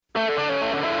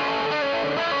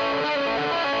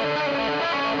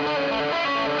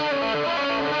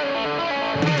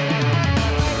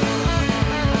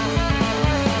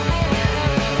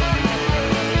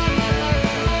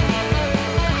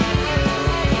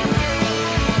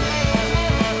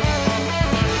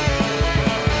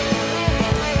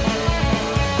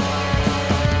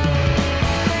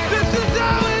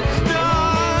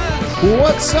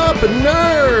What's up,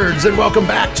 nerds? And welcome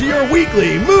back to your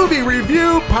weekly movie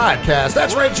review podcast.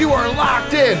 That's right, you are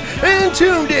locked in and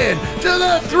tuned in to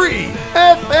the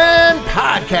 3FN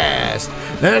podcast.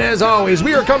 And as always,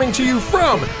 we are coming to you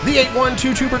from the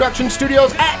 8122 Production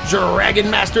Studios at Dragon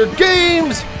Master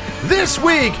Games. This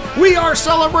week, we are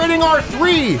celebrating our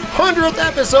 300th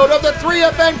episode of the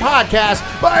 3FN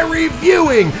podcast by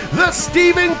reviewing the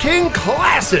Stephen King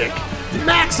classic,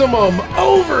 Maximum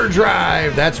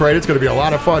Overdrive. That's right, it's going to be a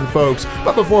lot of fun, folks.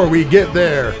 But before we get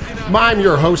there, I'm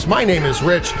your host. My name is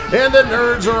Rich, and the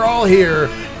nerds are all here.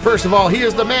 First of all, he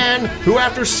is the man who,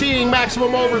 after seeing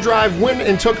Maximum Overdrive, went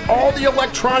and took all the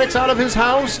electronics out of his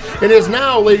house and is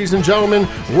now, ladies and gentlemen,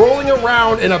 rolling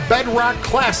around in a bedrock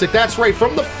classic. That's right,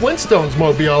 from the Flintstones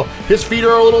mobile. His feet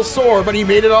are a little sore, but he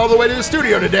made it all the way to the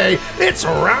studio today. It's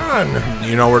Ron.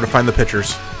 You know where to find the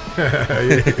pictures.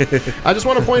 I just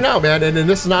want to point out, man, and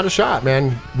this is not a shot,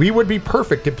 man. We would be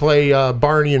perfect to play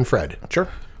Barney and Fred. Sure.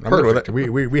 I'm good with it.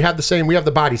 We have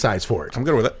the body size for it. I'm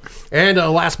good with it. And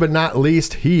last but not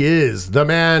least, he is the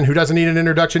man who doesn't need an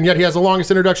introduction, yet he has the longest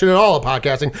introduction in all of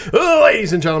podcasting.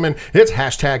 Ladies and gentlemen, it's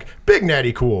hashtag Big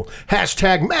Natty Cool,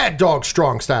 hashtag Mad Dog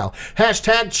Strong Style,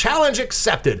 hashtag Challenge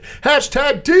Accepted,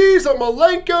 hashtag Diesel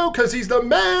Malenko, because he's the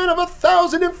man of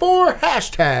 1,004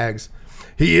 hashtags.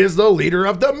 He is the leader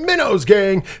of the Minnows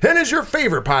Gang and is your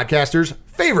favorite podcaster's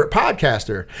favorite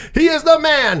podcaster. He is the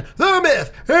man, the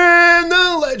myth, and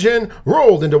the legend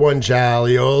rolled into one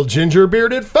jolly old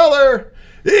ginger-bearded feller.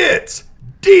 It's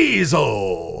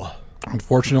Diesel.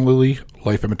 Unfortunately,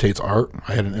 life imitates art.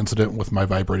 I had an incident with my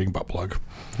vibrating butt plug.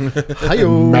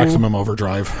 Hi-yo. Maximum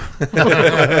Overdrive.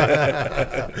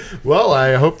 Well,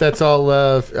 I hope that's all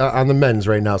on the men's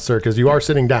right now, sir, because you are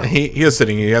sitting down. He is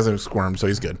sitting. He hasn't squirmed, so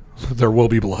he's good. There will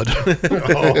be blood.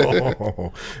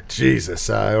 Oh, Jesus.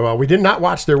 Well, we did not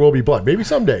watch There Will Be Blood. Maybe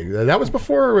someday. That was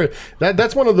before.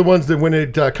 That's one of the ones that when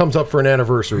it comes up for an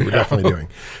anniversary, we're definitely doing.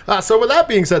 So with that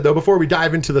being said, though, before we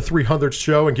dive into the 300th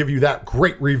show and give you that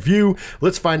great review,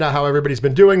 let's find out how everybody's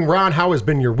been doing. Ron, how has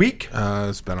been your week?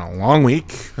 It's been a long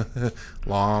week.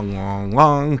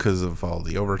 long, because of all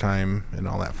the overtime and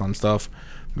all that fun stuff.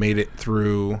 Made it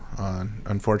through,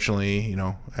 unfortunately,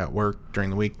 at work during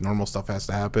the week, normal stuff has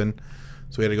to happen.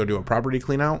 So we had to go do a property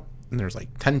clean out, and there's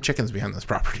like 10 chickens behind this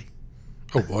property.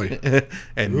 Oh, boy.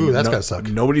 And ooh, that's gotta suck.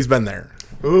 Nobody's been there.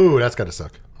 Ooh, that's gotta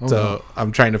suck. So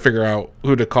I'm trying to figure out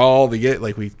who to call to get,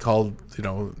 we called,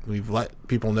 we've let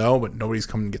people know, but nobody's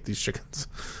come to get these chickens.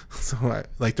 So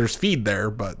there's feed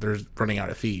there, but they're running out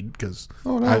of feed because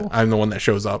I'm the one that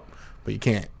shows up, but you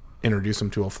can't introduce them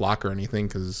to a flock or anything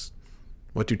because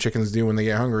what do chickens do when they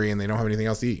get hungry and they don't have anything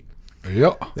else to eat?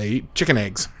 Yep. They eat chicken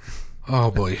eggs.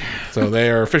 Oh, boy. So they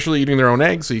are officially eating their own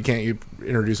eggs, so you can't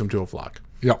introduce them to a flock.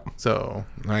 Yep. So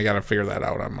I got to figure that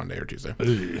out on Monday or Tuesday.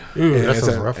 Ooh, that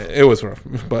sounds rough. It was rough.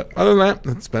 But other than that,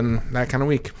 it's been that kind of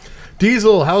week.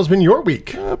 Diesel, how's been your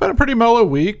week? Been a pretty mellow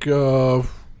week.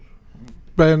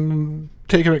 Been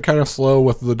taking it kind of slow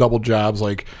with the double jobs,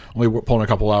 only pulling a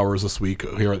couple hours this week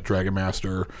here at Dragon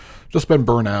Master. Just been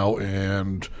burnt out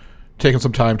and taking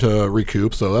some time to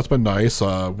recoup, so that's been nice.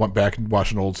 Went back and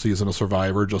watched an old season of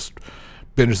Survivor, just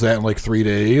binged that in 3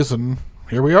 days, and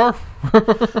here we are.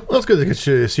 Well, it's good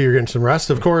to see you're getting some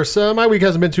rest. Of course, my week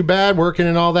hasn't been too bad, working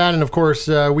and all that. And of course,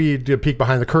 we did peek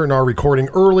behind the curtain, are recording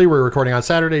early. We're recording on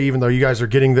Saturday, even though you guys are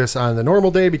getting this on the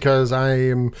normal day because I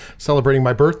am celebrating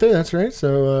my birthday. That's right.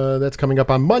 So that's coming up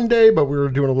on Monday, but we're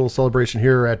doing a little celebration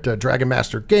here at Dragon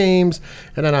Master Games.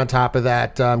 And then on top of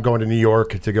that, I'm going to New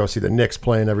York to go see the Knicks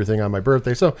play and everything on my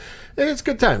birthday. So it's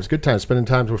good times, spending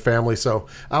times with family. So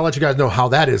I'll let you guys know how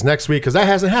that is next week because that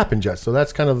hasn't happened yet. So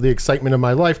that's kind of the excitement of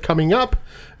my life coming up.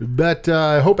 But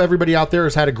I hope everybody out there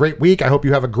has had a great week. I hope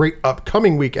you have a great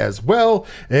upcoming week as well.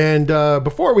 And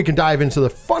before we can dive into the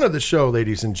fun of the show,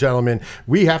 ladies and gentlemen,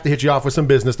 we have to hit you off with some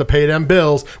business to pay them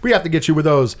bills. We have to get you with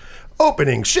those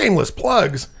opening shameless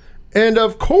plugs. And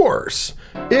of course,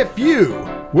 if you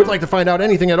would like to find out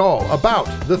anything at all about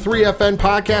the 3FN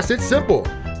podcast, it's simple.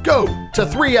 Go to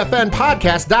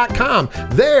 3fnpodcast.com.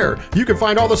 There, you can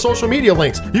find all the social media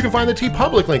links. You can find the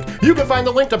TeePublic link. You can find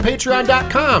the link to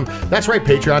patreon.com. That's right,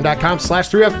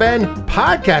 patreon.com/3FN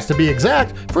podcast to be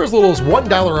exact. For as little as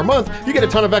 $1 a month, you get a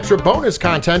ton of extra bonus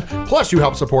content, plus you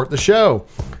help support the show.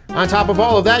 On top of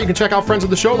all of that, you can check out friends of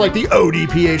the show like the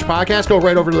ODPH podcast. Go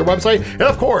right over to their website. And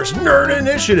of course, Nerd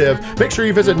Initiative. Make sure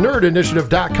you visit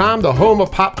nerdinitiative.com, the home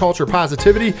of pop culture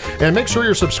positivity. And make sure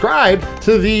you're subscribed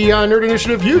to the Nerd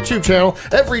Initiative YouTube channel.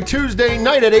 Every Tuesday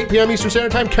night at 8 p.m. Eastern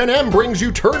Standard Time, Ken M brings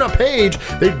you Turn a Page.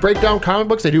 They break down comic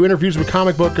books. They do interviews with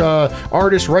comic book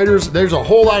artists, writers. There's a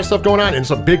whole lot of stuff going on and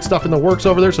some big stuff in the works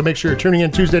over there. So make sure you're tuning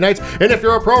in Tuesday nights. And if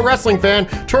you're a pro wrestling fan,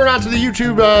 turn on to the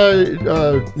YouTube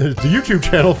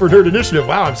channel for Nerd Initiative.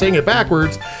 Wow, I'm saying it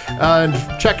backwards. And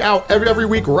check out every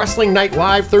week Wrestling Night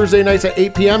Live, Thursday nights at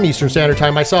 8 p.m. Eastern Standard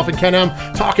Time. Myself and Ken M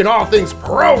talking all things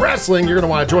pro wrestling. You're going to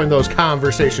want to join those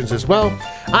conversations as well.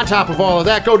 On top of all of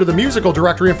that, go to the musical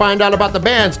directory and find out about the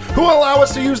bands who allow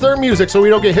us to use their music so we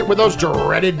don't get hit with those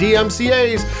dreaded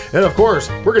DMCAs. And of course,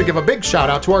 we're going to give a big shout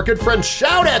out to our good friend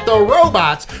Shout at the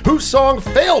Robots, whose song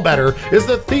Fail Better is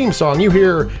the theme song you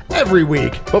hear every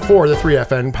week before the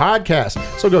 3FN podcast.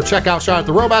 So go check out Shout at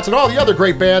the Robots and all the other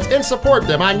great bands and support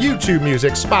them on YouTube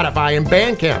Music, Spotify, and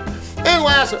Bandcamp. And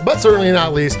last, but certainly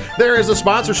not least, there is a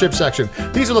sponsorship section.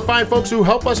 These are the fine folks who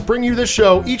help us bring you this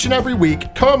show each and every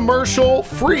week, commercial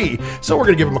free. So we're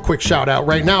going to give them a quick shout out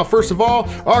right now. First of all,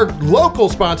 our local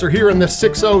sponsor here in the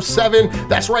 607,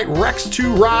 that's right, Rex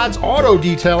 2 Rods Auto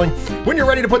Detailing. When you're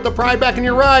ready to put the pride back in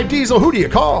your ride, Diesel, who do you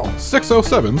call?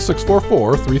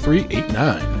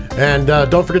 607-644-3389. And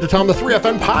don't forget to tell them the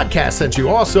 3FN podcast sent you.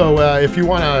 Also, if you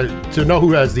want to know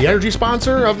who has the energy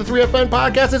sponsor of the 3FN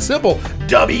podcast, it's simple.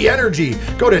 Dubby Energy.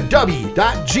 Go to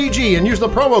dubby.gg and use the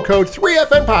promo code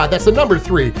 3FNPOD. That's the number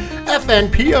 3,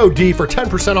 FNPOD, for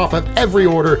 10% off of every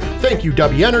order. Thank you,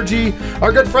 Dubby Energy.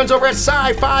 Our good friends over at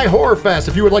Sci-Fi Horror Fest.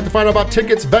 If you would like to find out about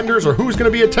tickets, vendors, or who's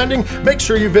going to be attending, make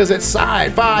sure you visit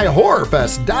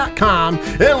sci-fi-horrorfest.com.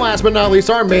 And last but not least,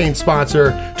 our main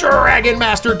sponsor, Dragon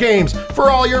Master Games. For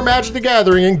all your Magic the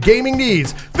Gathering and gaming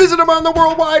needs, visit them on the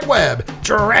World Wide Web,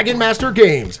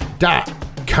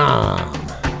 dragonmastergames.com.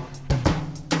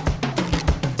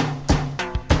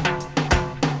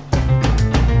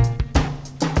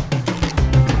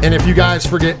 And if you guys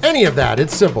forget any of that,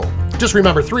 it's simple. Just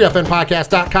remember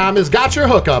 3FNpodcast.com has got your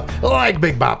hookup like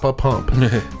Big Papa Pump.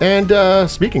 And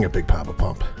speaking of Big Papa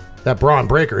Pump, that Braun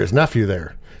Breaker, his nephew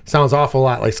there, sounds awful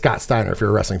lot like Scott Steiner if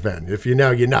you're a wrestling fan. If you know,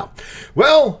 you know.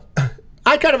 Well,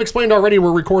 I kind of explained already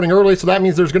we're recording early, so that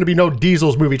means there's going to be no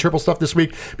Diesel's movie triple stuff this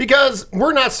week because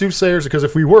we're not soothsayers, because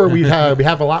if we were, we'd have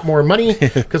a lot more money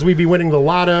because we'd be winning the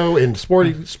lotto and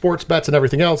sports bets and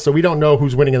everything else, so we don't know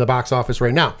who's winning in the box office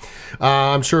right now.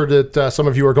 I'm sure that some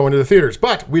of you are going to the theaters,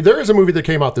 but there is a movie that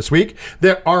came out this week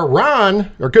that our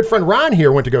good friend Ron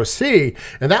here went to go see,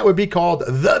 and that would be called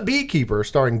The Beekeeper,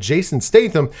 starring Jason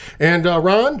Statham. And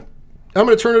Ron, I'm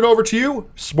going to turn it over to you,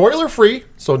 spoiler free,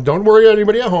 so don't worry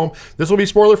anybody at home. This will be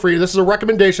spoiler free. This is a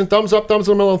recommendation, thumbs up, thumbs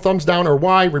in the middle, and thumbs down, or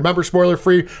why. Remember, spoiler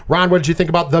free. Ron, what did you think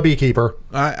about The Beekeeper?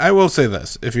 I will say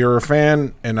this. If you're a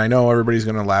fan, and I know everybody's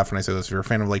going to laugh when I say this, if you're a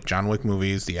fan of like John Wick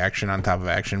movies, the action on top of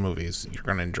action movies, you're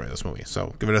going to enjoy this movie.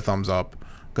 So give it a thumbs up.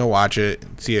 Go watch it.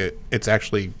 See it. It's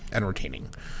actually entertaining.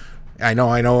 I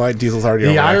know. Diesel's already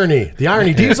the irony.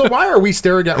 Diesel, why are we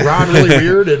staring at Ron really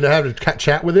weird and having to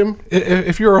chat with him?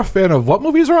 If you're a fan of what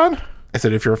movies, Ron? I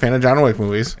said if you're a fan of John Wick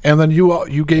movies. And then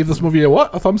you gave this movie a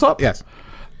what? A thumbs up? Yes.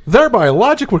 Thereby,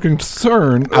 logic would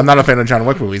concern. I'm not a fan of John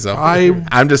Wick movies, though.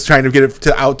 I'm just trying to get it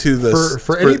out to the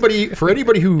for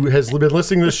anybody who has been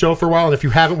listening to this show for a while, and if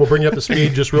you haven't, we'll bring you up to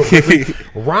speed just real quickly.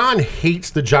 Ron hates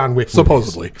the John Wick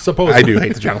movies. Supposedly, I do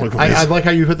hate the John Wick movies. I like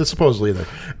how you put the supposedly there.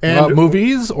 And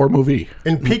movies or movie?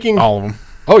 And peeking all of them.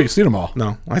 Oh, you've seen them all?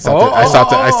 No, I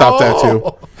stopped that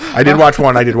too. I did watch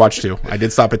one. I did watch two. I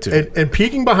did stop at two. And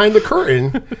peeking behind the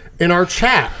curtain in our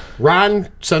chat, Ron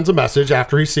sends a message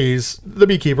after he sees The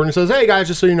Beekeeper and he says, "Hey guys,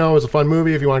 just so you know, it's a fun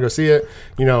movie. If you want to go see it,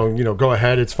 you know, go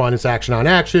ahead. It's fun. It's action on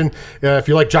action. If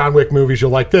you like John Wick movies,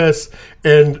 you'll like this."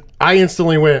 And I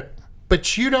instantly went,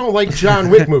 "But you don't like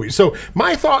John Wick movies." So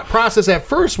my thought process at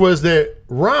first was that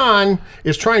Ron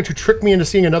is trying to trick me into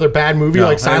seeing another bad movie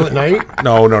like Silent Night.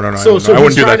 No. So I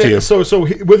wouldn't do that to you. So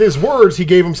with his words, he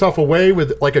gave himself away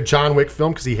with like a John Wick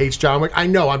film because he hates John Wick. I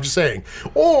know, I'm just saying.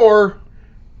 Or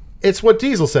it's what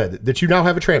Diesel said, that you now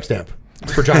have a tramp stamp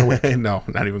for John Wick. No,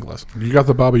 not even close. You got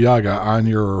the Baba Yaga on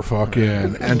your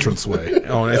fucking entranceway.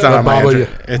 Oh, it's not on my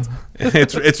entrance.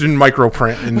 It's in micro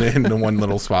print in the one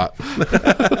little spot.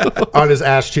 On his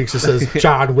ass cheeks, it says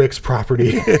John Wick's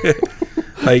property.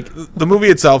 Like the movie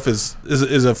itself is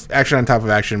a action on top of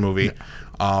action movie.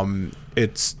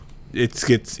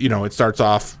 It starts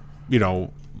off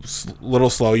little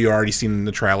slow. You already seen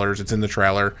the trailers. It's in the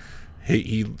trailer.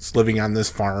 He's living on this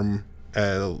farm.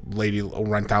 A lady will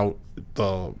rent out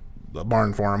the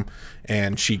barn for him,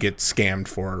 and she gets scammed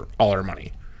for all her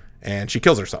money. and she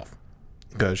kills herself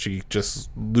because she just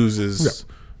loses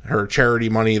her charity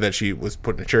money that she was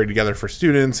putting a charity together for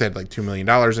students, had like $2 million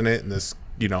in it, and this,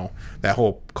 that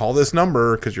whole call this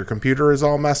number because your computer is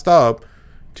all messed up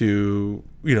to,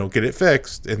 get it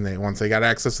fixed. And then once they got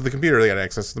access to the computer, they got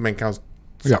access to the bank accounts,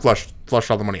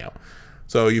 flushed all the money out.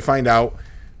 So you find out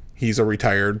he's a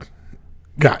retired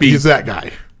guy. He's that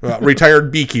guy.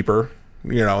 Retired beekeeper.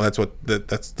 That's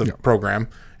the program.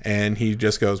 And he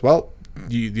just goes, well,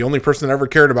 the only person that ever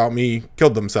cared about me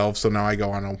killed themselves, so now I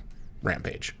go on a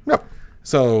rampage. Yep.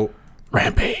 So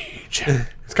rampage.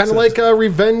 It's kind of like a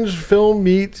revenge film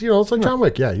meets, it's like John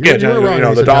Wick. Yeah,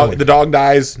 the dog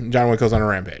dies, John Wick goes on a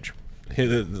rampage.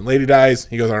 The lady dies,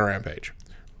 he goes on a rampage.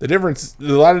 A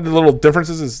lot of the little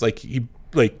differences is like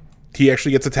he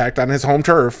actually gets attacked on his home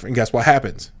turf, and guess what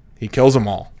happens? He kills them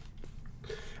all.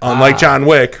 Unlike John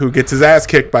Wick, who gets his ass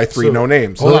kicked by three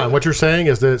no-names. Hold on. What you're saying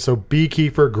is that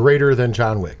Beekeeper greater than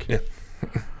John Wick. Yeah.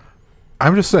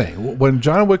 I'm just saying, when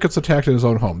John Wick gets attacked in his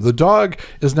own home, the dog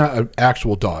is not an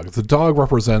actual dog. The dog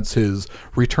represents his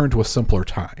return to a simpler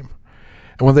time.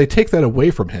 And when they take that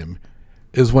away from him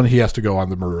is when he has to go on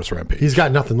the murderous rampage. He's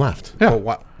got nothing left. Yeah.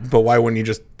 But why wouldn't you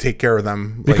just take care of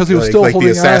them? Because he was still like holding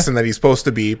the assassin that he's supposed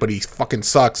to be, but he fucking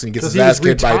sucks and he gets his he ass was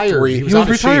kicked by retired. 3. He was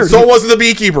retired. So was the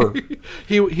beekeeper.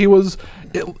 He was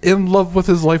in love with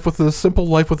his life, with a simple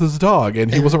life with his dog,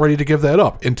 and he wasn't ready to give that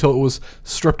up until it was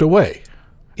stripped away.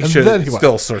 He should have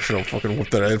fucking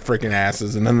whooped their freaking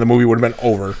asses, and then the movie would have been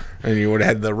over, and you would have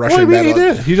had the Russian battle. He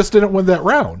did. He just didn't win that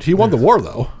round. He won the war,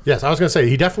 though. Yes, I was going to say,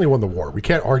 he definitely won the war. We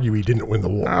can't argue he didn't win the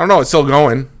war. I don't know. It's still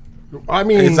going. I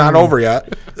mean... It's not over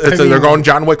yet. They're going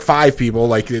John Wick 5, people.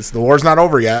 The war's not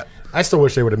over yet. I still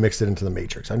wish they would have mixed it into the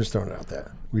Matrix. I'm just throwing it out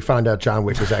there. We found out John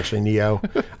Wick was actually Neo.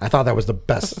 I thought that was the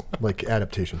best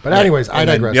adaptation. But anyways, I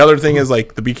digress. The other thing is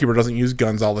the beekeeper doesn't use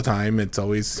guns all the time. It's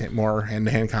always more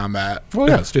hand-to-hand combat. Well,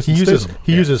 yeah, it's just he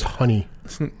uses honey.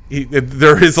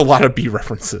 There is a lot of bee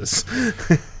references.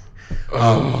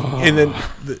 And then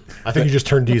I think you just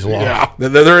turned Diesel off. Yeah,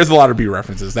 there is a lot of bee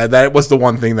references. That was the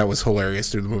one thing that was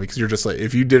hilarious through the movie, because you're just like,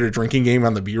 if you did a drinking game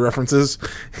on the bee references,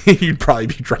 you'd probably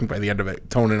be drunk by the end of it.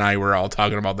 Tone and I were all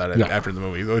talking about that after the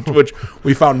movie, which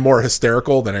we found more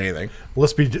hysterical than anything.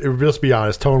 Let's be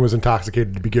honest. Tone was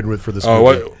intoxicated to begin with for this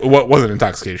movie. What wasn't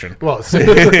intoxication? Well,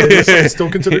 it's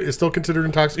still considered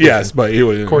intoxication. Yes, but he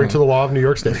was, according to the law of New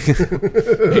York State.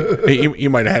 he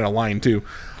might have had a line too.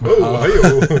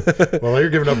 Well, you're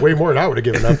giving up way more than I would have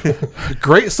given up.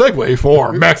 Great segue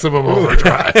for Maximum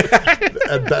Overdrive.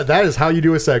 That is how you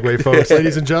do a segue, folks.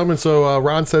 Ladies and gentlemen, so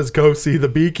Ron says go see The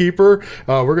Beekeeper.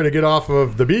 We're going to get off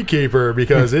of The Beekeeper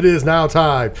because it is now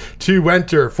time to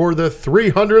enter for the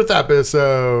 300th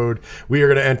episode. We are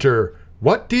going to enter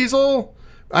what, Diesel?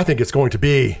 I think it's going to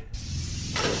be...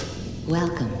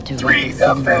 Welcome to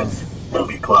 3FN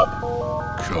Movie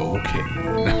Club.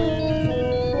 Cocaine.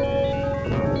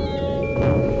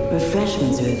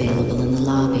 Refreshments are available in the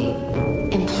lobby.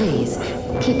 And please,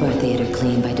 keep our theater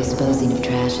clean by disposing of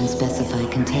trash in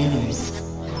specified containers.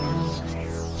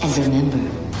 And remember,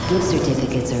 gift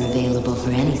certificates are available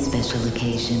for any special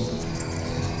occasion.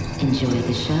 Enjoy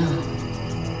the show.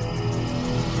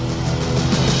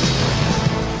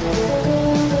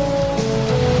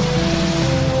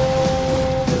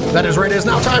 That is right. It is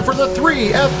now time for the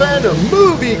 3FN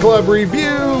Movie Club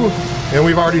review. And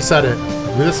we've already said it.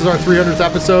 This is our 300th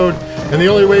episode. And the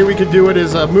only way we could do it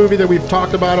is a movie that we've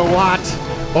talked about a lot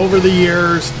over the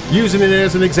years, using it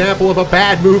as an example of a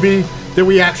bad movie that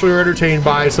we actually are entertained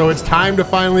by. So it's time to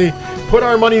finally put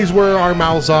our monies where our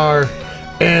mouths are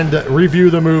and review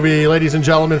the movie. Ladies and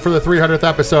gentlemen, for the 300th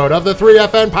episode of the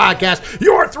 3FN podcast,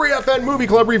 your 3FN Movie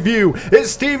Club review is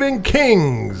Stephen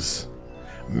King's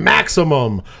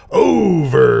Maximum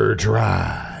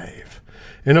Overdrive.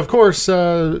 And of course,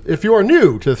 if you are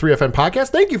new to the 3FN podcast,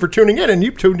 thank you for tuning in. And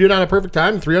you tuned in on a perfect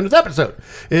time, the 300th episode.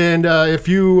 And if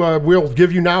you, we'll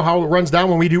give you now how it runs down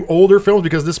when we do older films,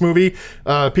 because this movie,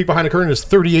 Peek Behind the Curtain, is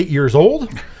 38 years old.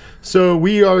 So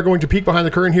we are going to peek behind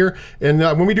the curtain here. And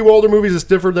when we do older movies, it's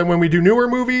different than when we do newer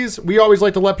movies. We always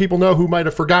like to let people know who might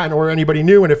have forgotten or anybody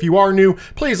new. And if you are new,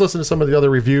 please listen to some of the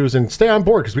other reviews and stay on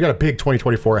board because we got a big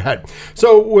 2024 ahead.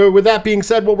 So with that being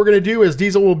said, what we're going to do is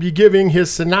Diesel will be giving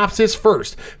his synopsis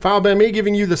first, followed by me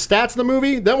giving you the stats of the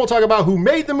movie. Then we'll talk about who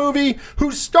made the movie,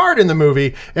 who starred in the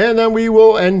movie, and then we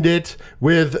will end it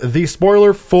with the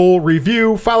spoiler full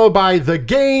review, followed by the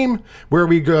game, where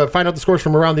we find out the scores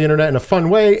from around the internet in a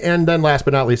fun way. And then last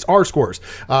but not least, our scores.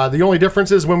 The only difference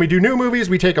is when we do new movies,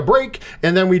 we take a break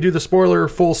and then we do the spoiler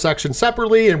full section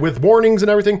separately and with warnings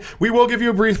and everything. We will give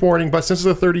you a brief warning, but since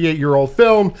it's a 38-year-old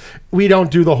film, we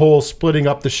don't do the whole splitting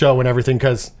up the show and everything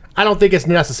because I don't think it's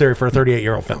necessary for a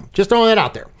 38-year-old film. Just throwing that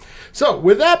out there. So,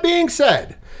 with that being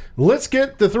said, let's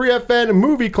get the 3FN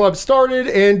Movie Club started.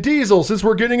 And Diesel, since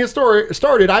we're getting it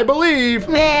started, I believe...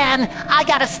 Man, I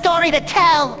got a story to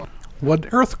tell. When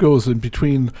Earth goes in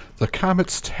between the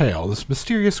comet's tail, this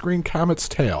mysterious green comet's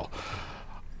tail,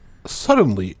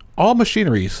 suddenly all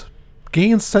machineries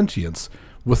gain sentience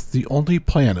with the only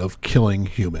plan of killing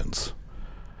humans.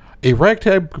 A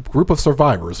ragtag group of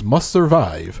survivors must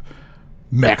survive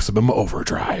Maximum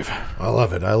Overdrive. I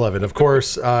love it. I love it. Of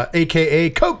course, a.k.a.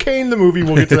 Cocaine the movie.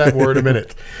 We'll get to that more in a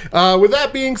minute. With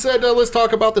that being said, let's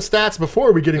talk about the stats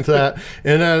before we get into that.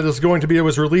 And this is going to be, it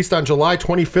was released on July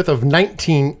 25th of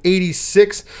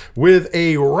 1986 with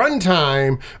a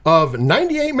runtime of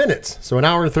 98 minutes. So an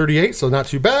hour and 38, so not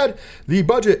too bad. The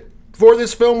budget for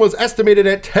this film was estimated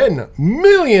at $10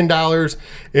 million,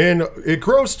 and it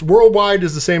grossed worldwide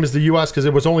is the same as the U.S. because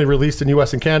it was only released in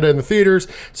U.S. and Canada in the theaters,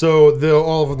 so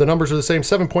all of the numbers are the same,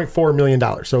 $7.4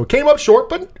 million. So it came up short,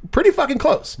 but pretty fucking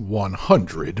close.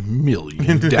 $100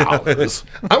 million.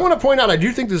 I want to point out, I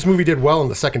do think this movie did well in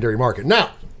the secondary market.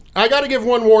 Now, I got to give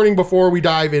one warning before we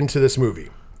dive into this movie.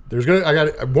 I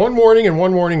got one warning and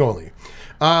one warning only.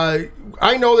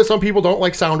 I know that some people don't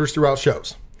like sounders throughout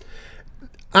shows.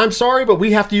 I'm sorry, but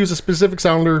we have to use a specific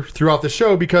sounder throughout the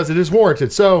show because it is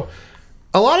warranted. So,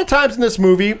 a lot of times in this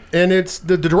movie, and it's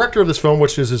the director of this film,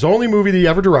 which is his only movie that he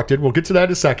ever directed, we'll get to that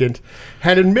in a second,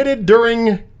 had admitted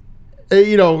during,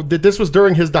 that this was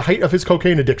during the height of his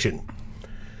cocaine addiction.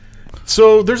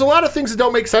 So, there's a lot of things that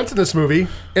don't make sense in this movie,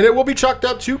 and it will be chalked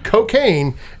up to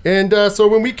cocaine. And so,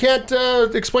 when we can't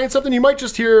explain something, you might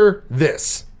just hear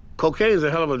this. Cocaine is a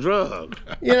hell of a drug.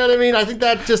 You know what I mean? I think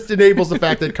that just enables the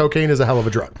fact that cocaine is a hell of a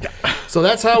drug. So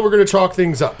that's how we're going to chalk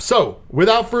things up. So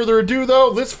without further ado, though,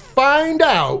 let's find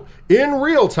out in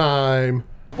real time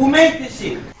who made this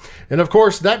shit. And of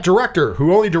course, that director,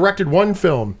 who only directed one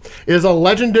film, is a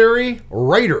legendary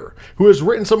writer who has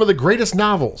written some of the greatest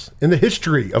novels in the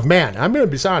history of man. I'm going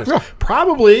to be honest.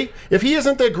 Probably, if he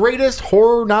isn't the greatest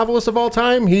horror novelist of all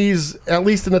time, he's at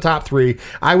least in the top 3.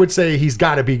 I would say he's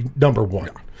got to be number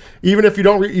 1. Even if you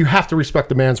don't, you have to respect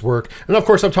the man's work. And of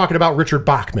course, I'm talking about Richard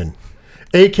Bachman,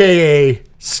 a.k.a.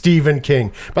 Stephen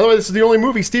King. By the way, this is the only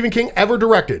movie Stephen King ever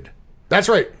directed. That's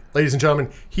right, ladies and gentlemen.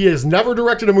 He has never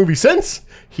directed a movie since.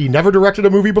 He never directed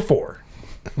a movie before.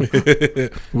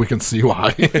 We can see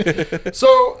why.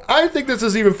 So I think this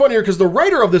is even funnier because the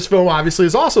writer of this film, obviously,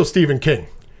 is also Stephen King.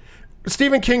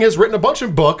 Stephen King has written a bunch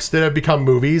of books that have become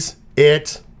movies.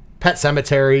 It, Pet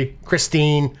Sematary,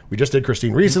 Christine. We just did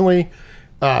Christine recently.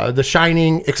 The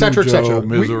Shining, etc., etc.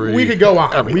 We could go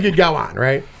on. Everything. We could go on,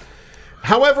 right?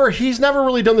 However, he's never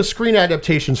really done the screen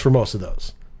adaptations for most of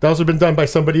those. Those have been done by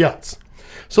somebody else.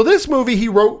 So this movie, he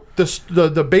wrote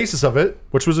the basis of it,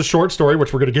 which was a short story,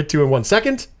 which we're going to get to in 1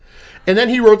 second. And then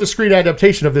he wrote the screen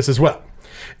adaptation of this as well.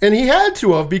 And he had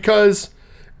to have, because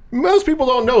most people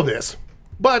don't know this,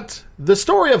 but the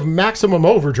story of Maximum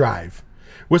Overdrive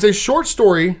was a short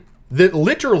story that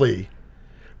literally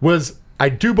was, I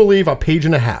do believe, a page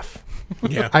and a half.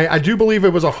 Yeah. I do believe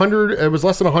it was 100, it was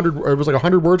less than 100, it was like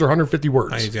 100 words or 150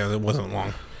 words. Yeah, it wasn't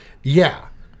long. Yeah.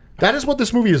 That is what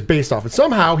this movie is based off. And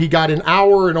somehow he got an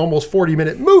hour and almost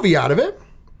 40-minute movie out of it,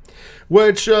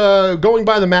 which, going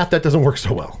by the math, that doesn't work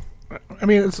so well. I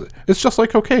mean, it's just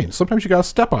like cocaine. Sometimes you got to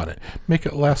step on it, make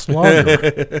it last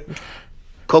longer.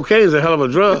 Cocaine is a hell of a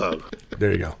drug.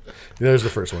 There you go. There's the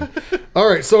first one. All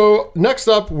right, so next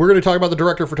up, we're going to talk about the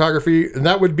director of photography, and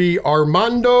that would be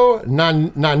Armando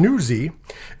Iannucci.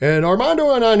 And Armando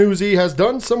Iannucci has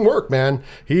done some work, man.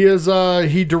 He is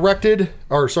he's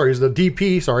the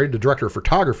DP, the director of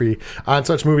photography on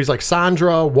such movies like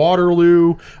Sandra,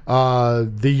 Waterloo,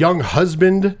 The Young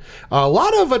Husband, a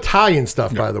lot of Italian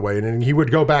stuff, by the way. And he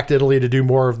would go back to Italy to do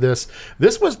more of this.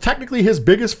 This was technically his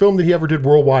biggest film that he ever did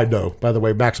worldwide, though, by the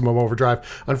way, Maximum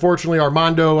Overdrive. Unfortunately,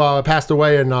 Armando passed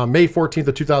away on May 14th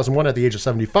of 2001 at the age of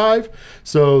 75.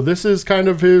 So this is kind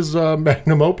of his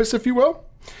magnum opus, if you will.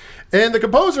 And the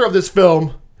composer of this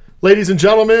film, ladies and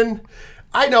gentlemen,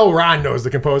 I know Ron knows the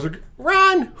composer.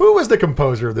 Ron, who was the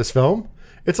composer of this film?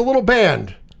 It's a little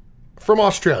band from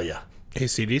Australia.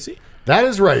 AC/DC? That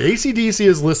is right. AC/DC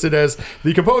is listed as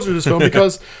the composer of this film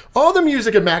because all the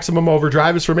music at Maximum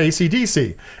Overdrive is from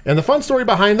AC/DC. And the fun story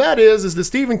behind that is that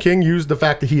Stephen King used the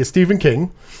fact that he is Stephen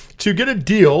King to get a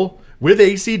deal with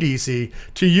AC/DC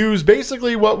to use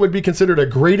basically what would be considered a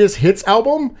greatest hits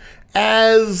album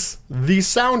as the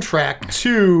soundtrack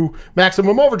to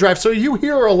Maximum Overdrive. So you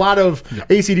hear a lot of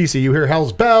AC/DC. You hear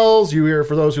Hell's Bells. You hear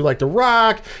For Those Who Like to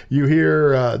Rock. You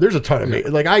hear there's a ton of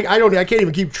it. Like I can't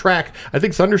even keep track. I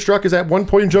think Thunderstruck is at one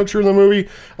point in juncture in the movie.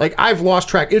 Like I've lost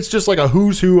track. It's just like a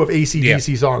who's who of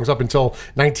AC/DC songs up until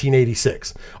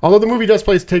 1986. Although the movie does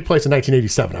take place in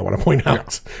 1987, I want to point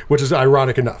out, which is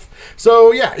ironic enough.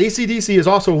 So yeah, AC/DC is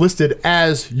also listed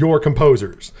as your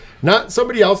composers. Not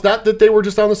somebody else, not that they were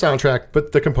just on the soundtrack,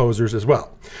 but the composers as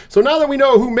well. So now that we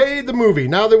know who made the movie,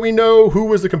 now that we know who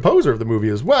was the composer of the movie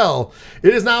as well,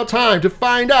 it is now time to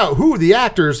find out who the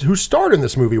actors who starred in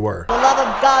this movie were. For the love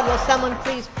of God, will someone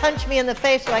please punch me in the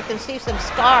face so I can see some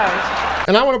scars?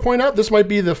 And I want to point out, this might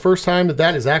be the first time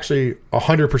that is actually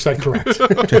 100% correct.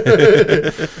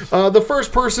 The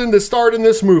first person that starred in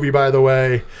this movie, by the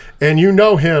way, and you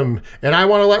know him, and I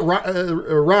want to let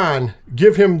Ron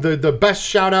give him the best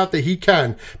shout out that he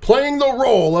can, playing the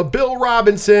role of Bill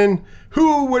Robinson.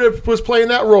 Who was playing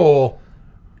that role?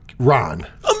 Ron.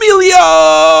 Emilio!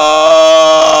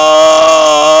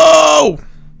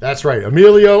 That's right.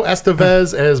 Emilio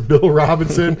Estevez as Bill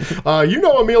Robinson. You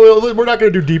know Emilio. We're not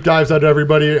going to do deep dives on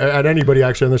anybody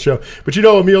actually on the show. But you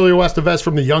know Emilio Estevez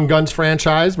from the Young Guns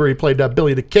franchise where he played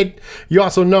Billy the Kid. You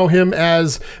also know him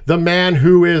as the man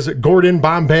who is Gordon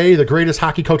Bombay, the greatest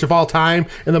hockey coach of all time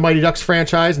in the Mighty Ducks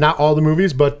franchise. Not all the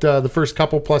movies, but the first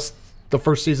couple plus the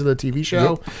first season of the TV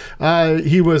show.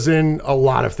 He was in a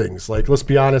lot of things. Like, let's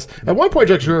be honest. At one point,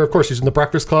 of course, he's in The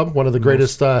Breakfast Club, one of the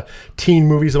greatest teen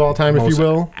movies of all time, if you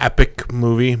will. Epic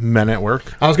movie, Men at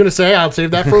Work. I was going to say, I'll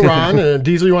save that for Ron.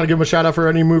 Diesel, you want to give him a shout out for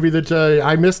any movie that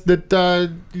I missed that,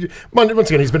 once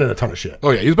again, he's been in a ton of shit.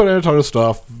 Oh, yeah, he's been in a ton of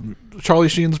stuff. Charlie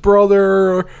Sheen's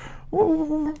brother.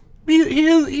 He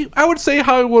is, I would say,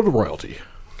 Hollywood royalty.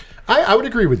 I would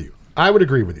agree with you.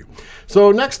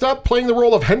 So next up, playing the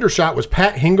role of Hendershot was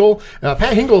Pat Hingle.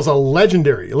 Pat Hingle is a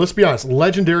legendary, let's be honest,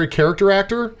 legendary character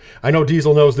actor. I know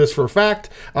Diesel knows this for a fact.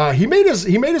 He made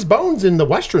his bones in the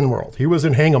Western world. He was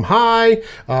in Hang 'em High.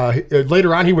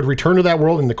 Later on, he would return to that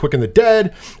world in The Quick and the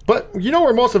Dead. But you know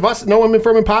where most of us know him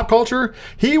from in pop culture?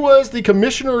 He was the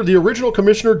original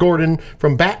Commissioner Gordon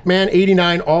from Batman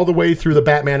 89 all the way through the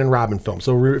Batman and Robin film.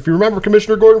 So if you remember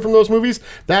Commissioner Gordon from those movies,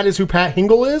 that is who Pat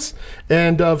Hingle is.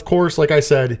 And of course, like I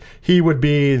said, he would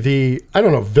be the,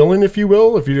 villain, if you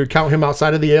will, if you count him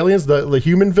outside of the aliens, the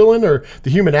human villain or the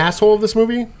human asshole of this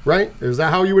movie, right? Is that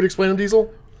how you would explain him,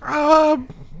 Diesel?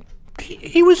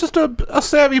 He was just a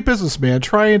savvy businessman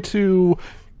trying to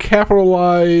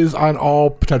capitalize on all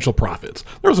potential profits.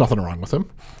 There was nothing wrong with him.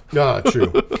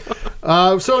 True.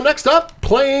 So next up,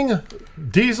 playing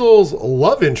Diesel's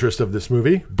love interest of this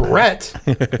movie, Brett,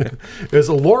 is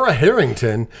Laura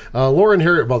Harrington.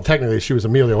 Technically she was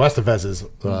Emilio Estevez's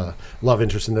love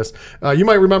interest in this. You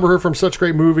might remember her from such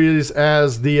great movies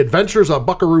as The Adventures of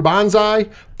Buckaroo Banzai,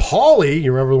 Polly,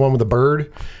 you remember the one with the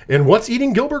bird, and What's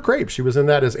Eating Gilbert Grape. She was in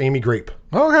that as Amy Grape.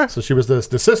 Okay. So she was the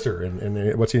sister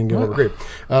in What's Eating Gilbert Grape.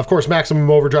 Of course, Maximum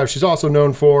Overdrive she's also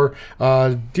known for.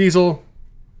 Diesel,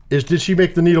 did she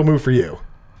make the needle move for you?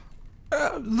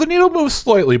 The needle moves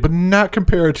slightly, but not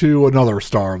compared to another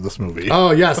star of this movie.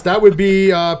 Oh, yes. That would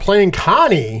be playing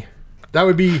Connie. That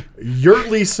would be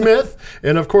Yeardley Smith.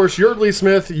 And, of course, Yeardley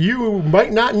Smith, you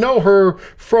might not know her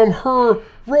from her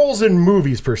roles in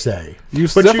movies, per se.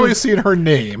 You've definitely seen her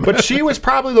name. But she was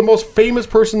probably the most famous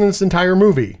person in this entire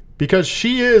movie because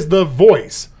she is the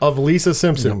voice of Lisa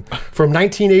Simpson. From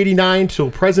 1989 till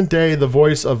present day, the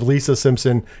voice of Lisa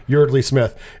Simpson, Yeardley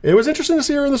Smith. It was interesting to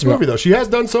see her in this movie, though. She has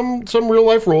done some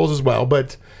real-life roles as well,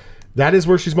 but that is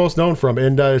where she's most known from.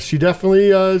 And she definitely...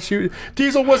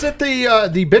 Diesel, was it the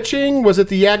bitching? Was it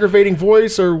the aggravating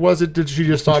voice? Or did she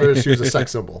just thought she was a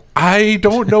sex symbol? I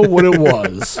don't know what it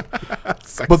was.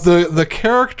 But the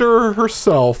character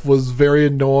herself was very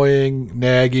annoying,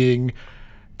 nagging...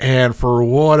 And for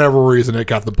whatever reason, it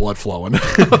got the blood flowing.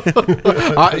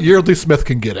 Yeardley Smith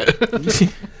can get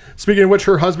it. Speaking of which,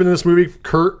 her husband in this movie,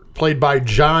 Kurt, played by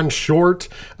John Short.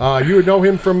 You would know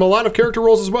him from a lot of character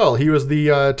roles as well. He was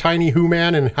the Tiny Who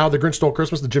Man in How the Grinch Stole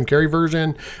Christmas, the Jim Carrey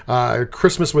version.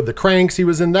 Christmas with the Cranks, he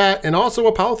was in that. And also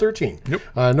Apollo 13. Yep.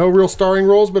 No real starring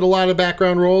roles, but a lot of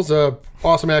background roles.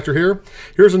 Awesome actor here.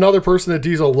 Here's another person that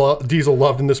Diesel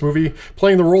loved in this movie,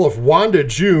 playing the role of Wanda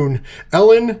June,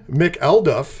 Ellen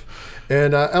McElduff.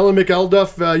 And Ellen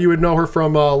McElduff, you would know her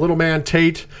from Little Man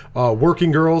Tate,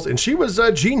 Working Girls, and she was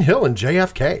Jean Hill in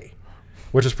JFK,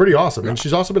 which is pretty awesome. And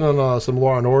she's also been on some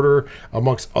Law and Order,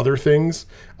 amongst other things.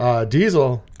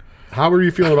 Diesel, how were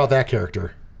you feeling about that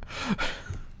character?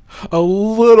 A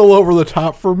little over the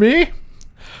top for me.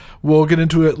 We'll get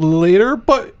into it later,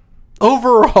 but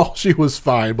overall, she was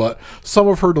fine. But some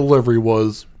of her delivery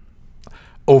was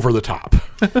over the top.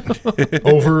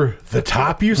 Over the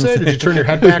top, you said? Did you turn your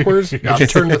head backwards? Did you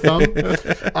turn the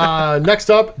thumb? Next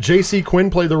up, J.C. Quinn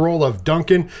played the role of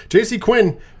Duncan. J.C.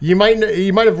 Quinn, you might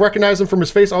have recognized him from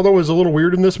his face, although it was a little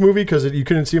weird in this movie because you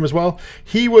couldn't see him as well.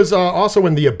 He was also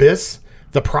in The Abyss,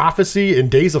 The Prophecy, and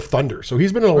Days of Thunder. So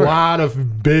he's been in a lot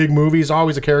of big movies,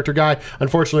 always a character guy.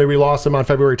 Unfortunately, we lost him on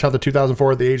February 10th of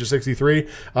 2004 at the age of 63.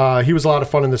 He was a lot of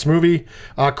fun in this movie.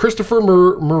 Christopher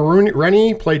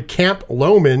Rennie played Camp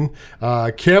Loman.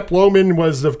 Camp Loman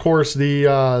was, of course,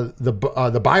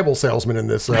 the Bible salesman in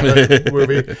this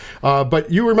movie.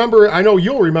 But you remember, I know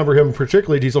you'll remember him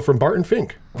particularly, Diesel, from Barton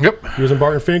Fink. Yep. He was in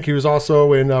Barton Fink. He was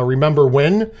also in Remember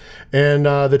When and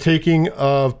The Taking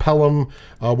of Pelham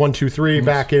 1, 2, 3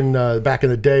 back in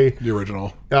the day. The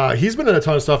original. He's been in a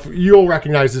ton of stuff. You'll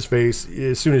recognize his face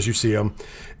as soon as you see him.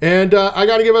 And I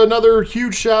got to give another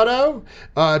huge shout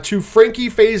out to Frankie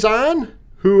Faison,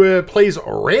 who plays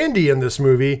Randy in this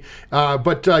movie.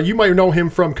 But you might know him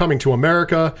from Coming to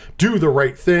America, Do the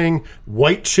Right Thing,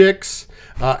 White Chicks.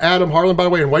 Adam Harlan, by the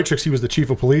way, in White Chicks, he was the chief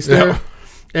of police there. Yeah.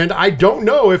 And I don't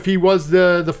know if he was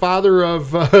the father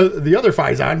of the other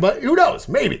Faison, but who knows?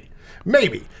 Maybe.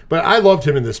 But I loved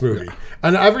him in this movie. Yeah.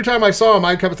 And every time I saw him,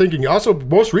 I kept thinking. Also,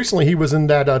 most recently, he was in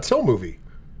that Till movie.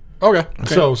 Okay.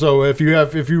 So if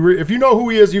you know who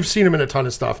he is, you've seen him in a ton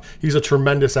of stuff. He's a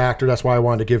tremendous actor. That's why I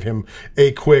wanted to give him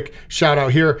a quick shout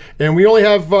out here. And we only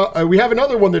have we have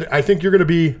another one that I think you're going to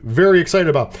be very excited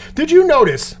about. Did you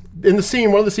notice in the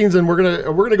scene, one of the scenes, and we're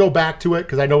gonna go back to it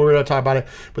because I know we're gonna talk about it.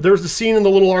 But there was the scene in the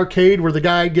little arcade where the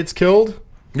guy gets killed.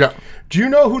 Yeah. Do you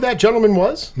know who that gentleman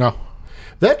was? No.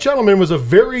 That gentleman was a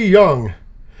very young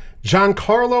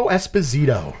Giancarlo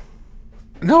Esposito.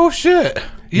 No shit.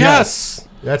 Yes.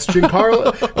 That's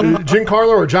Giancarlo. Giancarlo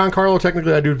or Giancarlo,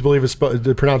 technically, I do believe it's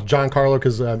pronounced Giancarlo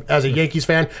because as a Yankees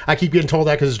fan, I keep getting told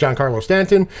that because it's Giancarlo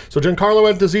Stanton. So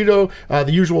Giancarlo Esposito,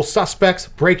 The Usual Suspects,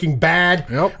 Breaking Bad,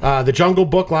 The Jungle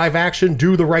Book live action,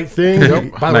 Do the Right Thing.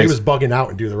 By the way, he was bugging out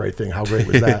and Do the Right Thing. How great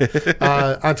was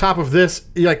that? On top of this,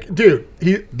 dude,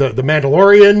 the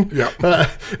Mandalorian.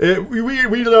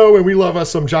 We know and we love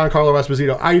us some Giancarlo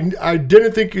Esposito. I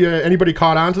didn't think anybody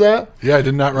caught on to that. Yeah, I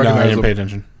did not recognize I didn't him. pay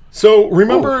attention. So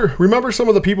remember some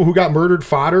of the people who got murdered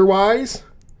fodder-wise?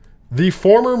 The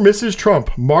former Mrs. Trump,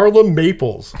 Marla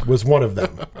Maples, was one of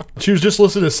them. She was just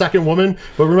listed as second woman,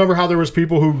 but remember how there was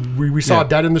people who we saw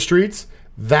dead in the streets?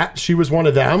 That she was one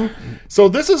of them. So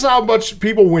this is how much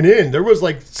people went in. There was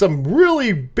like some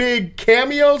really big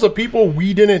cameos of people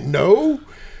we didn't know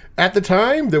at the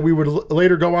time that we would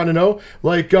later go on to know.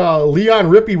 Like Leon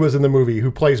Rippey was in the movie, who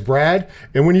plays Brad,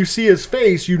 and when you see his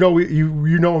face, you know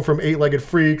him from Eight-Legged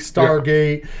Freak,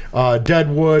 Stargate,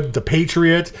 Deadwood, The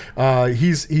Patriot.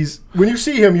 He's when you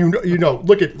see him, you know.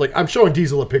 Look at, like, I'm showing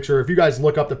Diesel a picture. If you guys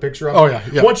look up the picture of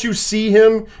him, once you see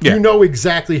him, you know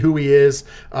exactly who he is,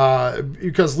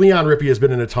 because Leon Rippey has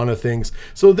been in a ton of things.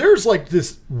 So there's like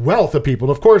this wealth of people.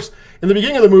 And of course, in the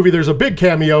beginning of the movie, there's a big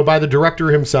cameo by the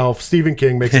director himself. Stephen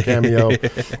King makes a cameo,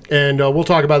 and we'll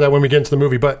talk about that when we get into the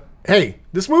movie. But hey,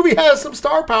 this movie has some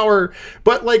star power,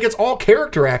 but like it's all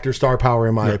character actor star power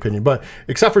in my opinion. But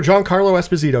except for Giancarlo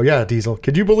Esposito, Diesel.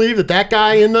 Could you believe that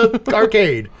guy in the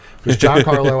arcade was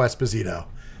Giancarlo Esposito?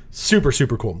 Super,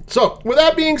 super cool. So, with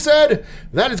that being said,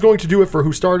 that is going to do it for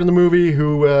who starred in the movie,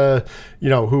 who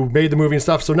made the movie and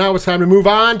stuff. So now it's time to move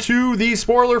on to the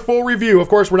spoiler-full review. Of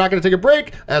course, we're not going to take a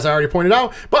break, as I already pointed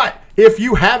out. But if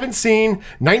you haven't seen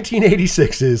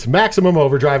 1986's Maximum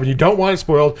Overdrive and you don't want it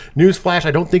spoiled, newsflash,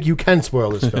 I don't think you can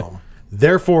spoil this film.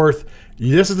 Therefore,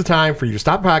 this is the time for you to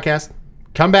stop the podcast.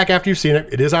 Come back after you've seen it.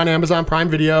 It is on Amazon Prime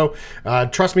Video.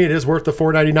 Trust me, it is worth the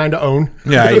 $4.99 to own.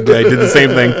 Yeah, I did the same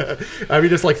thing. I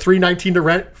mean, it's like $3.19 to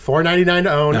rent, $4.99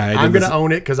 to own. I'm going to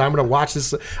own it because I'm going to watch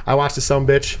this. I watched this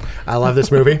sumbitch. I love this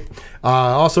movie.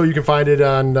 Also, you can find it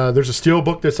on, there's a steel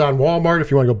book that's on Walmart if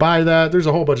you want to go buy that. There's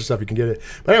a whole bunch of stuff you can get it.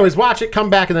 But anyways, watch it, come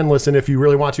back, and then listen if you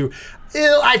really want to.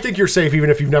 I think you're safe even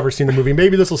if you've never seen the movie.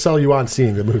 Maybe this will sell you on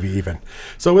seeing the movie even.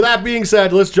 So with that being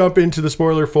said, let's jump into the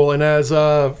spoiler full. And as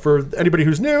for anybody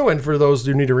who's new and for those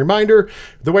who need a reminder,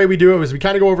 the way we do it is we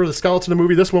kind of go over the skeleton of the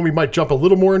movie. This one we might jump a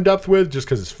little more in depth with just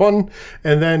because it's fun.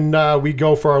 And then we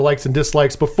go for our likes and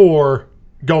dislikes before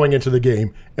going into the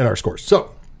game and our scores.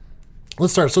 So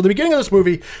let's start. So the beginning of this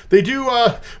movie, we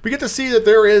get to see that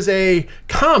there is a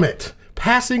comet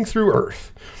passing through Earth.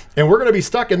 And we're going to be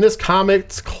stuck in this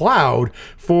comet's cloud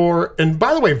for, and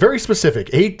by the way, very specific.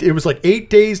 It was like 8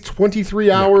 days, 23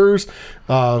 hours,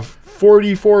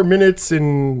 44 minutes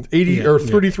and 80 or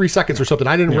 33 seconds or something.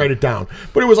 I didn't write it down,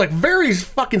 but it was like very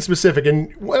fucking specific.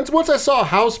 And once I saw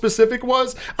how specific it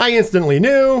was, I instantly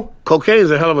knew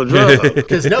Cocaine's a hell of a drug.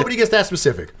 because nobody gets that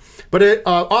specific. But it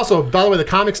also, by the way, the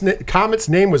comet's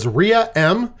name was Rhea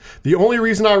M. The only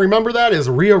reason I remember that is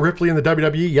Rhea Ripley in the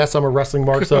WWE. Yes, I'm a wrestling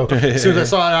mark, so as soon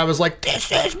as I saw it, I was like,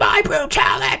 "This is my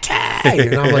brutality,"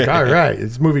 and I'm like, "All right,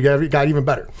 this movie got even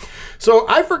better." So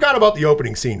I forgot about the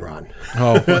opening scene, Ron.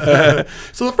 Oh.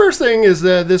 So the first thing is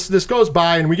that this goes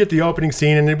by and we get the opening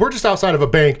scene and we're just outside of a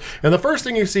bank. And the first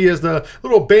thing you see is the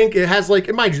little bank. It has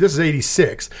like, mind you, this is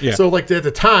 86. Yeah. So like at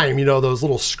the time, those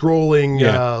little scrolling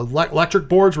electric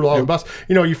boards were all the bus.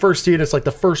 You first see it. It's like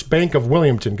the first bank of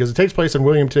Williamton because it takes place in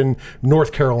Williamton,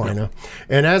 North Carolina.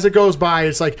 And as it goes by,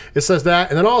 it's like, it says that.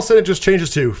 And then all of a sudden it just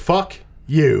changes to fuck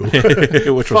you.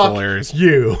 Which was Fuck hilarious.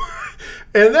 you.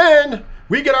 And then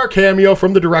we get our cameo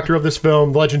from the director of this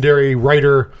film, legendary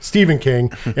writer Stephen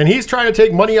King, and he's trying to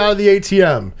take money out of the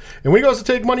ATM. And when he goes to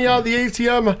take money out of the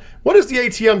ATM, what does the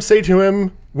ATM say to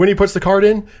him when he puts the card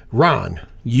in? Ron,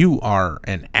 you are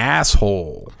an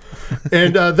asshole.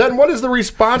 And then what is the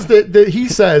response that he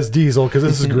says, Diesel? Because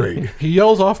this is great. He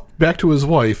yells off back to his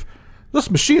wife, "This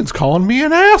machine's calling me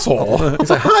an asshole." He's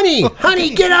like, honey,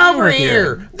 get over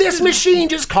here. This machine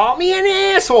just called me an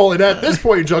asshole. And at this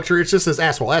point in juncture, it's just this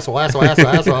asshole across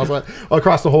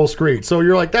the whole screen. So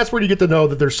you're like, that's where you get to know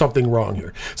that there's something wrong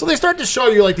here. So they start to show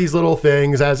you like these little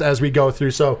things as we go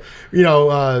through. So,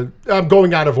 I'm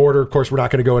going out of order. Of course, we're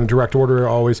not going to go in direct order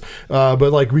always.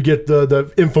 But like we get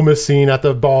the infamous scene at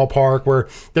the ballpark where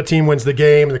the team wins the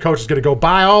game and the coach is going to go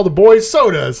buy all the boys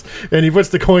sodas. And he puts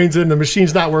the coins in, the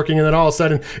machine's not working. And then all of a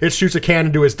sudden it shoots a can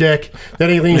into his dick. Then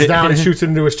he leans down and shoots it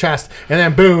into his chest. And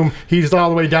then boom, he's all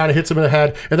the way down and hits him in the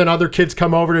head. And then other kids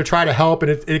come over to try to help.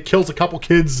 And it kills a couple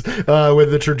kids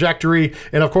with the trajectory.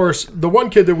 And of course, the one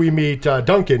kid that we meet,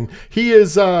 Duncan, he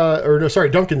is,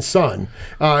 Duncan's son.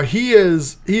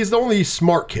 He's the only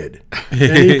smart kid.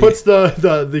 And he puts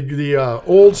the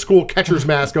old school catcher's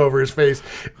mask over his face.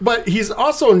 But he's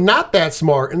also not that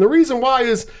smart. And the reason why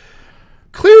is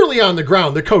clearly on the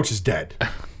ground, the coach is dead.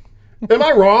 Am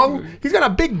I wrong? He's got a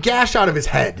big gash out of his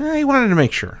head. He wanted to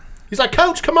make sure. He's like,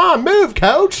 "Coach, come on, move,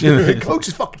 Coach." Coach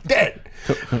is fucking dead.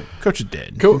 Coach is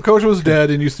dead. Coach was dead,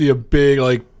 and you see a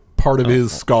big part of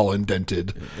his skull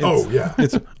indented.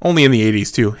 It's only in the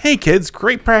 80s too. Hey kids,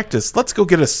 great practice. Let's go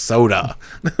get a soda.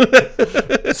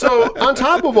 So on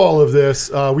top of all of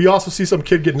this, we also see some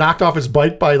kid get knocked off his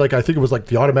bike by I think it was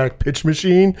the automatic pitch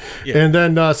machine. Yeah. And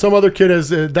then some other kid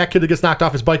that kid that gets knocked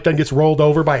off his bike then gets rolled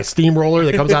over by a steamroller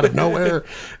that comes out of nowhere.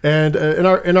 And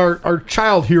our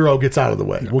child hero gets out of the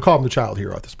way. We'll call him the child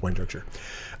hero at this point in juncture.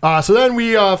 So then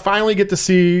we finally get to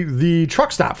see the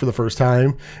truck stop for the first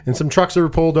time, and some trucks are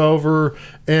pulled over,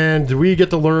 and we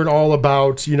get to learn all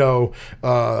about,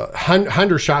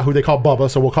 Hendershot, who they call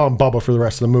Bubba, so we'll call him Bubba for the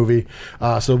rest of the movie.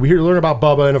 So we learn about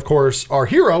Bubba, and of course, our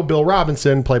hero, Bill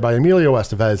Robinson, played by Emilio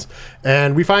Estevez,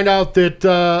 and we find out that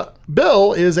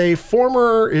Bill is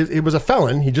it was a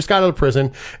felon. He just got out of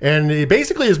prison, and he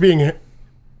basically is being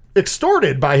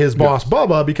extorted by his boss,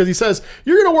 Bubba, because he says,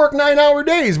 "You're going to work 9-hour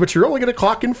days, but you're only going to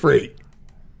clock in freight."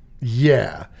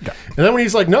 Yeah. And then when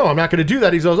he's like, "No, I'm not going to do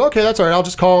that," he goes, "Okay, that's all right. I'll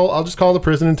just call the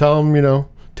prison and tell them,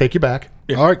 take you back."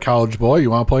 Yeah. All right, college boy,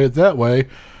 you want to play it that way?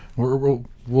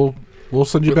 We'll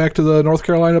send you back to the North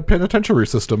Carolina penitentiary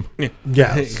system.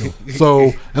 Yeah.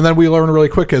 So, and then we learn really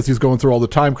quick as he's going through all the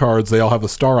time cards, they all have a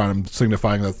star on them,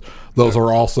 signifying that those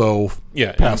are also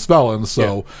past felons.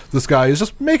 So this guy is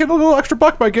just making a little extra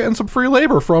buck by getting some free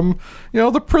labor from,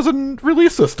 the prison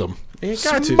release system. You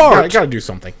got to do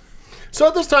something. So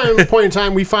at this point in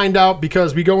time, we find out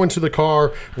because we go into the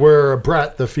car where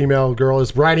Brett, the female girl,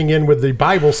 is riding in with the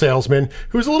Bible salesman,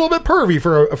 who's a little bit pervy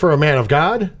for a man of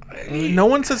God. No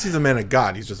one says he's a man of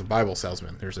God. He's just a Bible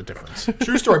salesman. There's a difference.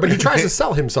 True story. But he tries to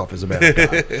sell himself as a man of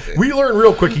God. We learn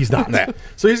real quick he's not.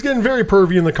 So he's getting very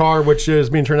pervy in the car, which is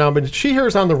being turned on. But she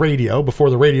hears on the radio, before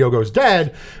the radio goes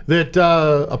dead, that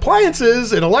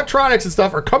appliances and electronics and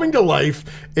stuff are coming to life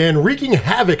and wreaking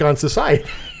havoc on society.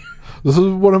 This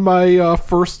is one of my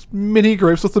first mini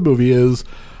gripes with the movie is,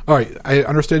 all right, I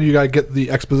understand you got to get the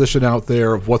exposition out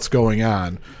there of what's going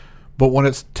on, but when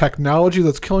it's technology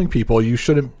that's killing people, you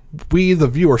shouldn't we, the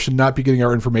viewer, should not be getting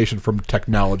our information from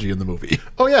technology in the movie.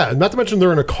 Oh, yeah. Not to mention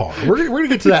they're in a car. We're going to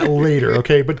get to that later,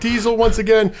 okay? But Diesel, once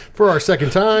again, for our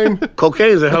second time. Cocaine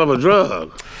is a hell of a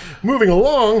drug. Moving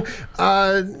along,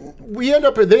 they end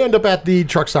up at the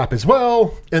truck stop as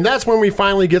well, and that's when we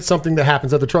finally get something that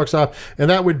happens at the truck stop,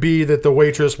 and that would be that the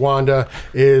waitress Wanda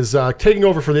is taking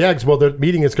over for the eggs while the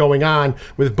meeting is going on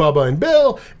with Bubba and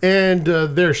Bill, and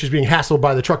there she's being hassled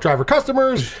by the truck driver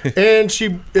customers, and as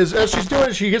she's doing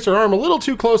it, she gets her arm a little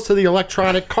too close to the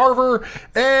electronic carver,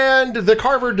 and the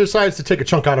carver decides to take a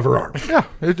chunk out of her arm. Yeah,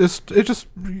 it just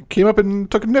came up and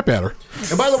took a nip at her.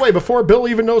 And by the way, before Bill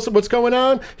even knows what's going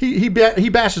on, he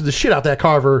bashes the shit out that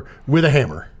carver with a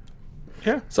hammer.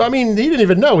 Yeah. So, I mean, he didn't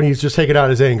even know, and he's just taking out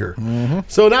his anger. Mm-hmm.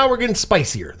 So now we're getting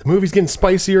spicier. The movie's getting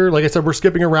spicier. Like I said, we're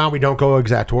skipping around. We don't go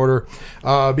exact order.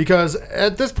 Because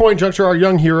at this point, juncture, our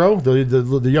young hero,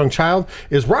 the young child,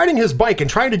 is riding his bike and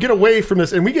trying to get away from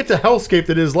this. And we get the hellscape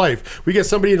that is life. We get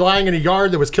somebody lying in a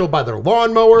yard that was killed by their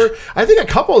lawnmower. I think a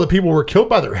couple of the people were killed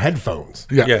by their headphones.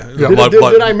 Yeah.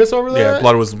 Did I miss over that? Yeah,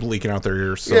 blood was leaking out their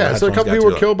ears. So so a couple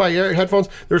people were killed by headphones.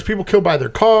 There's people killed by their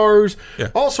cars. Yeah.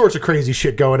 All sorts of crazy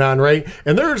shit going on, right?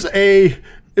 And there's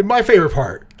my favorite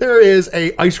part, there is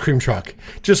a ice cream truck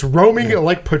just roaming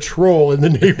like patrol in the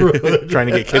neighborhood. Trying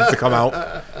to get kids to come out.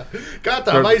 Got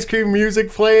the ice cream music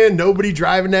playing, nobody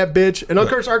driving that bitch. And of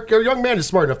course, our young man is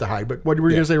smart enough to hide. But what were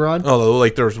you going to say, Ron? Oh,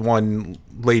 like there's one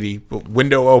lady,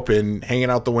 window open, hanging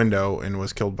out the window, and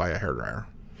was killed by a hairdryer.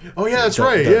 Oh, yeah, that's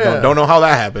right. Don't know how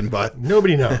that happened, but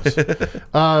nobody knows.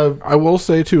 I will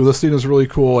say, too, this scene is really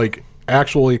cool, like,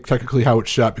 actually, technically how it's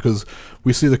shot, because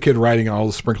we see the kid riding and all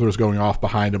the sprinklers going off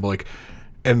behind him,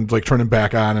 and turning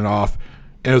back on and off.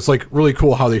 And it's, like, really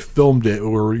cool how they filmed it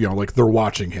where, like, they're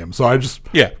watching him. So I just...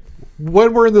 Yeah.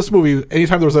 When we're in this movie,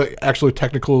 anytime there's a actually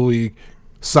technically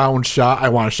sound shot, I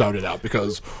want to shout it out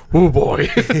because, oh boy.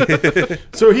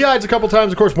 So he hides a couple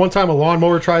times. Of course, one time a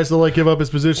lawnmower tries to give up his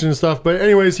position and stuff. But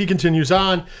anyways, he continues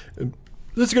on.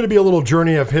 This is going to be a little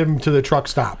journey of him to the truck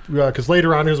stop. Because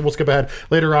later on, we'll skip ahead.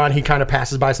 Later on, he kind of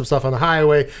passes by some stuff on the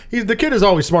highway. The kid is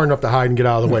always smart enough to hide and get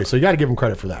out of the way. So you got to give him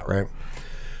credit for that, right?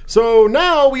 So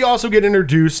now we also get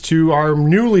introduced to our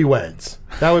newlyweds.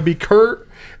 That would be Kurt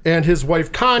and his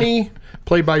wife Connie,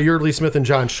 played by Yeardley Smith and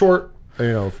John Short.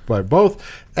 By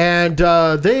both, and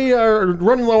they are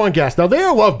running low on gas. Now they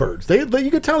are lovebirds.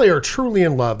 You can tell they are truly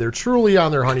in love. They're truly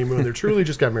on their honeymoon. They're truly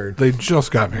just got married. They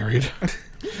just got married.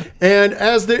 And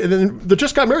as the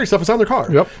just got married stuff is on their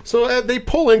car. Yep. So they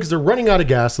pull in because they're running out of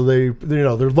gas. So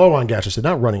they're low on gas. I said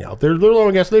not running out. They're low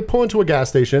on gas. So they pull into a gas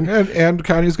station. And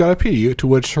Connie's got to pee. To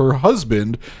which her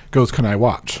husband goes, "Can I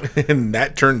watch?" And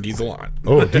that turned Diesel on.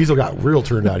 Oh, Diesel got real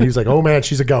turned on. He was like, "Oh man,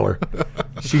 she's a goer.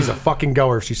 She's a fucking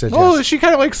goer." She said, "Oh, yes. She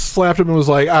kind of slapped him and was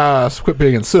like, quit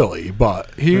being silly."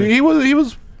 But he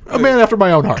was a man after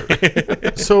my own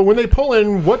heart. So when they pull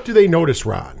in, what do they notice,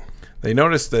 Ron? They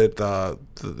noticed that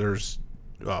there's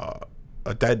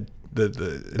a dead.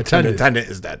 The attendant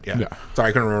is dead. Yeah. Sorry,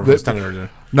 I couldn't remember if it was attendant or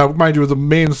didn't. Now, mind you, the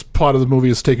main plot of the movie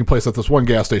is taking place at this one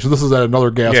gas station. This is at another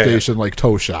gas station, like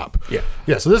tow shop.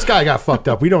 Yeah. So this guy got fucked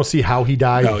up. We don't see how he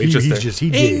died. No, he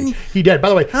dead. By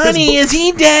the way, honey, is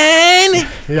he dead?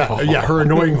 Yeah. Her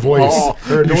annoying voice.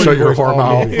 Her annoying shut your voice.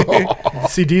 whore mouth.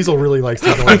 See, Diesel really likes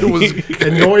that. It was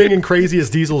annoying and crazy as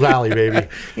Diesel's alley, baby.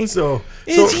 So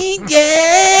is he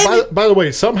dead? By the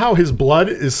way, somehow his blood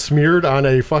is smeared on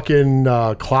a fucking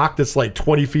clock that's like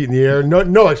 20 feet in the air.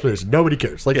 No explanation. Nobody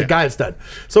cares. The guy is dead.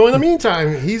 So in the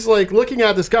meantime, he's looking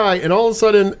at this guy, and all of a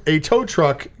sudden, a tow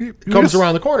truck comes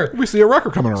around the corner. We see a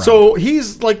wrecker coming around. So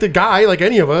he's like the guy, like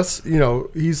any of us,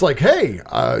 he's like, hey,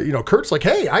 Kurt's like,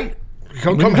 hey,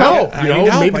 come help.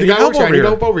 Maybe the guy works here. I need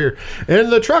help over here.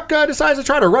 And the truck guy decides to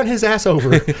try to run his ass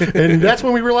over. And that's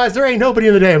when we realize there ain't nobody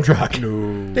in the damn truck.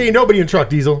 No. There ain't nobody in the truck,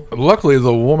 Diesel. Luckily,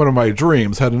 the woman of my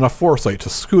dreams had enough foresight to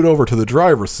scoot over to the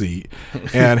driver's seat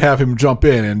and have him jump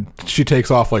in, and she takes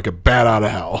off like a bat out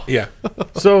of hell. Yeah.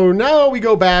 So now we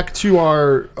go back to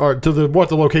what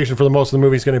the location for the most of the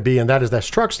movie is going to be, and that is that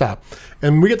truck stop.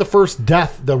 And we get the first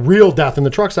death, the real death in the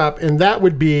truck stop, and that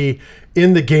would be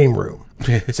in the game room.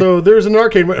 So there's an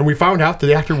arcade, and we found out that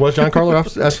the actor was Giancarlo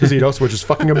Esposito, which is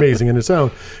fucking amazing in its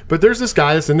own. But there's this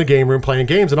guy that's in the game room playing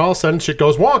games, and all of a sudden shit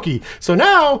goes wonky. So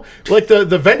now,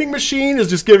 the vending machine is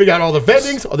just giving out all the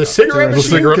vendings, the cigarette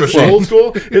machine, because we're old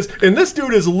school, and this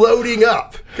dude is loading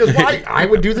up. Because why? I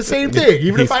would do the same thing,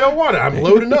 even if I don't want it. I'm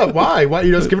loading up. Why?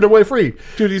 You just give it away free.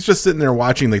 Dude, he's just sitting there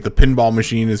watching, the pinball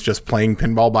machine is just playing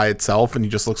pinball by itself, and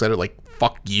he just looks at it like,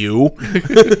 fuck you.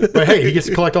 But hey, he gets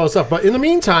to collect all this stuff. But in the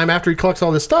meantime, after he collects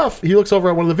all this stuff, he looks over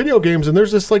at one of the video games, and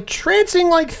there's this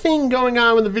trancing thing going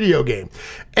on with the video game.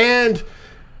 And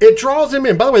It draws him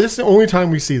in. By the way, this is the only time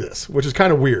we see this, which is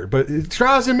kind of weird, but it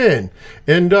draws him in.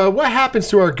 And what happens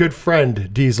to our good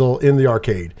friend Diesel in the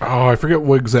arcade? Oh, I forget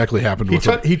what exactly happened with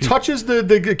him. He touches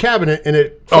the cabinet and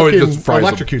it fucking just fries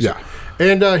him. electrocutes Yeah. him.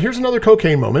 And here's another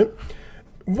cocaine moment.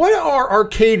 What are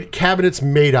arcade cabinets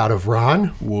made out of,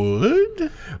 Ron?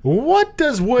 Wood? What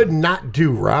does wood not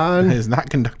do, Ron? It is not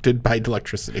conducted by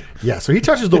electricity. Yeah, so he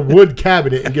touches the wood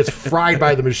cabinet and gets fried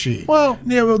by the machine. Well,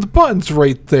 yeah, well, the button's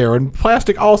right there, and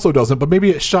plastic also doesn't, but maybe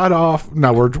it shot off.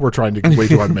 No, we're trying to way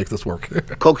too hard to make this work.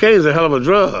 Cocaine's a hell of a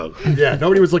drug. Yeah,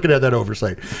 nobody was looking at that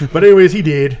oversight. But anyways, he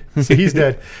did. So he's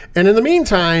dead. And in the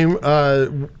meantime,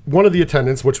 one of the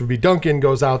attendants, which would be Duncan,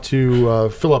 goes out to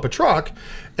fill up a truck.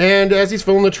 And as he's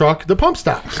filling the truck, the pump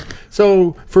stops.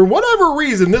 So for whatever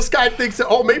reason, this guy thinks that,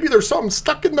 oh, maybe there's something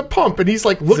stuck in the pump. And he's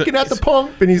like looking at the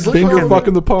pump and he's looking Finger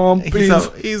fucking the pump.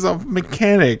 He's a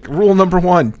mechanic. Rule number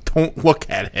 1, don't look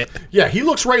at it. Yeah, he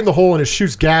looks right in the hole and it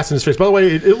shoots gas in his face. By the way,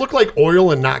 it looked like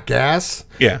oil and not gas.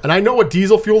 Yeah. And I know what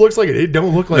diesel fuel looks like. It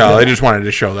don't look like No, that. they just wanted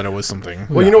to show that it was something.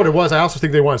 Well, you know what it was? I also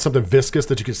think they wanted something viscous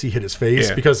that you could see hit his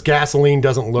face because gasoline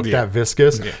doesn't look that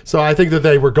viscous. Yeah. So I think that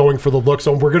they were going for the look.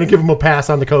 So we're going to give him a pass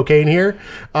on the cocaine here.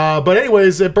 But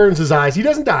anyways, it burns his eyes. He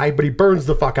doesn't die, but he burns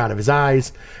the fuck out of his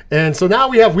eyes. And so now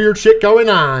we have weird shit going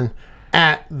on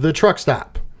at the truck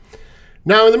stop.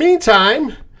 Now, in the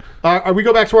meantime, we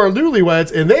go back to our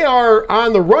newlyweds, and they are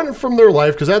on the run from their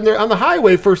life because on the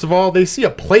highway, first of all, they see a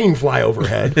plane fly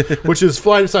overhead, which is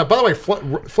flying aside. By the way,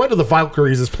 Flight of the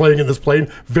Valkyries is playing in this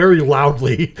plane very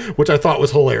loudly, which I thought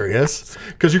was hilarious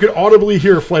because you could audibly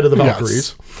hear Flight of the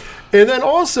Valkyries. Yes. And then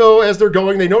also, as they're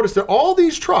going, they notice that all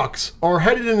these trucks are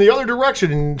headed in the other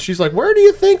direction. And she's like, where do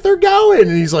you think they're going?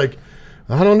 And he's like,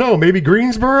 I don't know. Maybe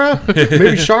Greensboro?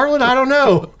 Maybe Charlotte? I don't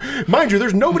know. Mind you,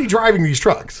 there's nobody driving these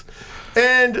trucks.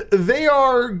 And they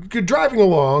are driving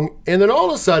along, and then all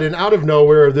of a sudden, out of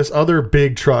nowhere, this other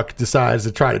big truck decides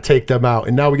to try to take them out.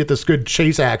 And now we get this good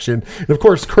chase action. And of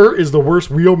course, Kurt is the worst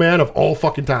wheelman of all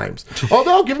fucking times.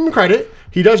 Although, I'll give him credit.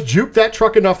 He does juke that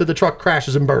truck enough that the truck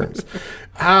crashes and burns.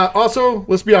 Also,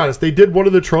 let's be honest. They did one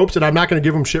of the tropes, and I'm not going to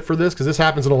give them shit for this because this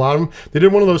happens in a lot of them. They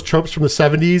did one of those tropes from the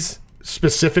 70s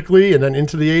specifically and then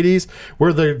into the 80s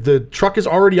where the truck is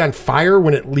already on fire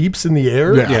when it leaps in the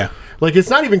air. Yeah. Like,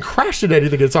 it's not even crashed at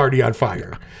anything. It's already on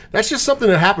fire. That's just something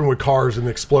that happened with cars and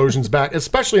explosions back,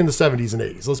 especially in the 70s and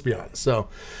 80s. Let's be honest. So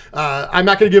I'm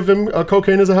not going to give them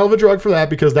cocaine as a hell of a drug for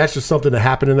that because that's just something that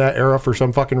happened in that era for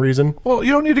some fucking reason. Well,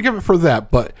 you don't need to give it for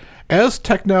that, but as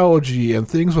technology and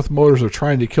things with motors are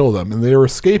trying to kill them, and they are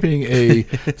escaping a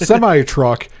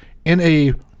semi-truck in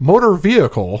a motor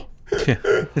vehicle...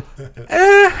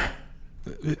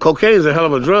 Cocaine's a hell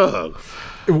of a drug.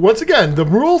 Once again, the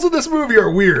rules of this movie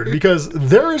are weird because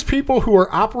there is people who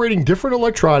are operating different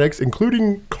electronics,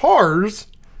 including cars,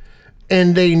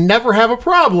 and they never have a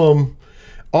problem.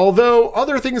 Although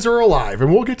other things are alive,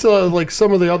 and we'll get to like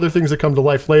some of the other things that come to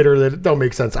life later that don't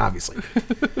make sense, obviously.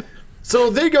 So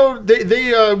they go.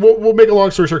 We'll make a long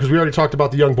story short because we already talked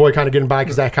about the young boy kind of getting by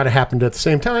because that kind of happened at the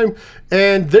same time,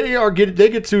 and they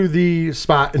get to the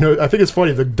spot, and I think it's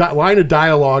funny the line of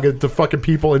dialogue at the fucking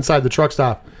people inside the truck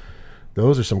stop.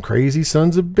 Those are some crazy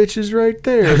sons of bitches right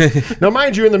there. Now,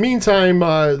 mind you, in the meantime,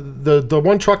 the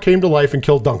one truck came to life and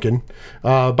killed Duncan.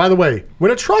 By the way, when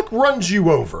a truck runs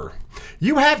you over,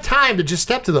 you have time to just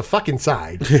step to the fucking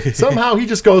side. Somehow he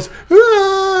just goes,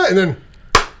 ah, and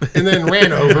then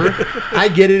ran over. I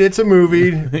get it. It's a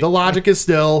movie. The logic is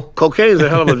still. Cocaine's a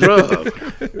hell of a drug.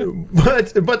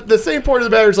 But the same point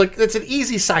of the matter is like, it's an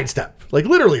easy sidestep. Like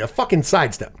literally a fucking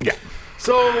sidestep. Yeah.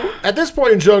 So at this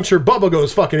point in juncture, Bubba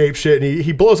goes fucking apeshit and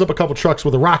he blows up a couple trucks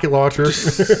with a rocket launcher.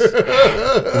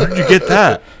 Where did you get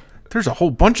that? There's a whole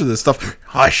bunch of this stuff.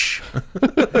 Hush.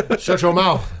 Shut your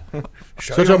mouth.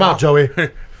 Shut your mouth, Joey.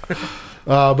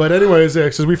 But anyways,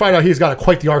 because we find out he's got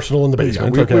quite the arsenal in the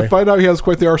basement. Yeah, we find out he has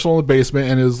quite the arsenal in the basement,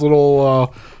 and his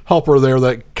little helper there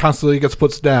that constantly gets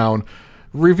put down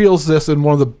reveals this in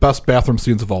one of the best bathroom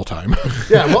scenes of all time.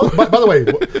 Yeah, well, by the way,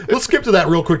 let's skip to that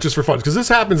real quick just for fun, because this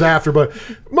happens after, but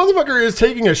motherfucker is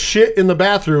taking a shit in the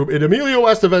bathroom, and Emilio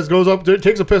Estevez goes up,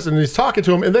 takes a piss, and he's talking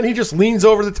to him, and then he just leans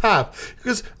over the top.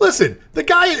 Because, listen, the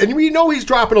guy, and we know he's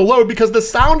dropping a load because the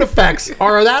sound effects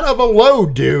are that of a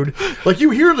load, dude. Like, you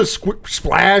hear the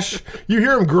splash, you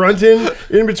hear him grunting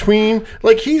in between,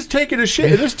 like, he's taking a shit,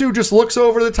 and this dude just looks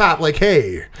over the top like,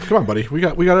 hey. Come on, buddy, you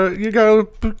gotta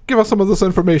give us some of this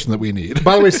information that we need.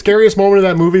 By the way, scariest moment of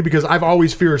that movie, because I've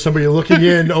always feared somebody looking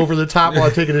in over the top while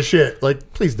I'm taking a shit.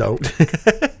 Like, please don't.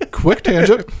 Quick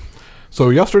tangent.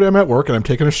 So yesterday I'm at work and I'm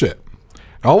taking a shit.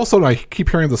 And all of a sudden I keep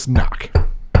hearing this knock.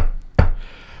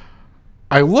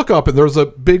 I look up and there's a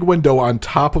big window on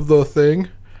top of the thing.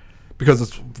 because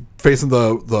it's facing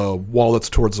the wall that's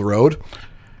towards the road.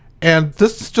 And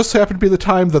this just happened to be the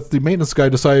time that the maintenance guy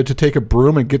decided to take a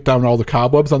broom and get down all the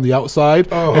cobwebs on the outside.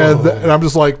 Oh. And I'm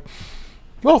just like,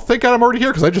 well, thank God I'm already here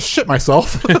because I just shit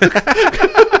myself.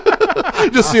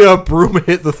 Just see a broom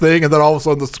hit the thing, and then all of a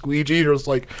sudden the squeegee. You're just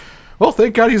like, well,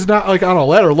 thank God he's not like on a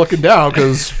ladder looking down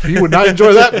because he would not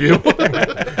enjoy that view.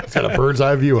 It's got a bird's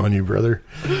eye view on you, brother.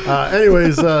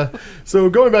 Anyways, so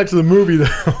going back to the movie, though,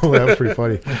 that was pretty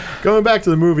funny. Going back to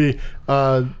the movie,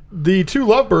 the two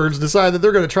lovebirds decide that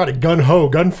they're going to try to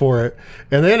gun for it,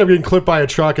 and they end up getting clipped by a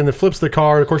truck, and it flips the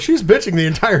car. And of course, she's bitching the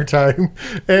entire time.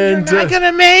 And You're not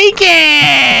gonna make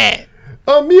it.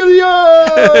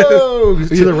 Emilio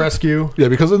to the rescue. Yeah,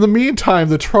 because in the meantime,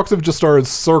 the trucks have just started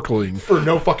circling for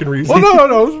no fucking reason. Well,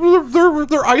 no.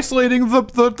 They're isolating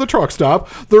the truck stop.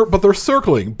 They're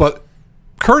circling. But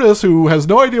Curtis, who has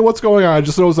no idea what's going on,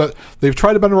 just knows that they've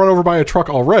tried to been run over by a truck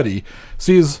already.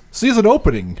 Sees an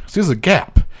opening, sees a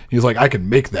gap. He's like, I can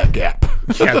make that gap.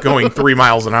 Yeah, going 3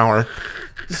 miles an hour.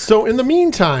 So in the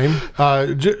meantime,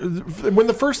 when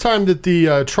the first time that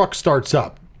the truck starts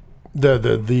up,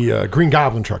 the Green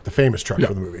Goblin truck, the famous truck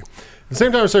for the movie. At the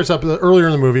same time it starts up, earlier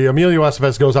in the movie, Emilio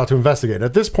Estevez goes out to investigate.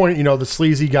 At this point, the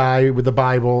sleazy guy with the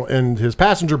Bible and his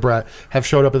passenger, Brett, have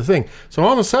showed up at the thing. So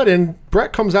all of a sudden,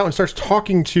 Brett comes out and starts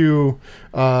talking to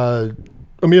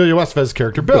Emilio Estevez's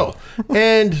character, Bill.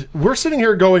 And we're sitting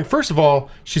here going, first of all,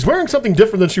 she's wearing something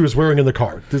different than she was wearing in the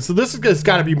car. So this has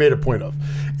got to be made a point of.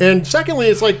 And secondly,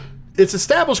 it's like, it's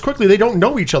established quickly they don't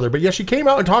know each other, but yet she came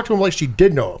out and talked to him like she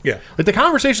did know him. Yeah. Like the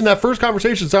conversation, that first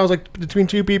conversation sounds like between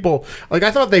two people. Like I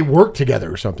thought they worked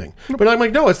together or something. But I'm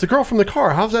like, no, it's the girl from the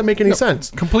car. How does that make any sense?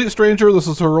 Complete stranger. This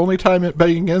is her only time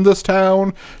being in this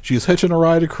town. She's hitching a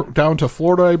ride down to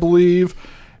Florida, I believe.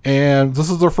 And this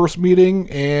is their first meeting,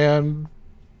 and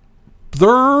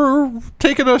they're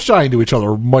taking a shine to each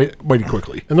other mighty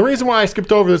quickly. And the reason why I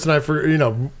skipped over this, and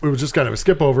it was just kind of a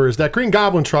skip over, is that Green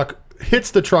Goblin truck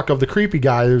hits the truck of the creepy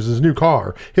guy. There's his new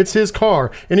car, hits his car,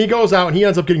 and he goes out and he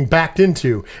ends up getting backed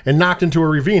into and knocked into a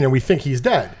ravine, and we think he's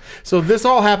dead. So this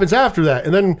all happens after that.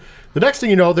 And then the next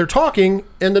thing you know, they're talking,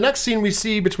 and the next scene we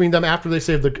see between them after they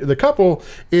save the couple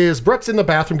is Brett's in the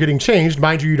bathroom getting changed.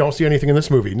 Mind you don't see anything in this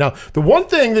movie. Now, the one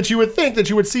thing that you would think that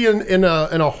you would see in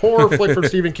a horror flick from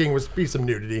Stephen King would be some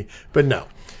nudity, but no.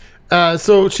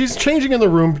 So she's changing in the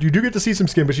room. You do get to see some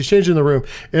skin, but she's changing in the room.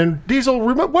 And Diesel,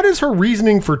 what is her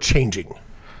reasoning for changing?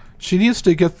 She needs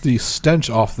to get the stench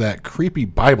off that creepy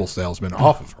Bible salesman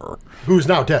off of her. Who's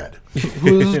now dead.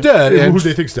 Who's dead. And who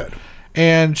they think's dead.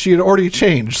 And she had already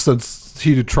changed since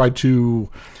he had tried to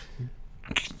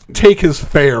take his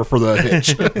fare for the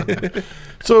hitch.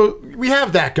 So we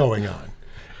have that going on.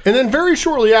 And then very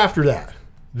shortly after that,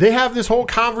 they have this whole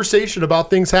conversation about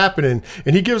things happening,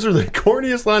 and he gives her the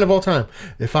corniest line of all time.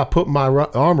 If I put my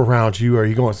arm around you, are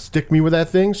you going to stick me with that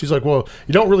thing? She's like, well,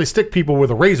 you don't really stick people with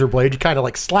a razor blade. You kind of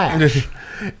like slash.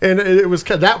 And it was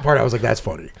that part, I was like, that's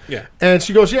funny. Yeah. And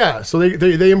she goes, yeah. So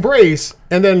they embrace,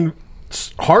 and then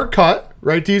hard cut,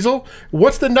 right, Diesel?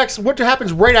 What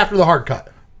happens right after the hard cut?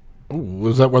 Ooh,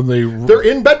 is that when they're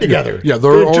in bed together? Yeah,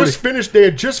 they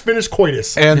had just finished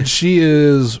coitus, and she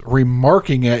is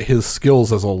remarking at his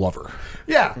skills as a lover.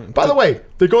 Yeah. By the way,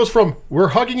 that goes from we're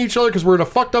hugging each other because we're in a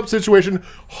fucked up situation,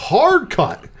 hard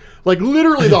cut, like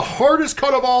literally the hardest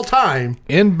cut of all time,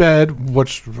 in bed,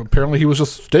 which apparently he was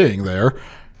just staying there.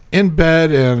 In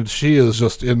bed, and she is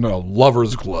just in a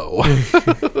lover's glow.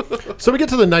 So we get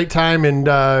to the nighttime, and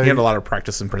he had a lot of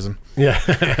practice in prison. Yeah.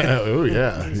 Oh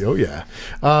yeah.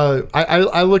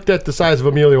 I looked at the size of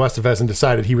Emilio Estevez and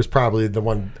decided he was probably the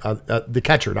one, the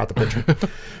catcher, not the pitcher.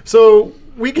 So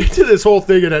we get to this whole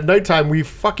thing, and at nighttime we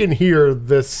fucking hear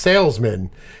the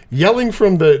salesman yelling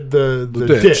from the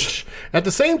ditch. At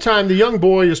the same time, the young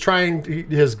boy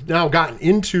has now gotten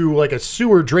into like a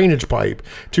sewer drainage pipe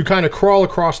to kind of crawl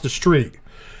across the street.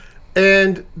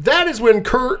 And that is when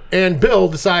Kurt and Bill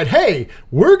decide, hey,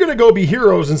 we're going to go be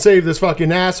heroes and save this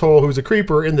fucking asshole who's a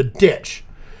creeper in the ditch.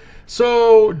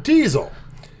 So, Diesel,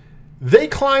 they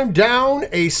climb down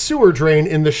a sewer drain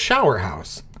in the shower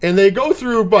house. And they go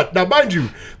through, but now mind you,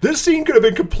 this scene could have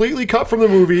been completely cut from the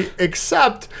movie,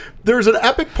 except there's an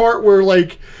epic part where,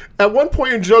 like, at one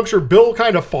point in juncture, Bill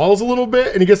kind of falls a little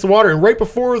bit and he gets the water. And right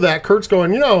before that, Kurt's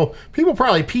going, people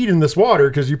probably peed in this water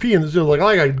because you pee in this. Like, all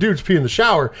I got to do is pee in the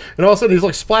shower. And all of a sudden, he's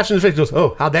like splashing his face. He goes,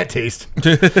 oh, how'd that taste?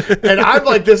 And I'm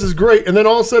like, this is great. And then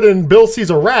all of a sudden, Bill sees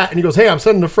a rat and he goes, hey, I'm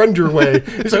sending a friend your way.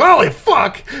 He's like, holy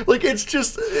fuck. Like, it's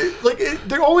just,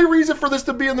 the only reason for this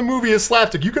to be in the movie is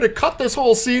slapstick. You could have cut this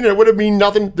whole scene and it would have mean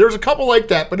nothing. There's a couple like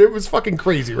that, but it was fucking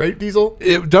crazy, right, Diesel?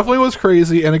 It definitely was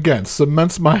crazy. And again,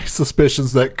 cements my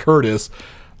suspicions that Curtis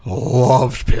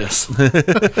loved piss.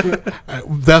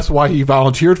 That's why he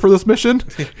volunteered for this mission.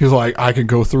 He's like, I can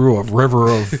go through a river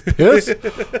of piss.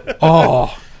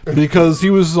 Oh, because he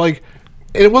was like,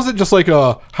 it wasn't just like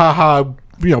a haha,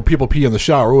 people pee in the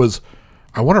shower. It was,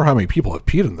 I wonder how many people have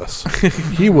peed in this.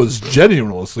 He was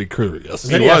genuinely curious.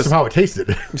 Then he asked him how it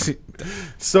tasted.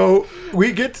 So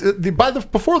we get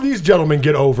before these gentlemen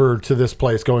get over to this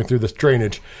place going through this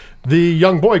drainage, the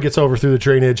young boy gets over through the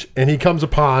drainage and he comes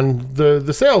upon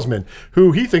the salesman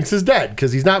who he thinks is dead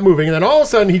because he's not moving. And then all of a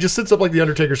sudden he just sits up like the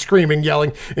Undertaker screaming,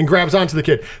 yelling, and grabs onto the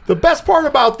kid. The best part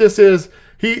about this is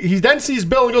he then sees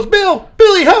Bill and goes,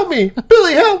 Billy, help me.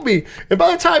 Billy, help me. And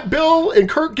by the time Bill and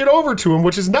Kurt get over to him,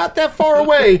 which is not that far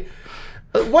away,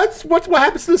 what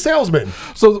happens to the salesman?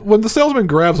 So when the salesman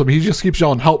grabs him, he just keeps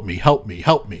yelling, help me, help me,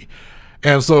 help me.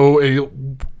 And so he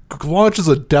launches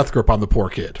a death grip on the poor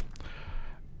kid.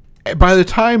 And by the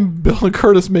time Bill and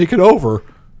Curtis make it over,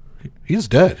 he's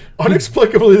dead.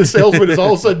 Inexplicably, the salesman is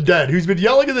all of a sudden dead. He's been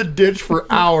yelling in the ditch for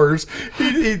hours.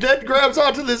 He then grabs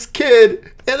onto this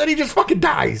kid, and then he just fucking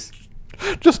dies.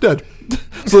 Just dead.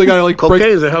 So they gotta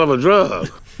cocaine's a hell of a drug.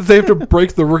 They have to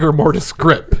break the rigor mortis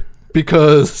grip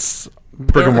because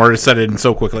rigor mortis set in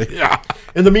so quickly. Yeah.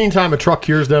 In the meantime, a truck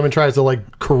hears them and tries to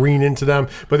careen into them,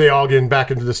 but they all get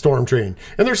back into the storm drain,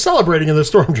 and they're celebrating in the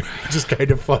storm drain, which is kind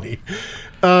of funny.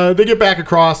 They get back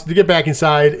across, they get back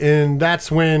inside, and that's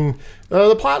when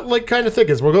the plot kind of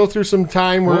thickens. We'll go through some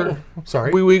time where...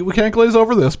 Sorry. We can't glaze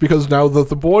over this because now that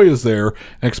the boy is there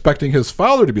and expecting his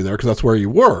father to be there because that's where he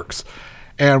works.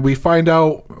 And we find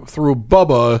out through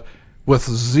Bubba with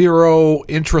zero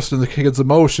interest in the kid's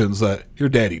emotions that your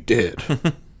daddy did.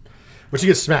 But she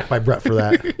gets smacked by Brett for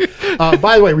that.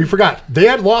 By the way, we forgot. They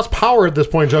had lost power at this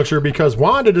point in juncture because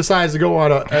Wanda decides to go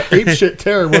on a apeshit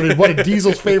tear one of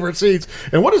Diesel's favorite scenes.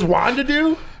 And what does Wanda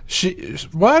do?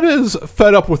 Wanda's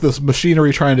fed up with this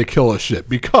machinery trying to kill us shit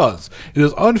because it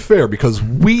is unfair because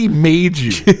we made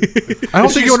you. I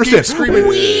don't think you understand. Screaming,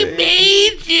 we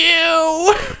made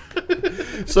you.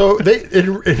 So they,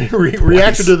 in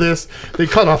reaction to this, they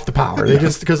cut off the power. They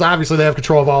just, because obviously they have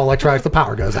control of all electronics, the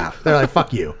power goes out. They're like,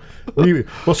 fuck you.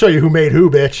 We'll show you who made who,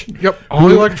 bitch. Yep. All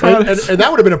electronics. And that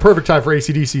would have been a perfect time for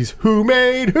AC/DC's Who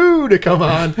Made Who to come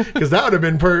on, because that would have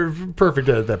been perfect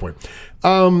at that point.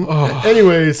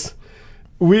 Anyways,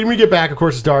 we get back, of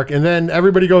course, it's dark, and then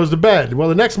everybody goes to bed. Well,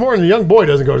 the next morning, the young boy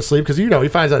doesn't go to sleep because, he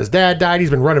finds out his dad died.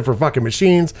 He's been running for fucking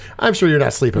machines. I'm sure you're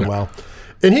not sleeping well.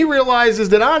 And he realizes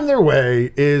that on their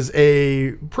way is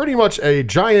pretty much a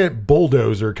giant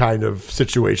bulldozer kind of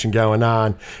situation going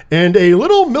on, and a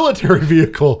little military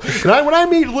vehicle. And when I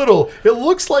mean little, it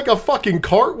looks like a fucking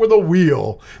cart with a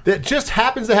wheel that just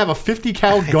happens to have a 50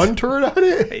 cal gun turret on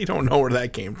it. You don't know where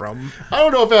that came from. I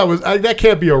don't know if that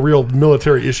can't be a real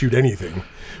military issued anything.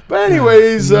 But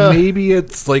anyways, maybe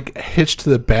it's hitched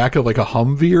to the back of a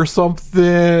Humvee or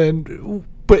something.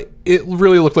 But it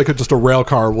really looked like just a rail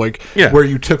car, where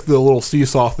you took the little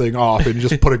seesaw thing off and you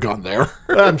just put a gun there.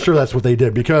 I'm sure that's what they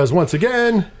did because, once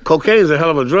again... Cocaine's a hell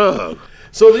of a drug.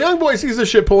 So the young boy sees this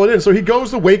shit pulling in, so he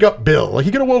goes to wake up Bill.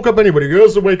 He could have woke up anybody. He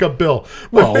goes to wake up Bill.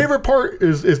 My favorite part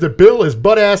is that Bill is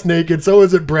butt-ass naked, so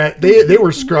is it Brett. They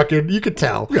were scrucking. You could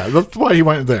tell. Yeah, that's why he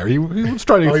went there. He was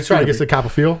trying to... he's trying to get to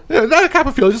Copperfield? Yeah, not a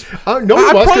Copperfield. Just, no,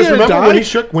 he was, because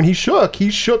remember when he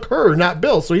shook her, not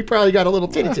Bill, so he probably got a little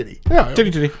titty. Yeah,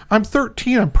 titty. I'm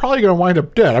 13. I'm probably going to wind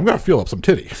up dead. I'm going to feel up some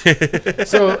titty.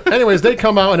 So, anyways, they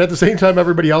come out, and at the same time,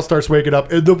 everybody else starts waking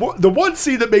up. And the one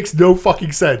scene that makes no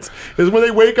fucking sense is when they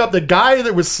wake up, the guy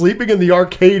that was sleeping in the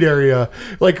arcade area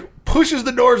pushes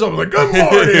the doors open good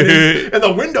morning, and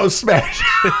the windows smash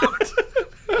out.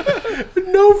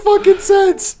 No fucking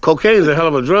sense. Cocaine's a hell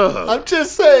of a drug. I'm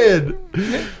just saying.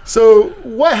 So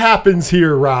what happens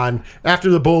here, Ron, after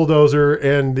the bulldozer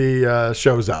and the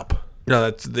shows up?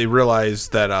 No, they realize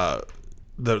that all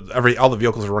the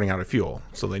vehicles are running out of fuel,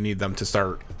 so they need them to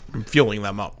start fueling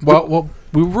them up. Well,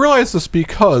 we realize this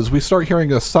because we start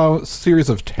hearing a series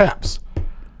of taps.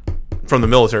 From the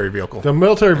military vehicle. The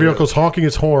military vehicle's honking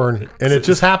its horn, and it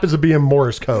just happens to be in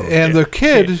Morse code. And the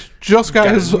kid just got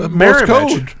his Morse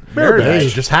code. He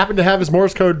just happened to have his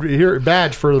Morse code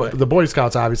badge for the Boy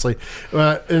Scouts, obviously.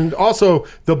 And also,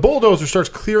 the bulldozer starts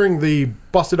clearing the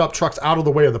busted up trucks out of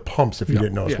the way of the pumps, if you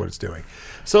didn't notice what it's doing.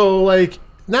 So,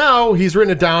 now he's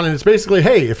written it down, and it's basically,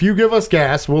 hey, if you give us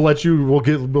gas, we'll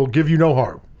give you no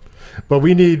harm. But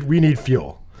we need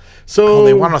fuel. So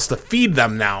they want us to feed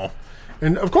them now.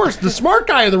 And, of course, the smart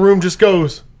guy in the room just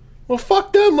goes, well,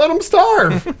 fuck them, let them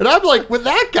starve. And I'm like, with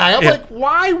that guy, I'm like,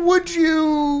 why would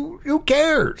you? Who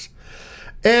cares?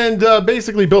 And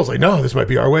basically, Bill's like, no, this might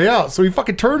be our way out. So he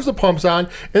fucking turns the pumps on,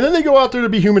 and then they go out there to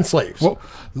be human slaves. Well,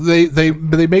 they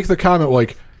make the comment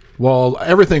like, well,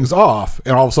 everything's off,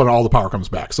 and all of a sudden all the power comes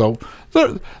back. So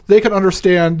they can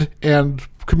understand and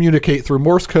communicate through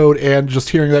Morse code, and just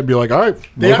hearing that and be like, all right.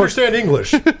 They understand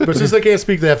English, but since they can't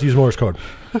speak, they have to use Morse code.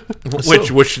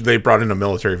 Which they brought in a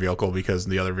military vehicle because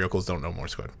the other vehicles don't know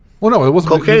Morse code. Well, no, it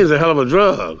wasn't. Cocaine's a hell of a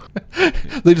drug.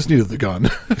 They just needed the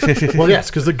gun. Well, yes,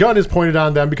 because the gun is pointed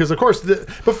on them. Because, of course,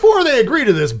 before they agree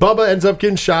to this, Bubba ends up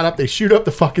getting shot up. They shoot up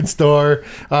the fucking store.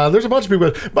 There's a bunch of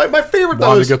people. My favorite, though,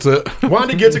 Wanda is... gets it.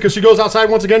 Wanda gets it because she goes outside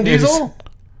once again, Diesel.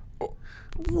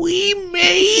 We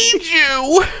made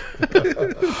you.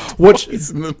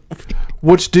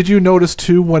 Which did you notice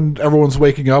too when everyone's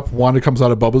waking up? Wanda comes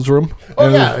out of Bubba's room. Oh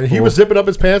yeah, and he was zipping up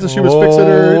his pants and she was fixing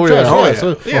her dress. Yeah. Oh, yeah.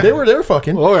 So they were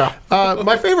fucking. Oh yeah.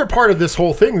 My favorite part of this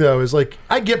whole thing though is like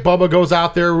I get Bubba goes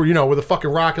out there, with a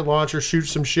fucking rocket launcher, shoots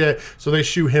some shit, so they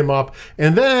shoot him up,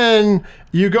 and then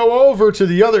you go over to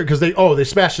the other because they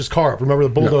smashed his car up. Remember the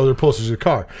bulldozer pushes his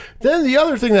car. Then the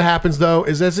other thing that happens though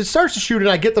is as it starts to shoot, and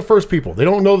I get the first people. They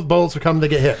don't know the bullets are coming. They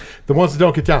get hit. The ones that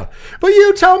don't get down. But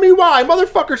you tell me why,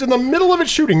 motherfuckers, in the middle of it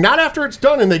shooting, not after it's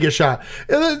done and they get shot.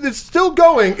 And it's still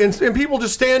going, and people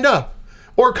just stand up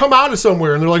or come out of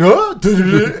somewhere and they're like, huh?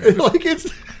 Like it's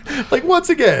like once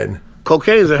again.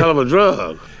 Cocaine's a hell of a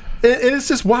drug. And it's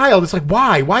just wild. It's like,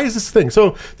 why? Why is this thing?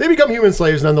 So they become human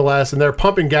slaves nonetheless, and they're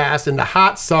pumping gas in the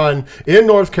hot sun in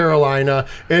North Carolina.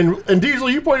 And Diesel,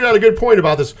 you pointed out a good point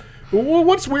about this.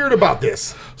 What's weird about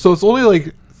this? So it's only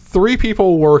like 3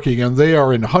 people working, and they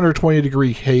are in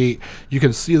 120-degree heat. You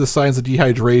can see the signs of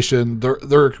dehydration.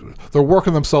 They're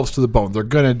working themselves to the bone. They're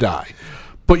gonna die.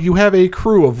 But you have a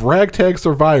crew of ragtag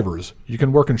survivors. You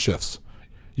can work in shifts.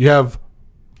 You have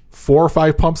 4 or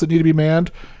 5 pumps that need to be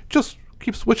manned. Just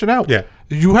keep switching out. Yeah.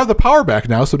 You have the power back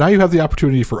now, so now you have the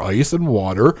opportunity for ice and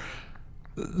water.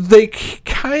 They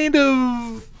kind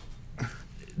of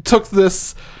took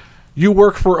this, you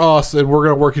work for us and we're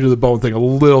going to work you to the bone thing a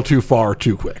little too far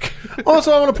too quick.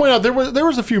 Also, I want to point out there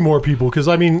was a few more people because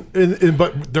I mean,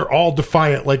 but they're all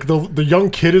defiant. Like the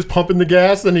young kid is pumping the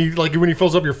gas, and he like when he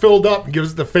fills up, you're filled up, and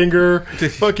gives it the finger.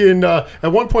 Fucking at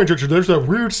one point, Richard, there's a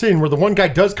weird scene where the one guy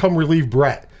does come relieve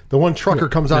Brett. The one trucker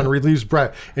comes on and relieves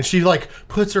Brett, and she like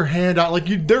puts her hand out. Like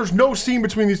there's no scene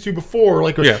between these two before.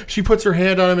 Like she puts her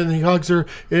hand on him and he hugs her,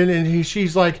 and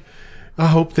she's like, I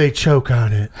hope they choke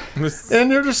on it.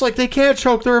 And they're just like, they can't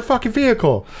choke. They're a fucking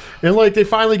vehicle. And like they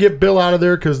finally get Bill out of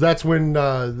there because that's when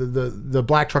the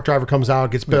black truck driver comes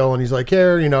out, gets Bill, and he's like,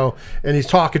 here, and he's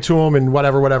talking to him and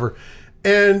whatever.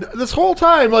 And this whole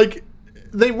time, like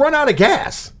they run out of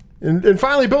gas, and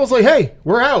finally Bill's like, hey,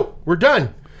 we're out, we're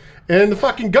done. And the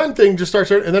fucking gun thing just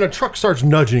starts, and then a truck starts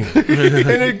nudging.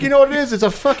 And you know what it is? It's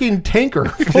a fucking tanker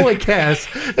full of gas.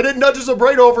 And it nudges them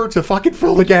right over to fucking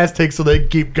fill the gas tank so they can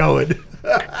keep going.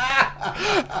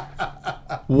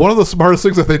 One of the smartest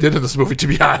things that they did in this movie, to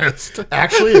be honest.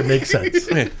 Actually, it makes sense.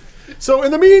 So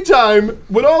in the meantime,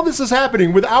 when all this is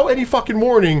happening, without any fucking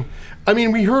warning, I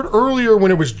mean, we heard earlier when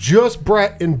it was just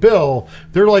Brett and Bill,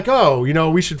 they're like, oh,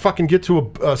 we should fucking get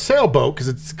to a sailboat because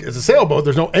it's a sailboat.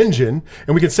 There's no engine,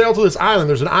 and we can sail to this island.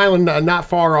 There's an island not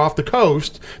far off the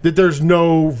coast that there's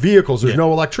no vehicles, there's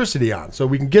no electricity on, so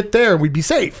we can get there and we'd be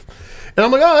safe. And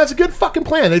I'm like, oh, that's a good fucking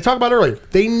plan. They talked about it earlier.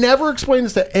 They never explained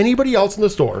this to anybody else in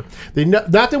the store.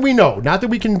 Not that we know, not that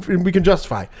we can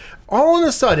justify. All of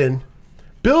a sudden,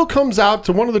 Bill comes out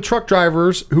to one of the truck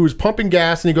drivers who's pumping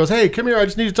gas, and he goes, hey, come here, I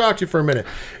just need to talk to you for a minute.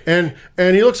 And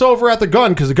he looks over at the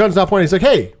gun because the gun's not pointing. He's like,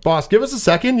 hey, boss, give us a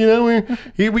second.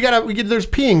 There's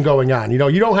peeing going on. You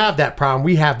don't have that problem.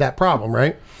 We have that problem,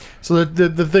 right? So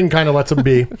the thing kind of lets him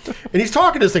be. And he's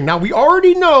talking to this thing. Now, we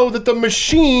already know that the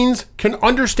machines can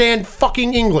understand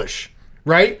fucking English,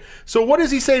 right? So what does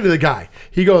he say to the guy?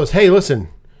 He goes, hey, listen,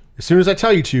 as soon as I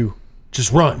tell you to,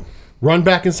 just run. Run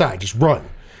back inside. Just run.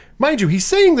 Mind you, he's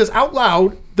saying this out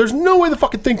loud. There's no way the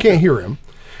fucking thing can't hear him.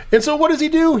 And so what does he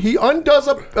do? He undoes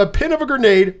a pin of a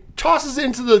grenade, tosses it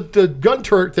into the gun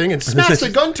turret thing, and smacks the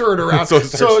gun turret around.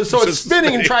 so it's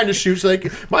spinning and trying to shoot. So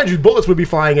mind you, bullets would be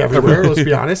flying everywhere, let's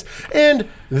be honest. And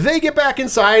they get back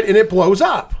inside, and it blows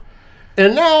up.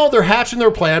 And now they're hatching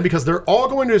their plan because they're all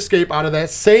going to escape out of that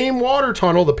same water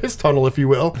tunnel, the piss tunnel, if you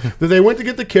will, that they went to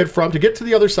get the kid from, to get to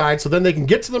the other side, so then they can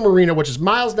get to the marina, which is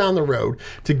miles down the road,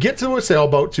 to get to a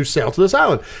sailboat to sail to this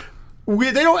island.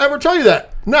 They don't ever tell you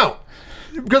that. No.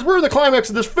 because we're in the climax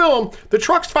of this film, the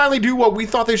trucks finally do what we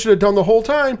thought they should have done the whole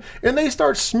time, and they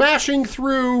start smashing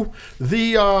through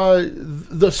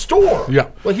the store. Yeah.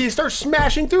 Like he starts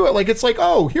smashing through it. Like it's like,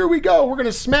 oh, here we go. We're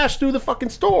gonna smash through the fucking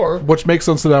store. Which makes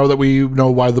sense now that we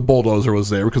know why the bulldozer was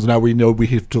there, because now we know we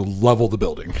have to level the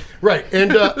building. Right.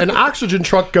 And an oxygen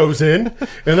truck goes in,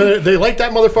 and then they light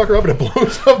that motherfucker up, and it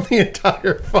blows up the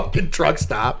entire fucking truck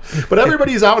stop. But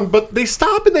everybody's out, but they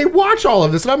stop and they watch all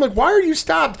of this, and I'm like, why are you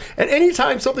stopped? At any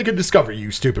time, something could discover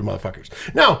you, stupid motherfuckers.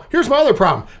 Now, here's my other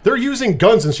problem. They're using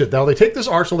guns and shit. Now, they take this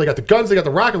arsenal, they got the guns, they got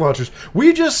the rocket launchers.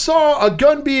 We just saw a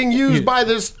gun being used by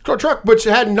this truck, which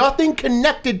had nothing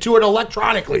connected to it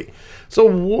electronically.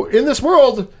 So, in this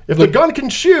world, if the gun can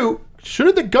shoot,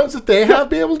 shouldn't the guns that they have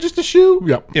be able just to shoot?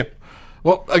 Yeah.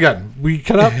 Well, again, we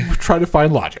cannot try to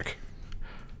find logic.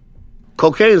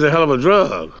 Cocaine's a hell of a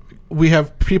drug. We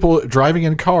have people driving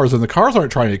in cars, and the cars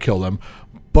aren't trying to kill them,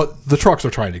 but the trucks are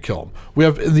trying to kill them. We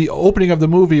have in the opening of the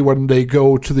movie when they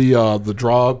go to the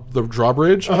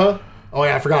drawbridge. Oh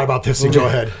yeah, I forgot about this. Go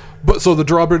ahead. But so the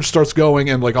drawbridge starts going,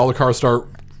 and like all the cars start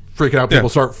freaking out. People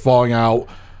start falling out.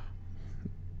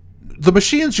 The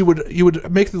machines, you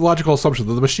would make the logical assumption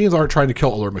that the machines aren't trying to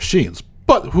kill other machines.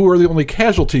 But who are the only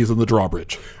casualties in the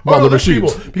drawbridge? The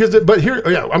machines. But here,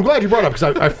 I'm glad you brought it up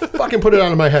because I fucking put it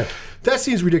out of my head. That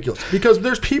seems ridiculous because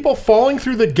there's people falling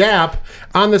through the gap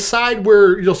on the side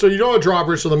where, a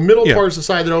drawbridge, so the middle part is the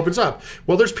side that opens up.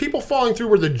 Well, there's people falling through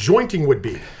where the jointing would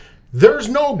be. There's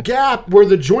no gap where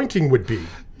the jointing would be.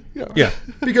 Yeah.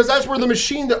 Because that's where the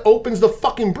machine that opens the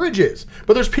fucking bridge is.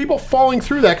 But there's people falling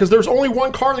through that because there's only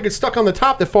one car that gets stuck on the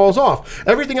top that falls off.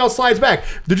 Everything else slides back.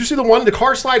 Did you see the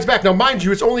car slides back? Now, mind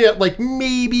you, it's only at like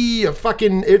maybe it's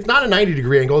not a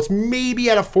 90-degree angle. It's maybe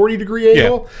at a 40-degree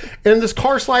angle. Yeah. And this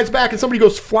car slides back and somebody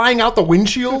goes flying out the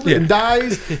windshield and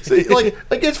dies. So,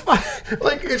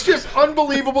 it's just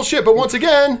unbelievable shit. But once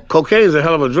again, cocaine's a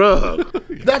hell of a drug.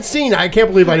 That scene, I can't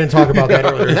believe I didn't talk about that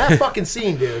earlier. That fucking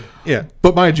scene, dude. Yeah.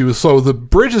 But mind you, so the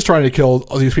bridge is trying to kill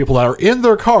all these people that are in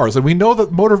their cars, and we know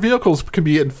that motor vehicles can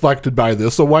be infected by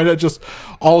this, so why not just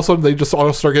all of a sudden they just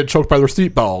all start getting choked by their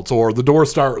seatbelts, or the doors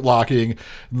start locking,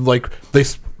 like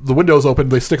the windows open,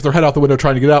 they stick their head out the window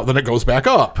trying to get out, then it goes back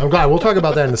up. I'm glad. We'll talk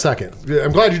about that in a second.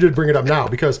 I'm glad you did bring it up now,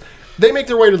 because they make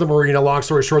their way to the marina. Long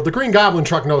story short, the Green Goblin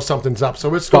truck knows something's up,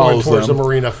 so it's going towards the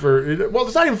marina.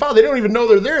 It's not even followed. They don't even know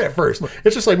they're there at first.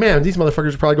 It's just like, man, these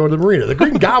motherfuckers are probably going to the marina. The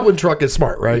Green Goblin truck is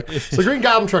smart, right? So the Green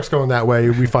Goblin truck's going that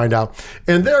way, we find out.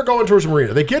 And they're going towards the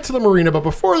marina. They get to the marina, but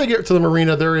before they get to the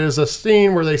marina, there is a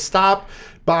scene where they stop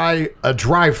by a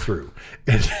drive-thru.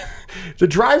 And the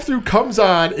drive-thru comes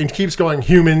on and keeps going,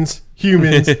 humans,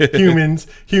 humans, humans,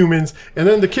 humans. And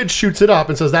then the kid shoots it up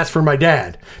and says, that's for my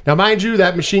dad. Now, mind you,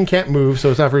 that machine can't move,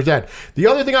 so it's not for his dad. The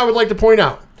other thing I would like to point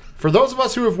out, for those of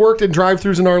us who have worked in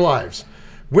drive-thrus in our lives,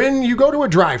 when you go to a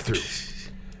drive-thru,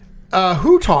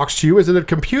 who talks to you? Is it a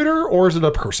computer or is it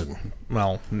a person?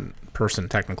 Well, person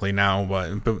technically now,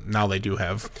 but now they do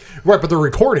have. Right, but the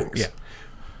recordings. Yeah.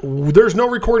 There's no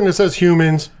recording that says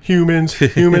humans, humans,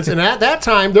 humans. And at that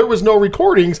time, there was no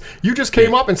recordings. You just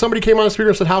came up and somebody came on the speaker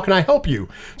and said, how can I help you?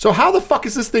 So how the fuck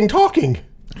is this thing talking?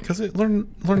 Because it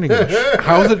learned English.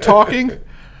 How is it talking?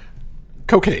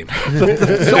 Cocaine.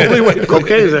 That's the only way.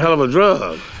 Cocaine is a hell of a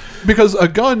drug. Because a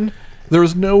gun, there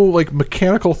is no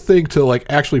mechanical thing to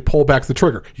actually pull back the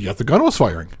trigger. Yet the gun was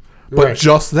firing. But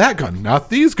just that gun, not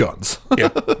these guns. Yeah.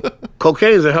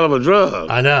 Cocaine is a hell of a drug.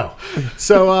 I know.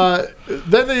 So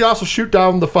then they also shoot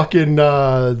down the fucking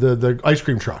the ice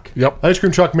cream truck. Yep. Ice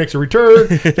cream truck makes a return.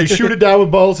 They shoot it down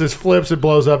with bullets. It flips. It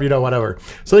blows up. Whatever.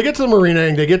 So they get to the marina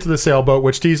and they get to the sailboat,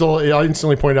 which Diesel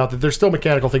instantly pointed out that there's still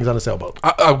mechanical things on a sailboat.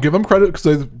 I'll give them credit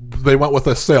because they went with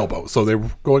a sailboat. So they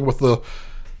were going with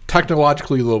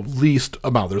technologically the least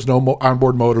amount. There's no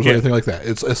onboard motors or anything like that.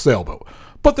 It's a sailboat.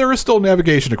 But there is still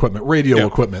navigation equipment, radio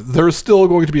equipment. There is still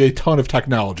going to be a ton of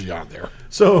technology on there.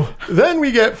 So then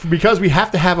we get, because we have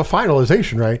to have a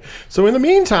finalization, right? So in the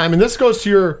meantime, and this goes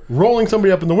to your rolling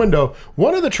somebody up in the window,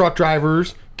 one of the truck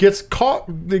drivers gets caught,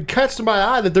 it catches my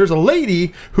eye that there's a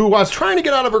lady who was trying to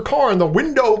get out of her car and the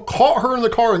window caught her in the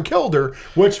car and killed her,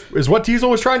 which is what Diesel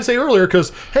was trying to say earlier,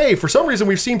 because, hey, for some reason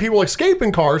we've seen people escape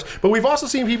in cars, but we've also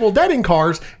seen people dead in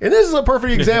cars, and this is a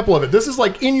perfect example of it. This is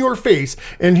in your face,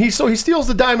 and he steals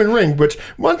the diamond ring, but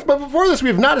before this we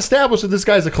have not established that this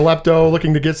guy's a klepto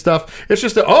looking to get stuff. It's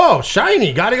just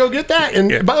shiny, gotta go get that.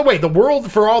 And by the way, the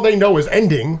world, for all they know, is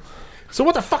ending. So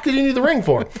what the fuck did he need the ring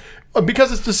for?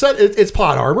 Because it's to set it's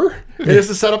plot armor. It is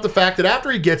to set up the fact that after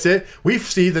he gets it, we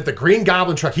see that the Green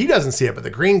Goblin truck, he doesn't see it, but the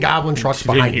Green Goblin truck's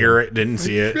behind Didn't hear it, didn't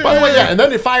see it. By the way, yeah, and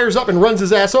then it fires up and runs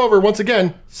his ass over once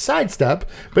again. Sidestep.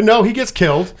 But no, he gets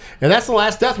killed. And that's the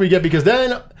last death we get because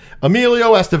then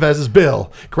Emilio Estevez's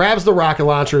Bill grabs the rocket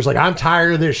launcher, is like, I'm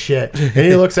tired of this shit. And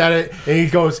he looks at it and he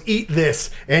goes, eat this.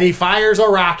 And he fires a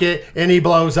rocket and he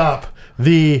blows up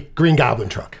the Green Goblin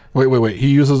truck. Wait. He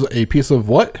uses a piece of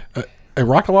what? A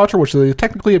rocket launcher, which is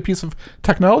technically a piece of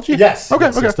technology? Yes.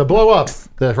 Okay. Yes, to blow up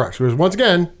the truck. So once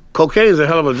again, Cocaine's a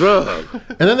hell of a drug.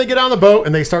 and then they get on the boat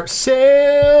and they start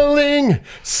sailing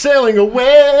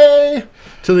away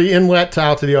to the inlet,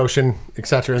 out to the ocean,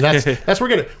 etc. And that's where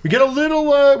we get a little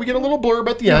blurb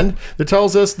at the end that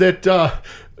tells us that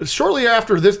shortly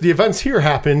after the events here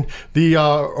happened, the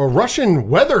a Russian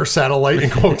weather satellite,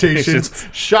 in quotations,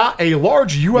 shot a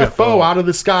large UFO out of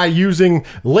the sky using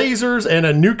lasers and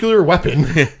a nuclear weapon.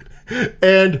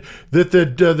 And that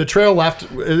the trail left,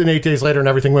 and 8 days later, and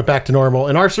everything went back to normal.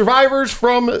 And our survivors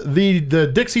from the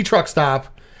Dixie truck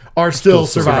stop are still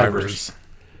survivors.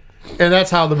 And that's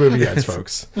how the movie ends,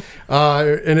 folks.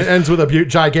 And it ends with a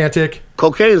gigantic...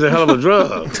 Cocaine's a hell of a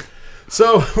drug.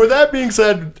 So, with that being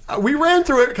said, we ran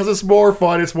through it because it's more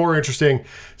fun, it's more interesting.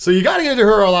 So, you got to get to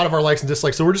hear a lot of our likes and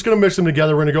dislikes. So, we're just going to mix them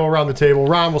together. We're going to go around the table.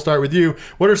 Ron, we'll start with you.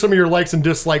 What are some of your likes and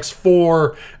dislikes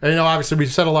for, and obviously we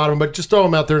said a lot of them, but just throw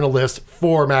them out there in a list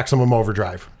for Maximum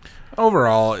Overdrive.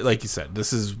 Overall, like you said,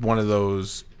 this is one of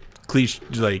those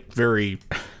very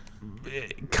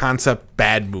concept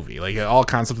bad movie. Like all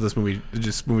concepts of this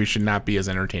movie should not be as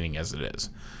entertaining as it is.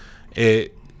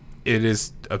 It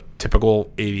is a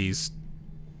typical 80s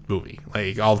movie,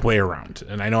 like all the way around.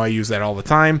 And I know I use that all the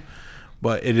time,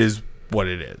 but it is what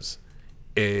it is.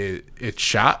 It's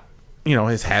shot,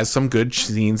 it has some good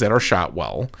scenes that are shot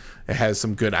well. It has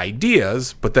some good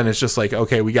ideas, but then it's just like,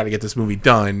 okay, we got to get this movie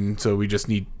done, so we just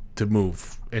need to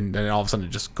move. And then all of a sudden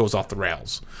it just goes off the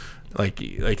rails. Like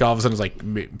all of a sudden it's like,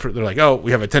 they're like, oh,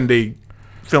 we have a 10-day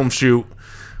film shoot.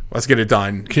 Let's get it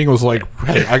done. King was like,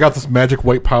 hey, I got this magic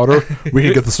white powder. We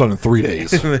can get this done in 3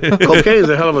 days. Cocaine's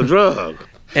a hell of a drug.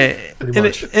 And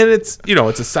it's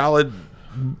it's a solid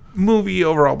movie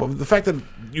overall, but the fact that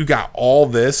you got all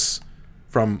this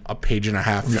from a page and a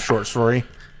half short story,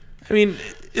 I mean,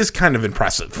 is kind of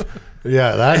impressive.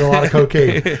 Yeah, that's a lot of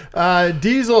cocaine.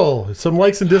 Diesel, some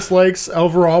likes and dislikes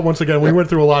overall. Once again, we went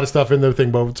through a lot of stuff in the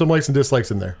thing, but some likes and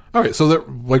dislikes in there. All right, so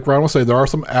like Ron was saying, there are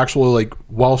some actual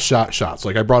well shot shots.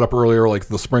 Like I brought up earlier, like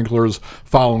the sprinklers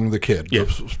following the kid,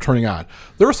 turning on.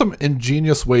 There are some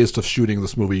ingenious ways to shooting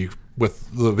this movie with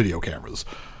the video cameras.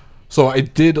 So I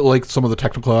did like some of the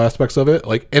technical aspects of it,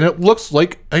 and it looks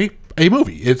like a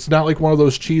movie. It's not like one of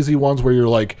those cheesy ones where you're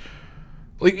like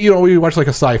when you watch like a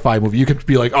sci-fi movie, you can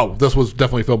be like, oh, this was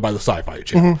definitely filmed by the Sci-Fi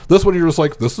Channel. Mm-hmm. This one, you're just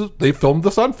like, they filmed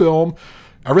this on film.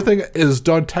 Everything is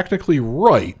done technically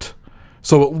right,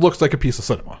 so it looks like a piece of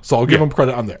cinema. So I'll give them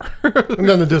credit on there. And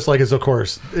then the dislike is, of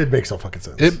course, it makes no fucking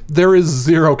sense. There is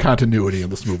zero continuity in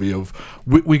this movie.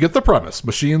 We get the premise.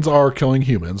 Machines are killing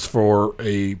humans for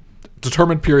a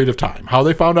determined period of time. How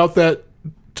they found out that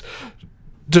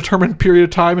determined period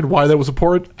of time and why that was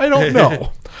important, I don't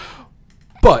know.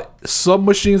 But some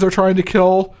machines are trying to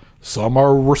kill, some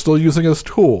we're still using as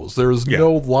tools. There's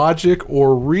no logic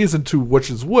or reason to which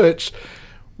is which,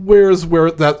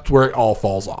 that's where it all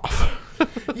falls off.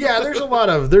 Yeah, there's a lot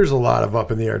of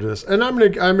up in the air to this, and I'm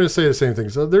gonna say the same thing.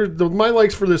 So my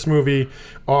likes for this movie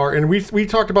are, and we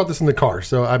talked about this in the car,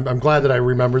 so I'm glad that I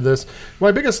remembered this.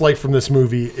 My biggest like from this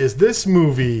movie is this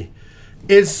movie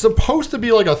is supposed to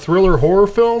be like a thriller horror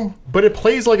film, but it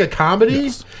plays like a comedy.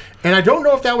 Yes. And I don't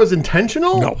know if that was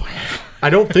intentional. No. I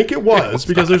don't think it was,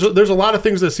 because there's a lot of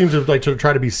things that seem to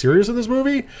try to be serious in this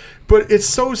movie, but it's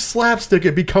so slapstick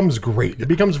it becomes great. It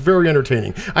becomes very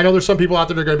entertaining. I know there's some people out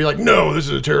there that are going to be like, no, this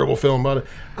is a terrible film, but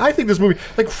I think this movie,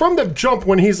 like from the jump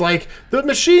when he's like, the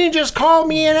machine just called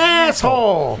me an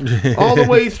asshole, all the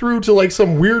way through to like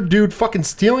some weird dude fucking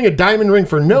stealing a diamond ring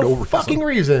for no fucking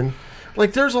reason.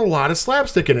 Like, there's a lot of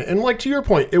slapstick in it. And, like, to your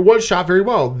point, it was shot very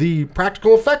well. The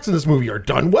practical effects in this movie are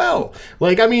done well.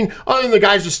 Like, I mean, other than the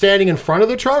guys just standing in front of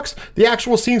the trucks, the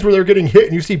actual scenes where they're getting hit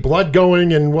and you see blood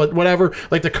going and whatever,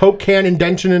 like the Coke can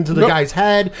indention into the guy's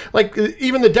head. Like,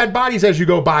 even the dead bodies as you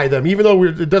go by them, even though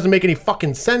it doesn't make any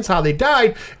fucking sense how they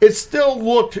died, it still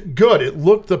looked good. It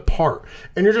looked the part.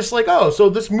 And you're just like, oh, so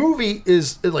this movie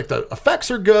is, like, the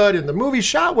effects are good and the movie's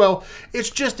shot well. It's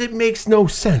just, it makes no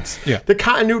sense. Yeah. The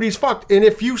continuity's fucked. sucked. And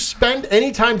if you spend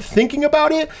any time thinking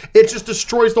about it, it just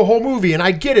destroys the whole movie. And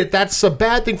I get it. That's a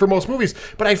bad thing for most movies.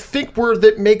 But I think where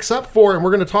that makes up for it, and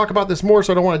we're going to talk about this more,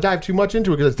 so I don't want to dive too much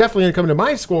into it because it's definitely going to come into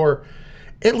my score,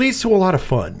 it leads to a lot of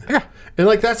fun. Yeah. And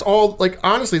like that's all, like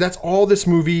honestly, that's all this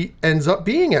movie ends up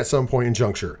being at some point in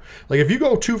juncture. Like if you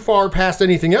go too far past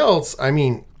anything else, I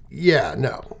mean, yeah,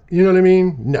 no. You know what I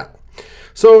mean? No.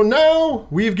 So now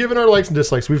we've given our likes and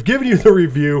dislikes. We've given you the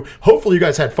review. Hopefully you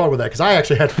guys had fun with that because I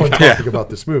actually had fun talking about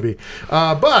this movie.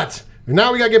 But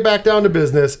now we got to get back down to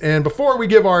business. And before we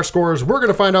give our scores, we're going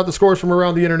to find out the scores from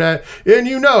around the internet. And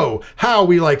you know how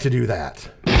we like to do that.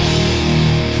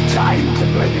 It's time to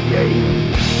play the game.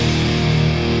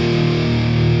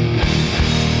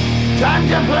 Time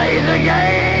to play the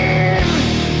game.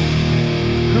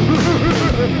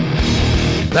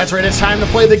 That's right, it's time to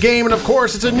play the game, and of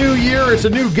course, it's a new year, it's a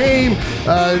new game.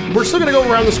 We're still going to go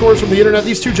around the scores from the internet.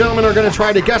 These two gentlemen are going to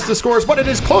try to guess the scores, but it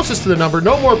is closest to the number.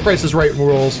 No more Price is Right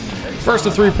rules. First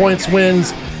to 3 points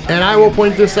wins, and I will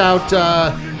point this out.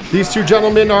 These two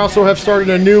gentlemen also have started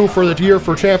anew for the year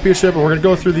for championship, and we're going to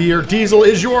go through the year. Diesel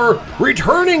is your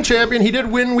returning champion. He did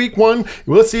win week 1.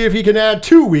 Let's see if he can add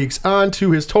 2 weeks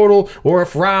onto his total, or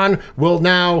if Ron will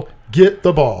now get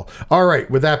the ball. All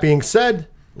right, with that being said,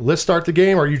 let's start the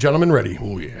game. Are you gentlemen ready?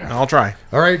 Oh, yeah. I'll try.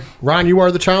 All right, Ron, you are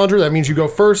the challenger. That means you go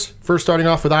first. First, starting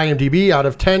off with IMDb, out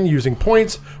of 10 using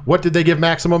points. What did they give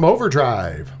Maximum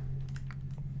Overdrive?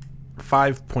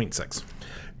 5.6.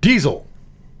 Diesel.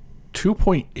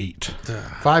 2.8.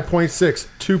 5.6.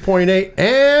 2.8.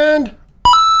 And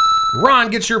Ron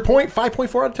gets your point.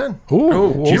 5.4 out of 10.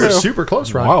 Ooh, You were okay. super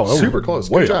close, Ron. Wow, that was super close.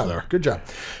 way Good up job. there. Good job.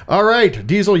 All right,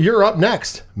 Diesel, you're up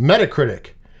next.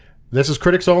 Metacritic. This is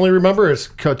critics only, remember. It's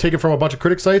taken from a bunch of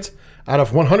critic sites. Out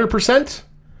of 100%,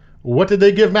 what did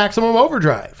they give Maximum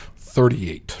Overdrive?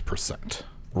 38%.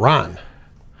 Ron.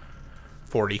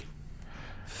 40.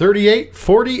 38,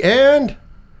 40, and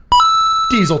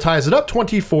Diesel ties it up,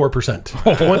 24%.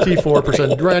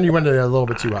 24%. Ron, you went a little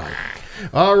bit too high.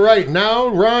 All right, now,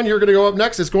 Ron, you're going to go up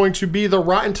next. It's going to be the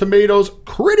Rotten Tomatoes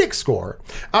critic score.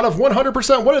 Out of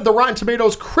 100%, what did the Rotten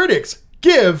Tomatoes critics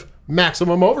give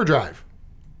Maximum Overdrive?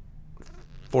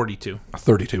 42.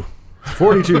 32.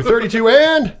 42, 32,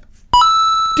 and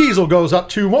Diesel goes up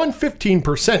to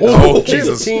 15%. Oh,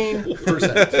 Jesus.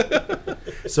 15%.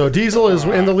 So Diesel is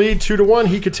in the lead 2-1.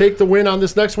 He could take the win on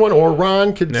this next one, or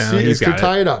Ron could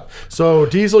tie it up. So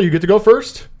Diesel, you get to go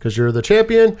first because you're the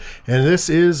champion, and this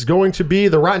is going to be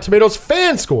the Rotten Tomatoes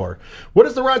fan score. What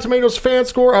is the Rotten Tomatoes fan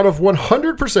score out of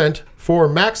 100% for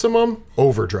Maximum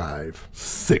Overdrive?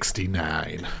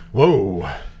 69. Whoa.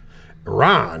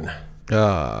 Ron.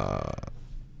 I'll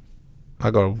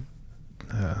go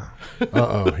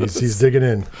He's digging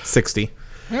in. 60.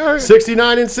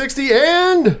 69 and 60,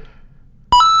 and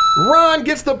Ron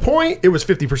gets the point. It was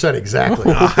 50%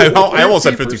 exactly. I almost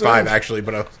said 55, actually,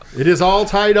 but It is all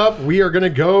tied up. We are going to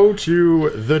go to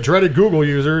the dreaded Google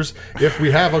users if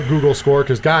we have a Google score,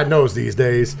 because God knows these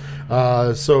days.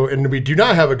 And we do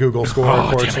not have a Google score,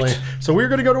 unfortunately. So we're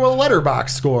going to go to a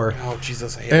letterbox score. oh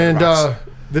Jesus, I hate And Letterboxd.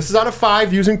 this is out of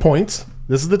 5 using points.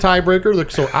 This is the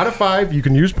tiebreaker. So out of 5, you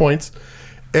can use points.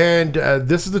 And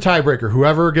this is the tiebreaker.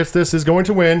 Whoever gets this is going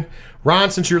to win.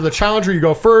 Ron, since you're the challenger, you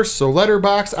go first. So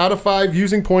letterbox out of 5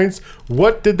 using points.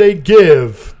 What did they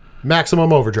give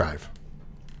Maximum Overdrive?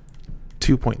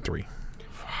 2.3.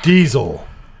 Diesel.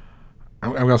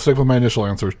 I'm going to stick with my initial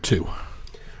answer, 2.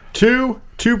 2,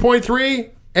 2.3.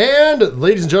 And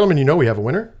ladies and gentlemen, you know we have a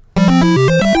winner.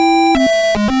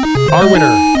 Our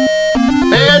winner.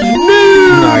 And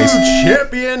new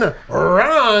champion,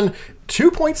 Ron.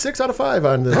 2.6 out of 5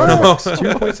 on the Letterboxd.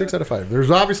 2.6 out of 5.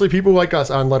 There's obviously people like us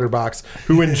on Letterboxd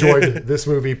who enjoyed this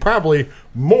movie probably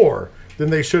more than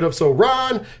they should have. So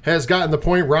Ron has gotten the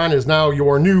point. Ron is now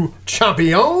your new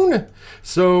champion.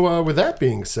 So with that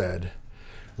being said,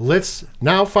 let's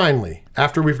now finally,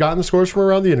 after we've gotten the scores from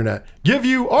around the internet, give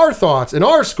you our thoughts and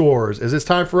our scores, as it's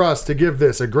time for us to give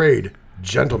this a grade.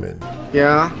 Gentlemen.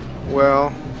 Yeah,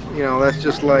 well, that's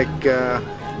just like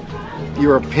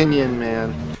your opinion,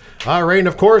 man. All right, and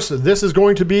of course, this is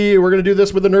going to be, we're going to do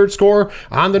this with the nerd score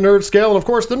on the nerd scale. And of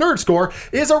course, the nerd score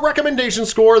is a recommendation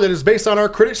score that is based on our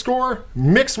critic score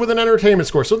mixed with an entertainment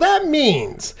score. So that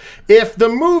means if the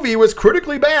movie was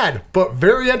critically bad, but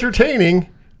very entertaining,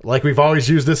 like we've always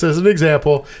used this as an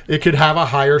example, it could have a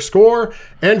higher score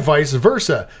and vice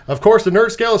versa. Of course, the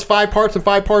nerd scale is 5 parts and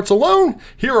 5 parts alone.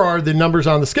 Here are the numbers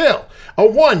on the scale. A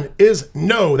 1 is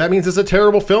no. That means it's a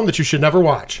terrible film that you should never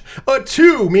watch. A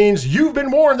 2 means you've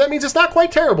been warned. That means it's not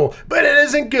quite terrible, but it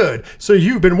isn't good. So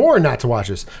you've been warned not to watch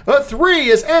this. A 3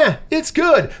 is it's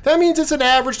good. That means it's an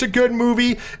average to good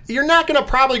movie. You're not going to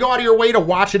probably go out of your way to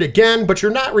watch it again, but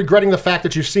you're not regretting the fact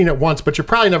that you've seen it once, but you're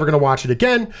probably never going to watch it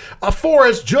again. A 4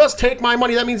 is just take my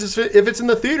money. That means if it's in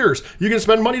the theaters, you can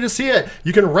spend money to see it.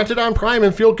 You can rent it on Prime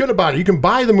and feel good about it. You can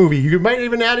buy the movie. You might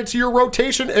even add it to your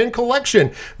rotation and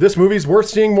collection. This movie's worth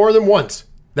seeing more than once.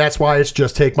 That's why it's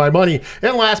just take my money.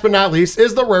 And last but not least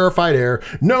is the rarefied air,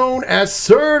 known as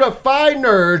certified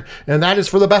nerd, and that is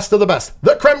for the best of the best,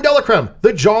 the creme de la creme,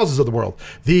 the Jawses of the world,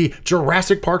 the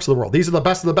Jurassic Parks of the world. These are the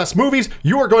best of the best movies.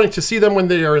 You are going to see them when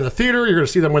they are in the theater. You're going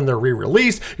to see them when they're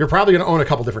re-released. You're probably going to own a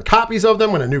couple different copies of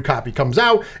them when a new copy comes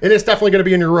out, and it's definitely going to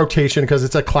be in your rotation because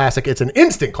it's a classic. It's an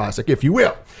instant classic, if you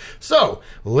will. So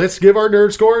let's give our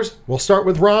nerd scores. We'll start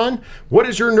with Ron. What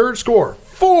is your nerd score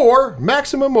for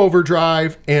Maximum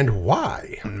Overdrive, and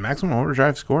why? Maximum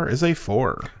Overdrive score is a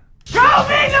 4. Show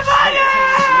me the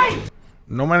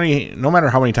money! No matter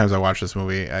how many times I watch this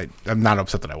movie, I'm not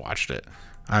upset that I watched it.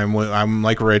 I'm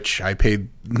like Rich.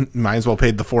 Might as well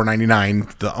paid the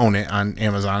 $4.99 to own it on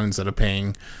Amazon instead of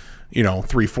paying,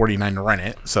 $3.49 to rent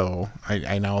it. So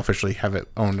I now officially have it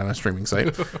owned on a streaming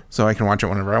site, so I can watch it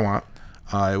whenever I want.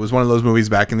 It was one of those movies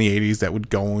back in the 80s that would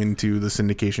go into the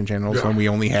syndication channels when we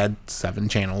only had 7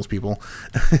 channels, people.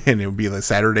 And it would be the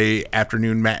Saturday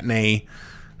afternoon matinee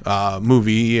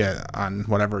movie on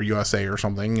whatever, USA or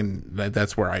something. And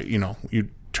that's where you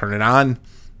turn it on.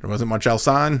 There wasn't much else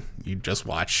on. You just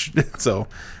watch. So,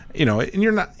 and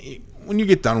you're not, when you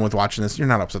get done with watching this, you're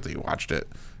not upset that you watched it.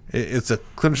 It's a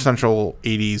quintessential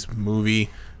 80s movie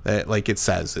that, like it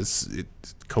says,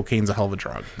 cocaine's a hell of a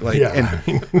drug. And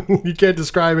you can't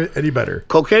describe it any better.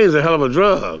 Cocaine's a hell of a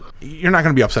drug. You're not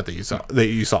going to be upset that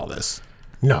you saw this.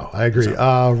 No, I agree.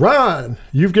 Ron,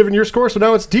 you've given your score, so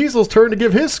now it's Diesel's turn to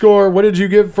give his score. What did you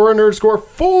give for a nerd score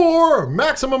for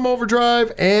Maximum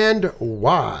Overdrive, and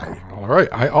why? All right,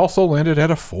 I also landed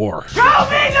at a 4. Show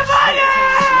me the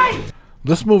money!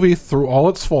 This movie, through all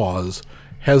its flaws,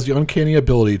 has the uncanny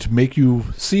ability to make you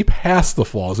see past the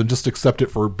flaws and just accept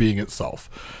it for being itself.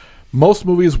 Most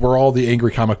movies were all the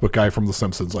angry comic book guy from The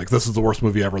Simpsons, like, this is the worst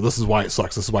movie ever, this is why it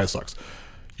sucks, this is why it sucks.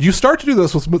 You start to do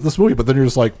this with this movie, but then you're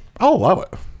just like, I'll allow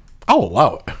it. I'll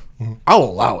allow it. I'll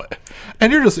allow it.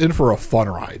 And you're just in for a fun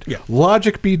ride. Yeah.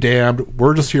 Logic be damned,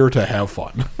 we're just here to have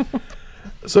fun.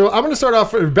 So I'm going to start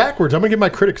off backwards. I'm going to give my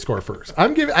critic score first. I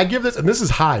give this, and this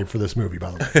is high for this movie, by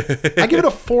the way. I give it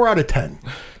a 4 out of 10.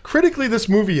 Critically, this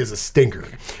movie is a stinker.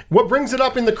 What brings it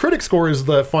up in the critic score is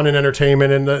the fun and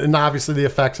entertainment, and obviously the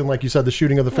effects, and like you said, the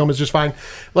shooting of the film is just fine.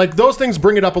 Like, those things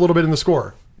bring it up a little bit in the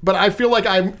score. But I feel like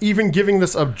I'm even giving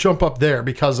this a jump up there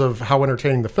because of how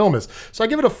entertaining the film is. So I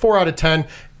give it a 4 out of 10.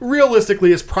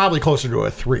 Realistically, it's probably closer to a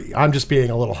 3. I'm just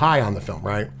being a little high on the film,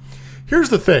 right? Here's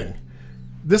the thing.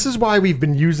 This is why we've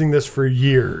been using this for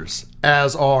years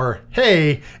as our,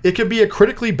 hey, it could be a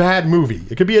critically bad movie.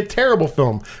 It could be a terrible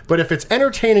film. But if it's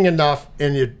entertaining enough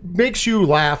and it makes you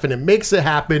laugh and it makes it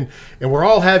happen and we're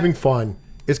all having fun,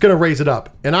 it's going to raise it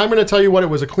up. And I'm going to tell you what, it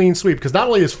was a clean sweep, because not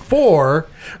only is 4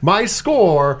 my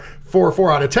score for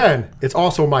 4 out of 10, it's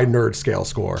also my nerd scale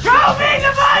score. Show me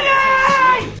the money!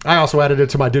 I also added it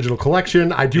to my digital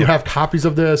collection. I do have copies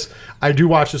of this. I do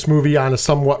watch this movie on a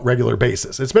somewhat regular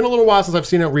basis. It's been a little while since I've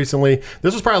seen it recently.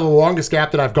 This was probably the longest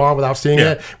gap that I've gone without seeing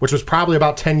it, which was probably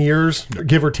about 10 years,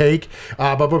 give or take.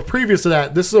 But previous to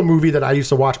that, this is a movie that I used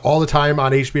to watch all the time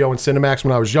on HBO and Cinemax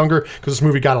when I was younger, because this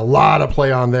movie got a lot of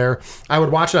play on there. I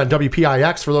would watch it on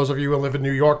WPIX. For those of you who live in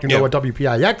New York, you know what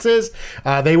WPIX is.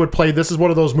 They would play, this is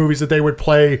one of those movies that they would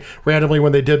play randomly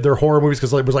when they did their horror movies,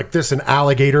 because it was like this and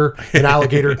Alligator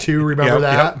 2, remember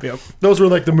that? Yep. Those were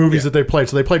like the movies that they played.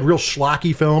 So they played real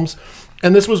schlocky films,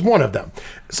 and this was one of them.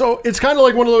 So it's kind of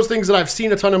like one of those things that I've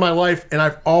seen a ton in my life, and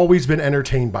I've always been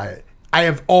entertained by it. I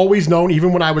have always known,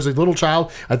 even when I was a little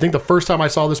child, I think the first time I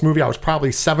saw this movie, I was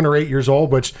probably 7 or 8 years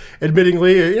old, which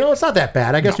admittingly, it's not that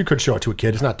bad. I guess you could show it to a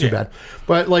kid. It's not too bad.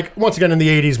 But like, once again, in the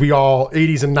 80s,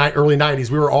 80s and early 90s,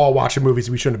 we were all watching movies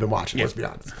we shouldn't have been watching, let's be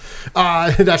honest.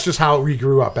 That's just how we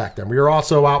grew up back then. We were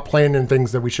also out playing in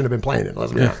things that we shouldn't have been playing in,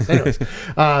 let's be honest. Anyways,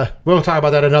 we'll talk about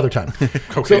that another time.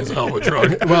 Cocaine's a hell of a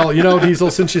drug. Well, Diesel,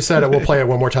 since you said it, we'll play it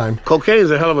one more time.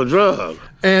 Cocaine's a hell of a drug.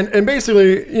 And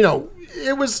basically,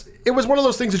 it was one of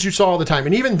those things that you saw all the time.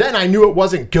 And even then, I knew it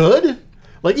wasn't good.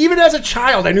 Like, even as a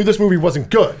child, I knew this movie wasn't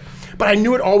good. but I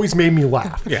knew it always made me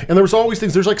laugh. Yeah. And there was always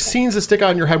things, there's like scenes that stick out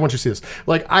in your head once you see this.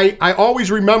 Like I always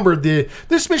remembered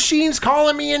this machine's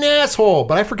calling me an asshole,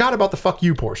 but I forgot about the fuck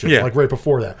you portion, like right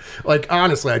before that. Like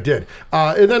honestly, I did.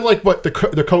 And then like what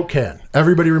the Coke can.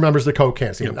 Everybody remembers the Coke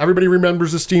can scene. Yep. Everybody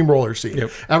remembers the steamroller scene.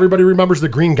 Yep. Everybody remembers the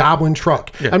Green Goblin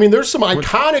truck. Yep. I mean, there's some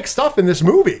iconic stuff in this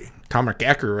movie. Comic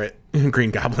accurate Green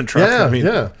Goblin truck.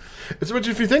 Yeah, It's what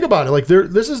if you think about it, like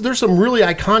there's some really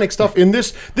iconic stuff in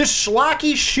this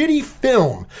schlocky, shitty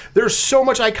film. There's so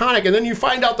much iconic, and then you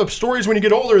find out the stories when you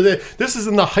get older that this is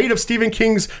in the height of Stephen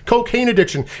King's cocaine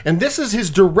addiction, and this is his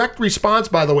direct response,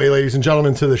 by the way, ladies and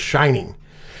gentlemen, to The Shining.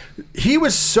 He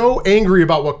was so angry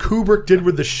about what Kubrick did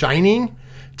with The Shining,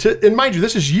 and mind you,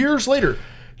 this is years later.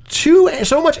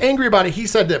 So much angry about it, he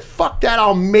said that fuck that,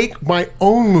 I'll make my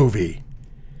own movie.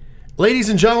 Ladies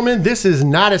and gentlemen, this is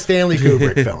not a Stanley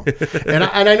Kubrick film. And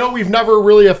I know we've never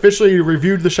really officially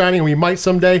reviewed The Shining, and we might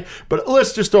someday, but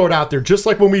let's just throw it out there. Just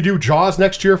like when we do Jaws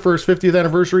next year for its 50th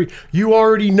anniversary, you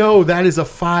already know that is a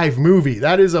 5 movie.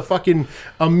 That is a fucking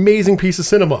amazing piece of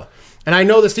cinema. And I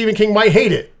know that Stephen King might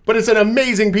hate it, but it's an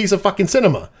amazing piece of fucking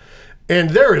cinema.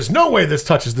 And there is no way this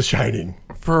touches The Shining.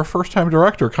 For a first-time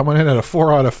director coming in at a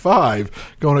 4 out of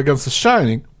 5, going against The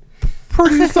Shining,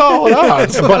 pretty solid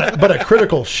odds. but a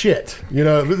critical shit. You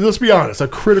know, let's be honest, a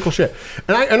critical shit.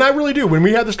 And I really do. When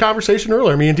we had this conversation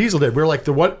earlier, me and Diesel did, we were like,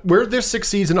 where this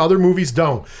succeeds and other movies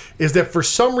don't, is that for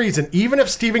some reason, even if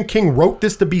Stephen King wrote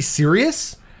this to be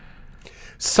serious,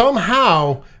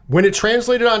 somehow when it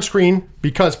translated on screen,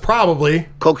 because probably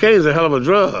cocaine is a hell of a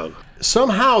drug,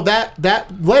 somehow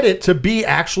that led it to be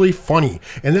actually funny.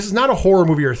 And this is not a horror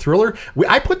movie or a thriller.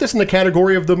 I put this in the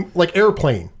category of the like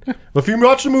Airplane. If you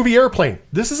watch the movie Airplane,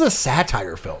 this is a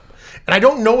satire film. And I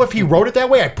don't know if he wrote it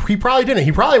that way. He probably didn't.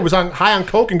 He probably was high on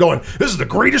coke and going, this is the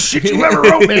greatest shit you ever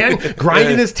wrote, man.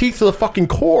 Grinding his teeth to the fucking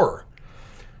core.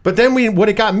 But then when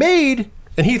it got made,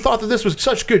 and he thought that this was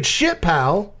such good shit,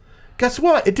 pal, guess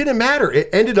what? It didn't matter. It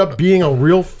ended up being a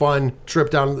real fun trip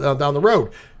down the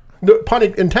road. No, pun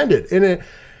intended. And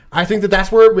I think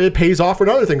that's where it pays off with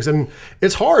other things. And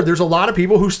it's hard. There's a lot of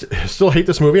people who still hate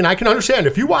this movie. And I can understand.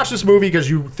 If you watch this movie because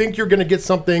you think you're going to get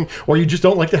something or you just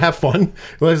don't like to have fun,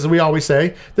 as we always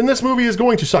say, then this movie is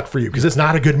going to suck for you because it's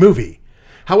not a good movie.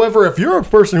 However, if you're a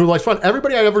person who likes fun,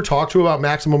 everybody I ever talked to about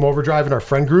Maximum Overdrive in our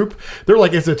friend group, they're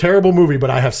like, it's a terrible movie,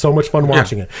 but I have so much fun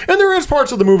watching it. And there is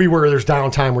parts of the movie where there's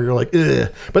downtime where you're like,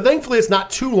 ugh. But thankfully, it's not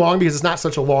too long because it's not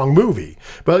such a long movie.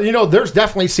 But, you know, there's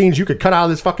definitely scenes you could cut out of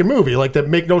this fucking movie, like that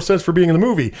make no sense for being in the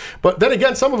movie. But then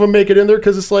again, some of them make it in there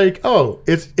because it's like, oh,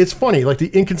 it's funny, like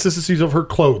the inconsistencies of her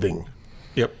clothing.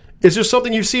 Yep. It's just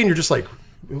something you see and you're just like,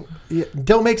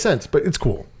 don't make sense, but it's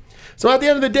cool. So at the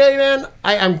end of the day, man,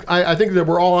 I think that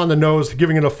we're all on the nose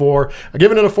giving it a 4.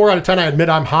 Giving it a 4 out of 10. I admit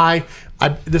I'm high.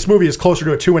 This movie is closer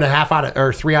to a 2.5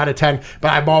 or 3 out of 10,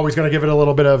 but I'm always going to give it a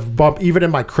little bit of bump, even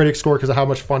in my critic score, because of how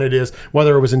much fun it is,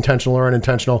 whether it was intentional or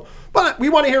unintentional. But we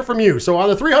want to hear from you. So on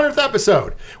the 300th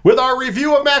episode, with our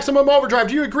review of Maximum Overdrive,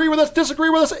 do you agree with us, disagree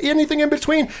with us, anything in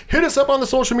between? Hit us up on the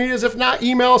social medias. If not,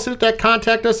 email us at that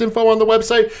contact us info on the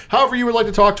website, however you would like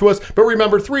to talk to us. But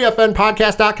remember,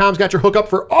 3FNpodcast.com's got your hookup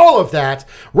for all of that.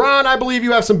 Ron, I believe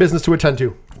you have some business to attend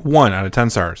to. 1 out of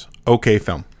 10 stars. Okay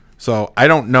film. So I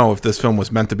don't know if this film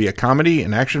was meant to be a comedy,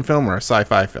 an action film, or a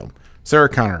sci-fi film. Sarah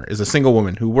Connor is a single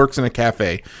woman who works in a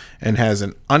cafe and has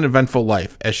an uneventful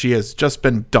life as she has just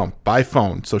been dumped by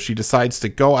phone, so she decides to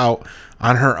go out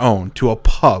on her own to a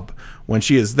pub. When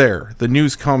she is there, the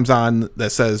news comes on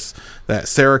that says that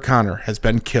Sarah Connor has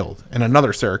been killed, and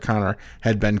another Sarah Connor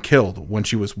had been killed when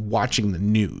she was watching the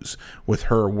news with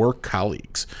her work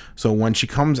colleagues. So when she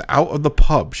comes out of the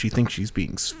pub, she thinks she's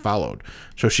being followed.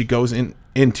 So she goes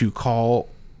into a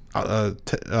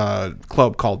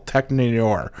club called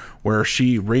Technior, where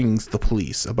she rings the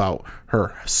police about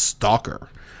her stalker.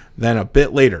 Then a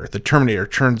bit later, the Terminator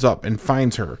turns up and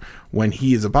finds her. When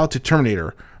he is about to terminate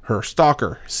her, her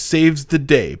stalker saves the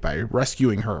day by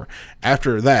rescuing her.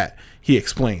 After that, he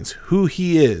explains who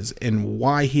he is and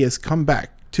why he has come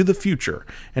back to the future,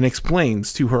 and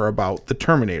explains to her about the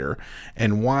Terminator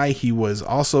and why he was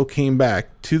also came back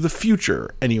to the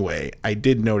future. Anyway, I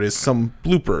did notice some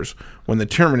bloopers when the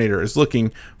Terminator is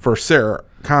looking for Sarah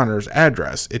Connor's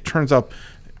address. It turns up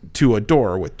to a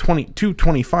door with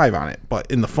 225 on it,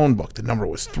 but in the phone book the number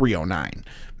was 309.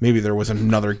 Maybe there was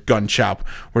another gun shop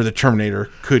where the Terminator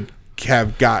could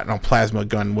have gotten a plasma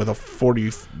gun with a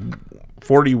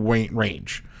 40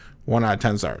 range. 1 out of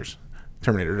 10 stars.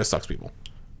 Terminator just sucks people.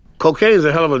 Cocaine is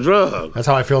a hell of a drug. That's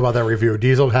how I feel about that review.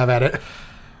 Diesel, have at it.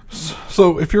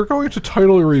 So if you're going to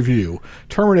title a review,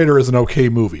 Terminator is an okay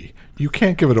movie. you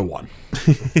can't give it a 1.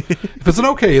 If it's an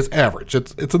okay, it's average.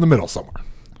 It's in the middle somewhere.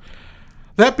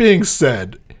 That being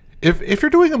said, if you're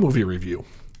doing a movie review,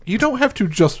 you don't have to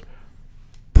just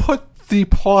put the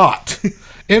plot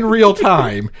in real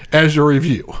time as your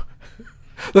review.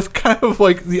 That's kind of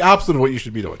like the opposite of what you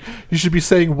should be doing. You should be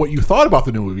saying what you thought about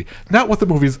the new movie, not what the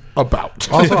movie's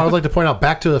about. Also, I would like to point out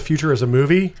Back to the Future as a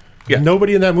movie. Yeah.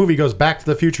 Nobody in that movie goes back to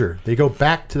the future. They go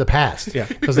back to the past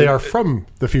because they are from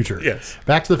the future. Yes.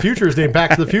 Back to the Future is named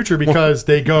Back to the Future because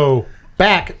they go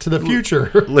back to the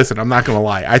future. Listen, I'm not going to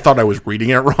lie. I thought I was reading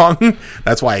it wrong.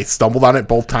 That's why I stumbled on it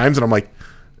both times, and I'm like,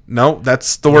 no,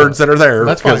 that's the words that are there.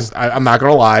 That's fine. I'm not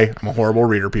going to lie. I'm a horrible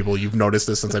reader, people. You've noticed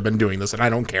this since I've been doing this, and I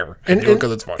don't care.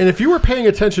 Because it's fun. And if you were paying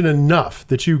attention enough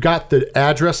that you got the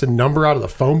address and number out of the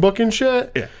phone book and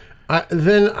shit,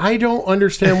 then I don't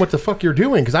understand what the fuck you're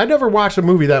doing, because I never watched a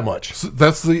movie that much. So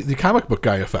that's the comic book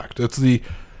guy effect.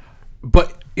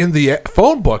 But in the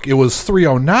phone book, it was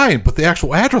 309, but the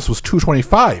actual address was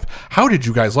 225. How did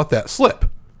you guys let that slip?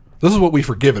 This is what we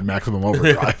forgive in Maximum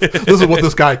Overdrive. This is what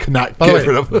this guy cannot get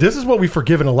rid of. This is what we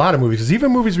forgive in a lot of movies. Because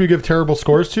even movies we give terrible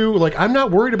scores to, like, I'm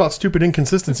not worried about stupid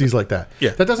inconsistencies like that.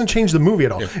 Yeah. That doesn't change the movie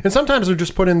at all. Yeah. And sometimes they're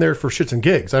just put in there for shits and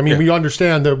gigs. I mean, we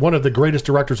understand that one of the greatest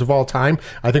directors of all time,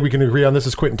 I think we can agree on this,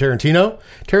 is Quentin Tarantino.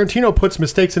 Tarantino puts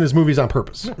mistakes in his movies on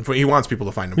purpose. He wants people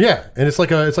to find them. Yeah. And it's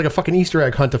like a fucking Easter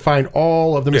egg hunt to find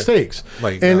all of the mistakes.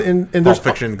 Like and Pulp there's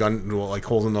Fiction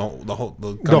holes in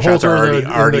the gunshots holes are in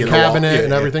already the cabinet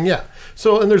and everything. Yeah.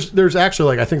 So, and there's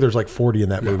actually, like, I think there's like 40 in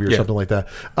that movie or something like that.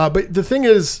 But the thing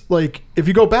is, like, if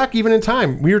you go back even in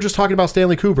time, we were just talking about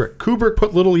Stanley Kubrick. Kubrick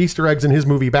put little Easter eggs in his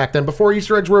movie back then before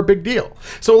Easter eggs were a big deal.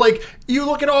 So, like, you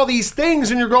look at all these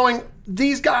things and you're going,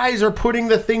 these guys are putting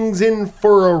the things in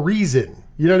for a reason.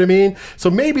 You know what I mean? So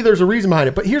maybe there's a reason behind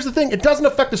it. But here's the thing. It doesn't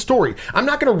affect the story. I'm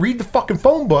not going to read the fucking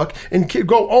phone book and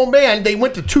go, oh, man, they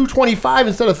went to 225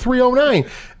 instead of 309.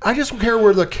 I just care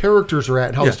where the characters are at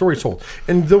and how the story's told.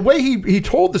 And the way he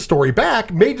told the story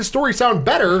back made the story sound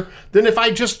better than if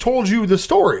I just told you the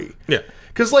story. Yeah.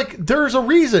 Because, like, there's a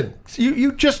reason.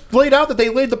 You just laid out that they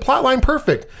laid the plot line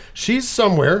perfect. She's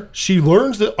somewhere. She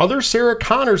learns that other Sarah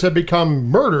Connors have become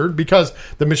murdered because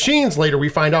the machines, later we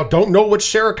find out, don't know which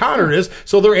Sarah Connor it is.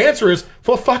 So their answer is,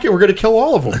 well, fuck it, we're going to kill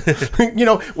all of them. You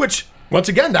know, which, once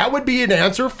again, that would be an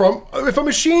answer from if a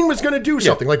machine was going to do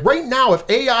something. Like, right now, if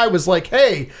AI was like,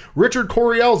 hey, Richard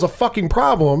Coryell is a fucking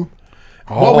problem...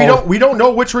 Well, we don't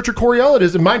know which Richard Coryell it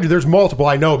is, and mind you, there's multiple.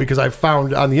 I know because I've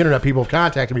found on the internet people have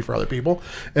contacted me for other people,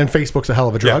 and Facebook's a hell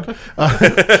of a drug.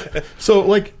 So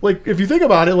like if you think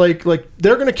about it, like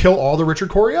they're gonna kill all the Richard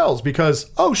Coryells because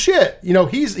shit, you know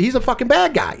he's a fucking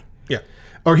bad guy. Yeah.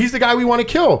 Or he's the guy we want to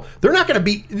kill. They're not gonna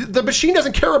be the machine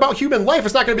doesn't care about human life.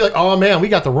 It's not gonna be like, oh man, we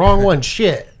got the wrong one.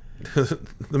 Shit.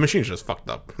 The machine's just fucked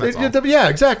up. That's all. Yeah,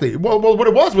 exactly. Well, what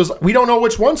it was we don't know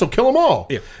which one, so kill them all.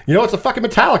 Yeah. You know, it's a fucking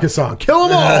Metallica song. Kill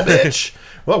them all, bitch.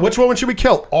 Well, which one should we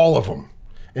kill? All of them.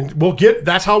 And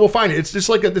that's how we'll find it. It's just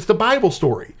like it's the Bible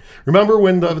story. Remember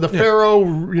when the Pharaoh,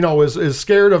 you know, is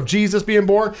scared of Jesus being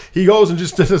born? He goes and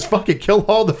just says, fucking kill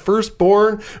all the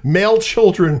firstborn male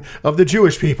children of the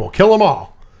Jewish people. Kill them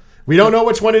all. We don't know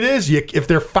which one it is. If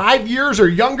they're 5 years or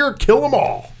younger, kill them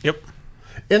all. Yep.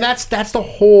 And that's the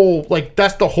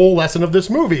whole lesson of this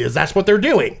movie is that's what they're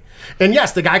doing. And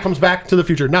yes, the guy comes back to the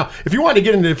future. Now, if you want to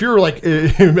get into, if you're like,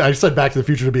 I said Back to the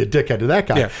Future to be a dickhead to that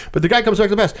guy, but the guy comes back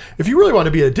to the past. If you really want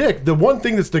to be a dick, the one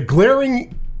thing that's the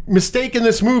glaring mistake in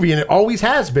this movie, and it always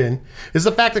has been, is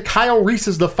the fact that Kyle Reese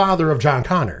is the father of John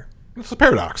Connor. It's a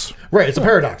paradox. Right, it's a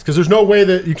paradox because there's no way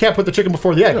that you can't put the chicken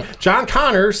before the egg. Yeah. John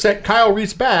Connor sent Kyle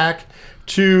Reese back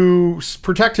to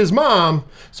protect his mom.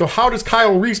 So how does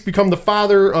Kyle Reese become the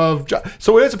father of John?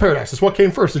 So it is a paradox. It's what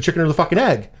came first, the chicken or the fucking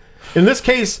egg. In this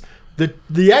case,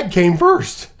 the egg came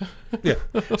first. Yeah.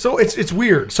 So it's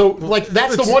weird. So like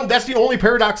that's the only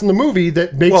paradox in the movie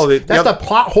that makes the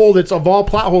plot hole that's of all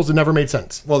plot holes that never made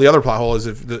sense. Well, the other plot hole is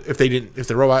if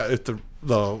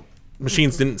the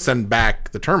machines didn't send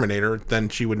back the Terminator, then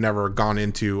she would never have gone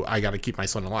into I got to keep my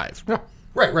son alive. Yeah.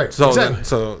 Right. So,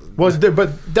 exactly.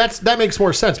 But that makes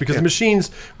more sense because the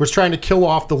machines was trying to kill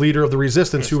off the leader of the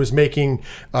resistance who was making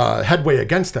headway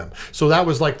against them. So that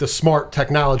was like the smart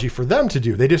technology for them to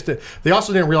do. They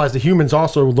also didn't realize the humans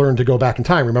also learned to go back in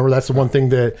time. Remember, that's the one thing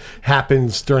that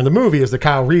happens during the movie is that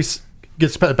Kyle Reese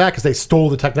gets back because they stole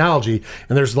the technology,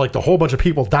 and there's like the whole bunch of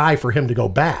people die for him to go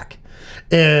back.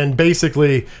 And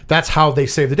basically, that's how they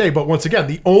save the day. But once again,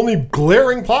 the only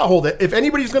glaring plot hole that if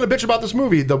anybody's going to bitch about this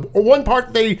movie, the one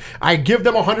part I give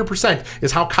them 100%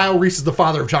 is how Kyle Reese is the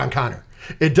father of John Connor.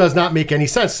 It does not make any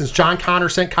sense since John Connor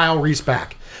sent Kyle Reese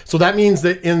back. So that means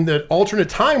that in the alternate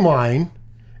timeline,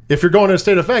 if you're going to a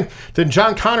state of effect, then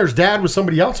John Connor's dad was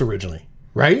somebody else originally,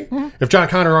 right? If John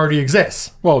Connor already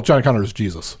exists. Well, John Connor is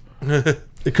Jesus.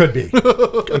 It could be.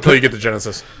 Until you get to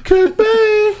Genesis. Could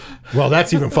be. Well,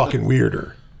 that's even fucking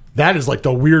weirder. That is like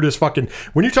the weirdest fucking...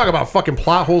 When you talk about fucking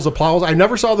plot holes of plot holes, I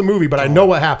never saw the movie, but I know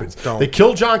what happens. They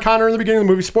kill John Connor in the beginning of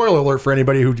the movie. Spoiler alert for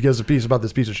anybody who gives a piece about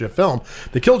this piece of shit film.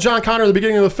 They kill John Connor in the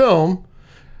beginning of the film,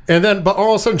 and then, but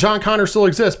all of a sudden, John Connor still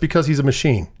exists because he's a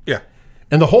machine. Yeah.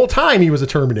 And the whole time, he was a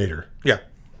Terminator. Yeah.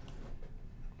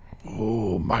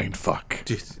 Oh, mind fuck.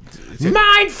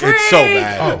 Mind freak! It's so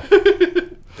bad. Oh.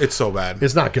 It's so bad.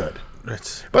 It's not good.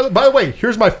 By the way,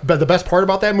 here's the best part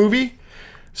about that movie.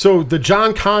 So the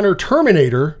John Connor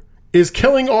Terminator is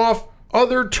killing off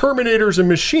other Terminators and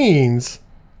machines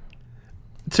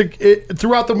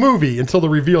throughout the movie until the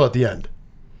reveal at the end.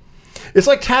 It's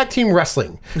like tag team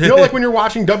wrestling. You know, like when you're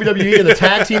watching WWE and the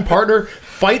tag team partner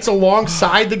fights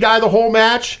alongside the guy the whole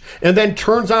match and then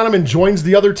turns on him and joins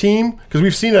the other team? Because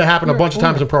we've seen it happen a bunch of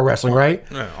times in pro wrestling, right?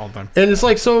 Yeah, all the time. And it's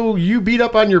like, so you beat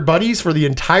up on your buddies for the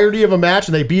entirety of a match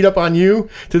and they beat up on you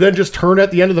to then just turn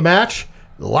at the end of the match?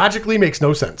 Logically makes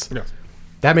no sense. Yeah.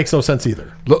 That makes no sense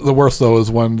either. The worst, though,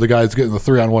 is when the guy's getting the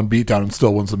 3-on-1 beatdown and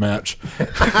still wins the match.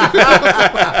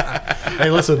 Hey,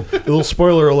 listen, a little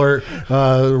spoiler alert.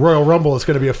 Royal Rumble is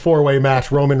going to be a 4-way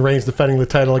match. Roman Reigns defending the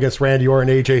title against Randy Orton,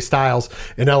 AJ Styles,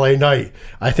 and LA Knight.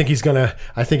 I think he's gonna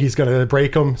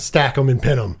break them, stack them, and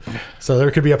pin them. So there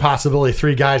could be a possibility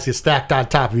 3 guys get stacked on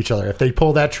top of each other. If they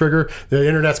pull that trigger, the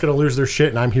internet's going to lose their shit,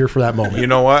 and I'm here for that moment. You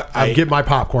know what? I get my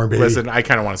popcorn, baby. Listen, I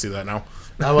kind of want to see that now.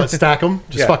 I want to stack them.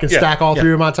 Just fucking stack all 3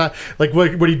 of them on time. Like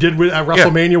what he did at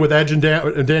WrestleMania with Edge and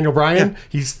Daniel Bryan.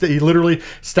 Yeah. He literally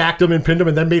stacked them and pinned them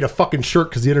and then made a fucking shirt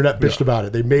because the internet bitched about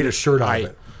it. They made a shirt out of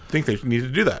it. I think they need to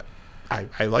do that.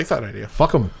 I like that idea.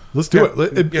 Fuck them. Let's do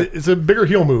it. It's a bigger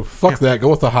heel move. Fuck that. Go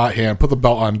with the hot hand. Put the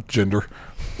belt on Jinder.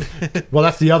 Well,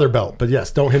 that's the other belt. But yes,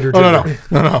 don't hinder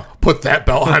Jinder. No. Put that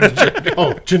belt on Jinder.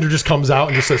 Oh, Jinder just comes out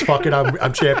and just says, fuck it,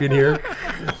 I'm champion here.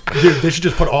 Dude, they should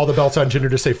just put all the belts on Jinder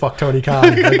to say, fuck Tony Khan.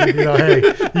 Like, hey,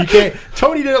 you can't.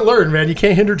 Tony didn't learn, man. You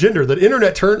can't hinder Jinder. The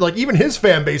internet turned, like even his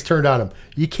fan base turned on him.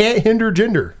 You can't hinder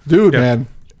Jinder. Dude, man.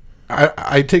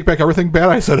 I take back everything bad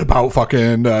I said about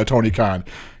fucking Tony Khan.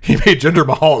 He made Jinder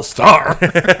Mahal a star.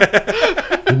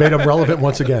 He made him relevant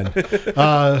once again.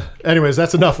 Anyways,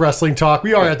 that's enough wrestling talk.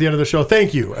 We are at the end of the show.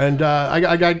 Thank you. And I'm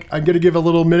going to give a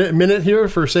little minute here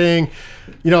for saying,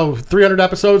 300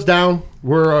 episodes down.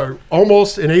 We're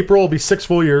almost in April. It'll be 6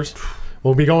 full years.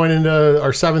 We'll be going into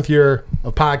our 7th year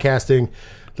of podcasting.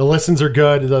 The listens are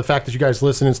good. The fact that you guys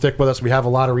listen and stick with us, we have a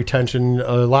lot of retention.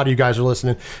 A lot of you guys are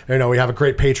listening. We have a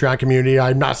great Patreon community.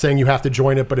 I'm not saying you have to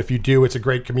join it, but if you do, it's a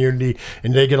great community,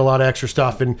 and they get a lot of extra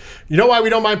stuff. And you know why we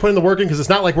don't mind putting the work in? Because it's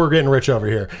not like we're getting rich over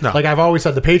here. No. Like I've always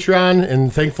said, the Patreon,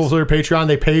 and thankful for their Patreon,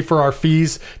 they pay for our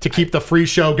fees to keep the free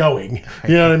show going.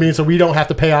 You know what I mean? So we don't have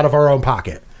to pay out of our own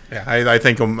pocket. Yeah, I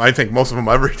think most of them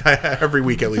every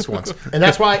week at least once. and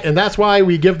that's why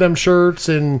we give them shirts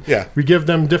and we give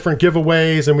them different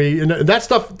giveaways and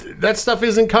that stuff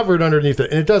isn't covered underneath it,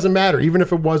 and it doesn't matter. Even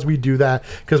if it was, we do that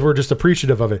because we're just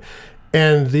appreciative of it.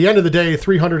 And at the end of the day,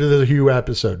 300 is a huge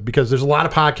episode because there's a lot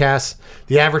of podcasts.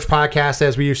 The average podcast,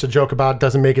 as we used to joke about,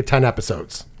 doesn't make it 10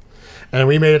 episodes. And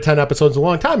we made it 10 episodes a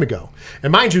long time ago.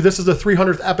 And mind you, this is the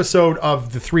 300th episode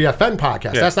of the 3FN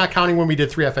podcast. Yeah. That's not counting when we did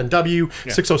 3FNW.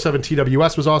 Yeah. 607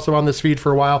 TWS was also on this feed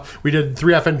for a while. We did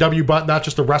 3FNW, but not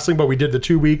just the wrestling, but we did the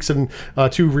 2 weeks and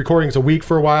 2 recordings a week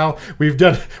for a while. We've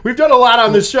done a lot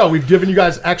on this show. We've given you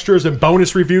guys extras and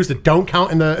bonus reviews that don't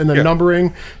count in the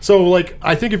numbering. So like,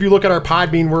 I think if you look at our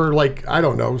Podbean, we're like, I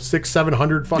don't know,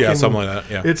 600-700 fucking. Yeah, something like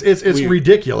that. Yeah. It's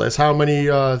ridiculous how many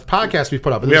podcasts we've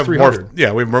put up. We have 300.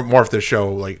 We've morphed this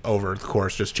show like over the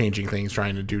course, just changing things,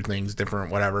 trying to do things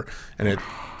different, whatever, and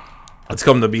it's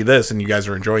come to be this, and you guys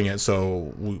are enjoying it,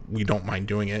 so we don't mind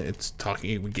doing it. It's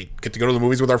talking. We get to go to the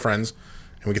movies with our friends,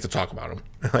 and we get to talk about them.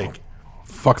 Like,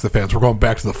 fuck the fans. We're going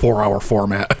back to the 4-hour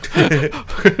format.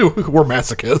 We're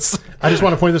masochists. I just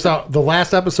want to point this out. The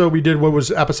last episode we did, what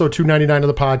was episode 299 of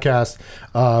the podcast,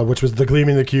 which was the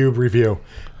Gleaming the Cube review.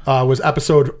 Was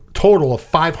episode total of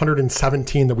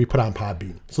 517 that we put on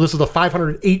Podbean. So this is the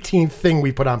 518th thing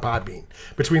we put on Podbean.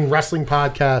 Between wrestling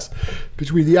podcasts,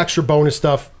 between the extra bonus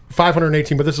stuff,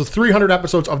 518, but this is 300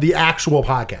 episodes of the actual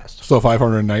podcast. So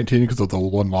 519 because of the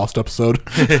one lost episode.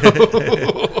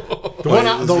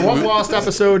 The one lost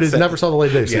episode is never saw the light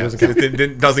of day, so it doesn't count.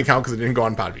 It doesn't count because it didn't go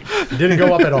on Podbean. It didn't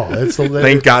go up at all.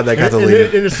 Thank God that got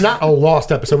deleted. And it's not a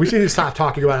lost episode. We need to stop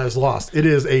talking about it as lost. It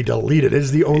is a deleted. It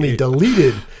is the only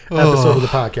deleted episode of the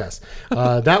podcast.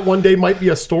 That one day might be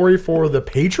a story for the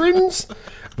patrons.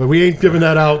 But we ain't giving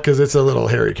that out because it's a little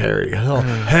hairy-carry.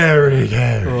 Hairy.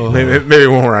 Maybe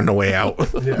when we're on the way out.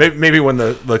 Yeah. Maybe when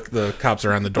the cops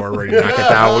are on the door ready to knock it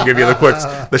down, we'll give you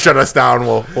the shut us down.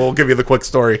 We'll give you the quick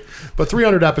story. But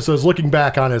 300 episodes, looking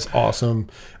back on, is awesome.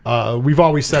 We've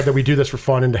always said that we do this for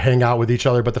fun and to hang out with each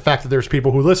other. But the fact that there's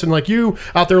people who listen, like you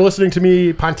out there listening to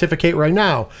me pontificate right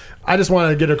now, I just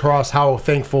want to get across how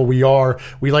thankful we are.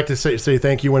 We like to say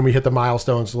thank you when we hit the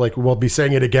milestones. Like we'll be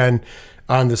saying it again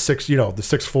on the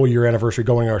sixth full year anniversary,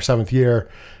 going our 7th year.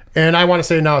 And I want to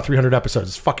say now 300 episodes.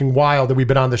 It's fucking wild that we've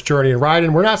been on this journey and ride,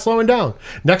 and we're not slowing down.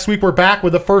 Next week, we're back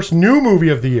with the first new movie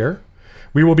of the year.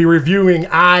 We will be reviewing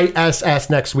ISS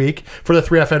next week for the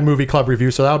 3FN Movie Club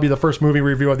review. So that'll be the first movie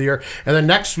review of the year. And then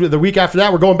the week after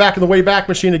that, we're going back in the way back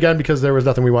machine again because there was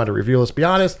nothing we wanted to review, let's be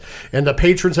honest. And the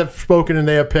patrons have spoken and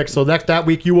they have picked. So that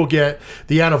week, you will get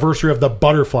the anniversary of The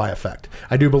Butterfly Effect.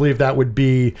 I do believe that would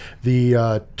be the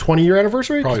 20-year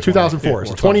anniversary? Probably 2004.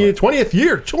 So 20th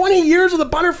year. 20 years of The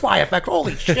Butterfly Effect.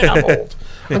 Holy shit, I'm old.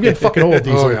 I'm getting fucking old,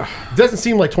 Diesel. yeah. It doesn't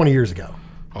seem like 20 years ago.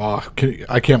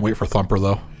 I can't wait for Thumper,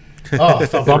 though. Oh,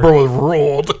 Thumper was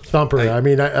ruled. Thumper. I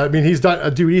mean, he's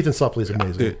done. Dude, Ethan Suppley's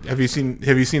amazing. Dude, have you seen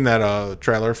that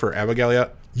trailer for Abigail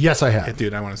yet? Yes, I have.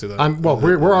 Dude, I want to see that.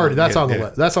 We're already. That's on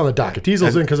the docket.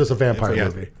 Diesel's in because it's a vampire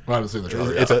movie. I haven't seen the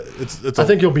trailer. It's I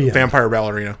think you'll be in. Vampire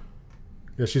ballerina.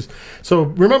 Yeah, so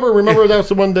remember that's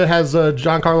the one that has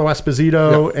Giancarlo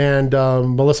Esposito and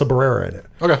Melissa Barrera in it.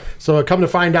 Okay. So come to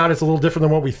find out, it's a little different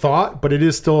than what we thought, but it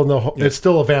is still it's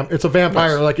still a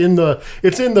vampire, like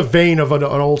it's in the vein of an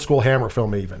old school Hammer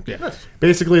film even. Yeah. Nice.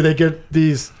 Basically, they get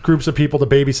these groups of people to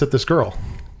babysit this girl.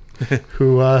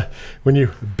 Who, when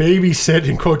you babysit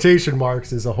in quotation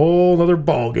marks, is a whole other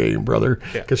ball game, brother,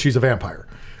 because she's a vampire.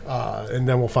 And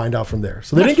then we'll find out from there.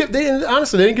 So they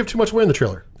didn't give too much away in the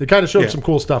trailer. They kind of showed some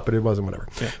cool stuff, but it wasn't whatever.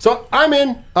 Yeah. So I'm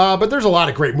in, but there's a lot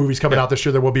of great movies coming out this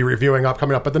year that we'll be reviewing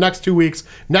coming up. But the next 2 weeks,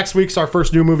 next week's our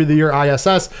first new movie of the year,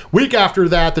 ISS. Week after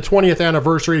that, the 20th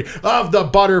anniversary of The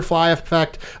Butterfly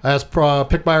Effect, as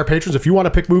picked by our patrons. If you want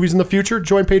to pick movies in the future,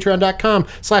 join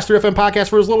patreon.com/3FM podcast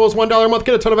for as little as $1 a month.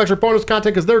 Get a ton of extra bonus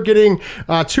content because they're getting 2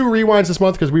 rewinds this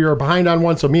month because we are behind on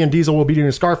one. So me and Diesel will be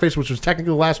doing Scarface, which was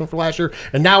technically the last one for last year.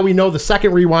 And now we know the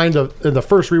second rewind and the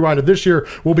first rewind of this year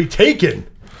will be Taken.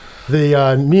 The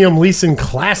Liam Neeson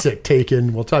classic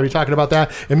Taken. We'll be talking about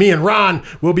that. And me and Ron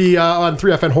will be on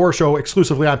 3FN Horror Show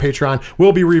exclusively on Patreon.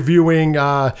 We'll be reviewing,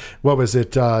 New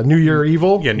Year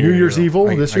Evil? Yeah, New Year's Evil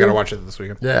this year. I got to watch it this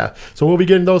weekend. Yeah. So we'll be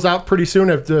getting those out pretty soon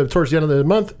towards the end of the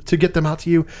month to get them out to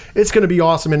you. It's going to be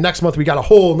awesome. And next month, we got a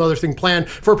whole another thing planned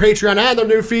for Patreon and the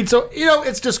new feed. So,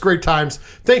 it's just great times.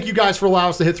 Thank you guys for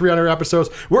allowing us to hit 300 episodes.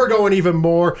 We're going even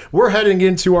more. We're heading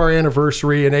into our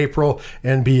anniversary in April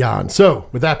and beyond. So,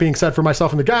 with that being said, for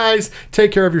myself and the guys,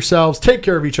 take care of yourselves, take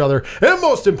care of each other, and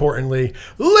most importantly,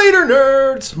 later,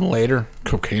 nerds. Later.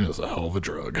 Cocaine is a hell of a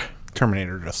drug.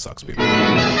 Terminator just sucks people.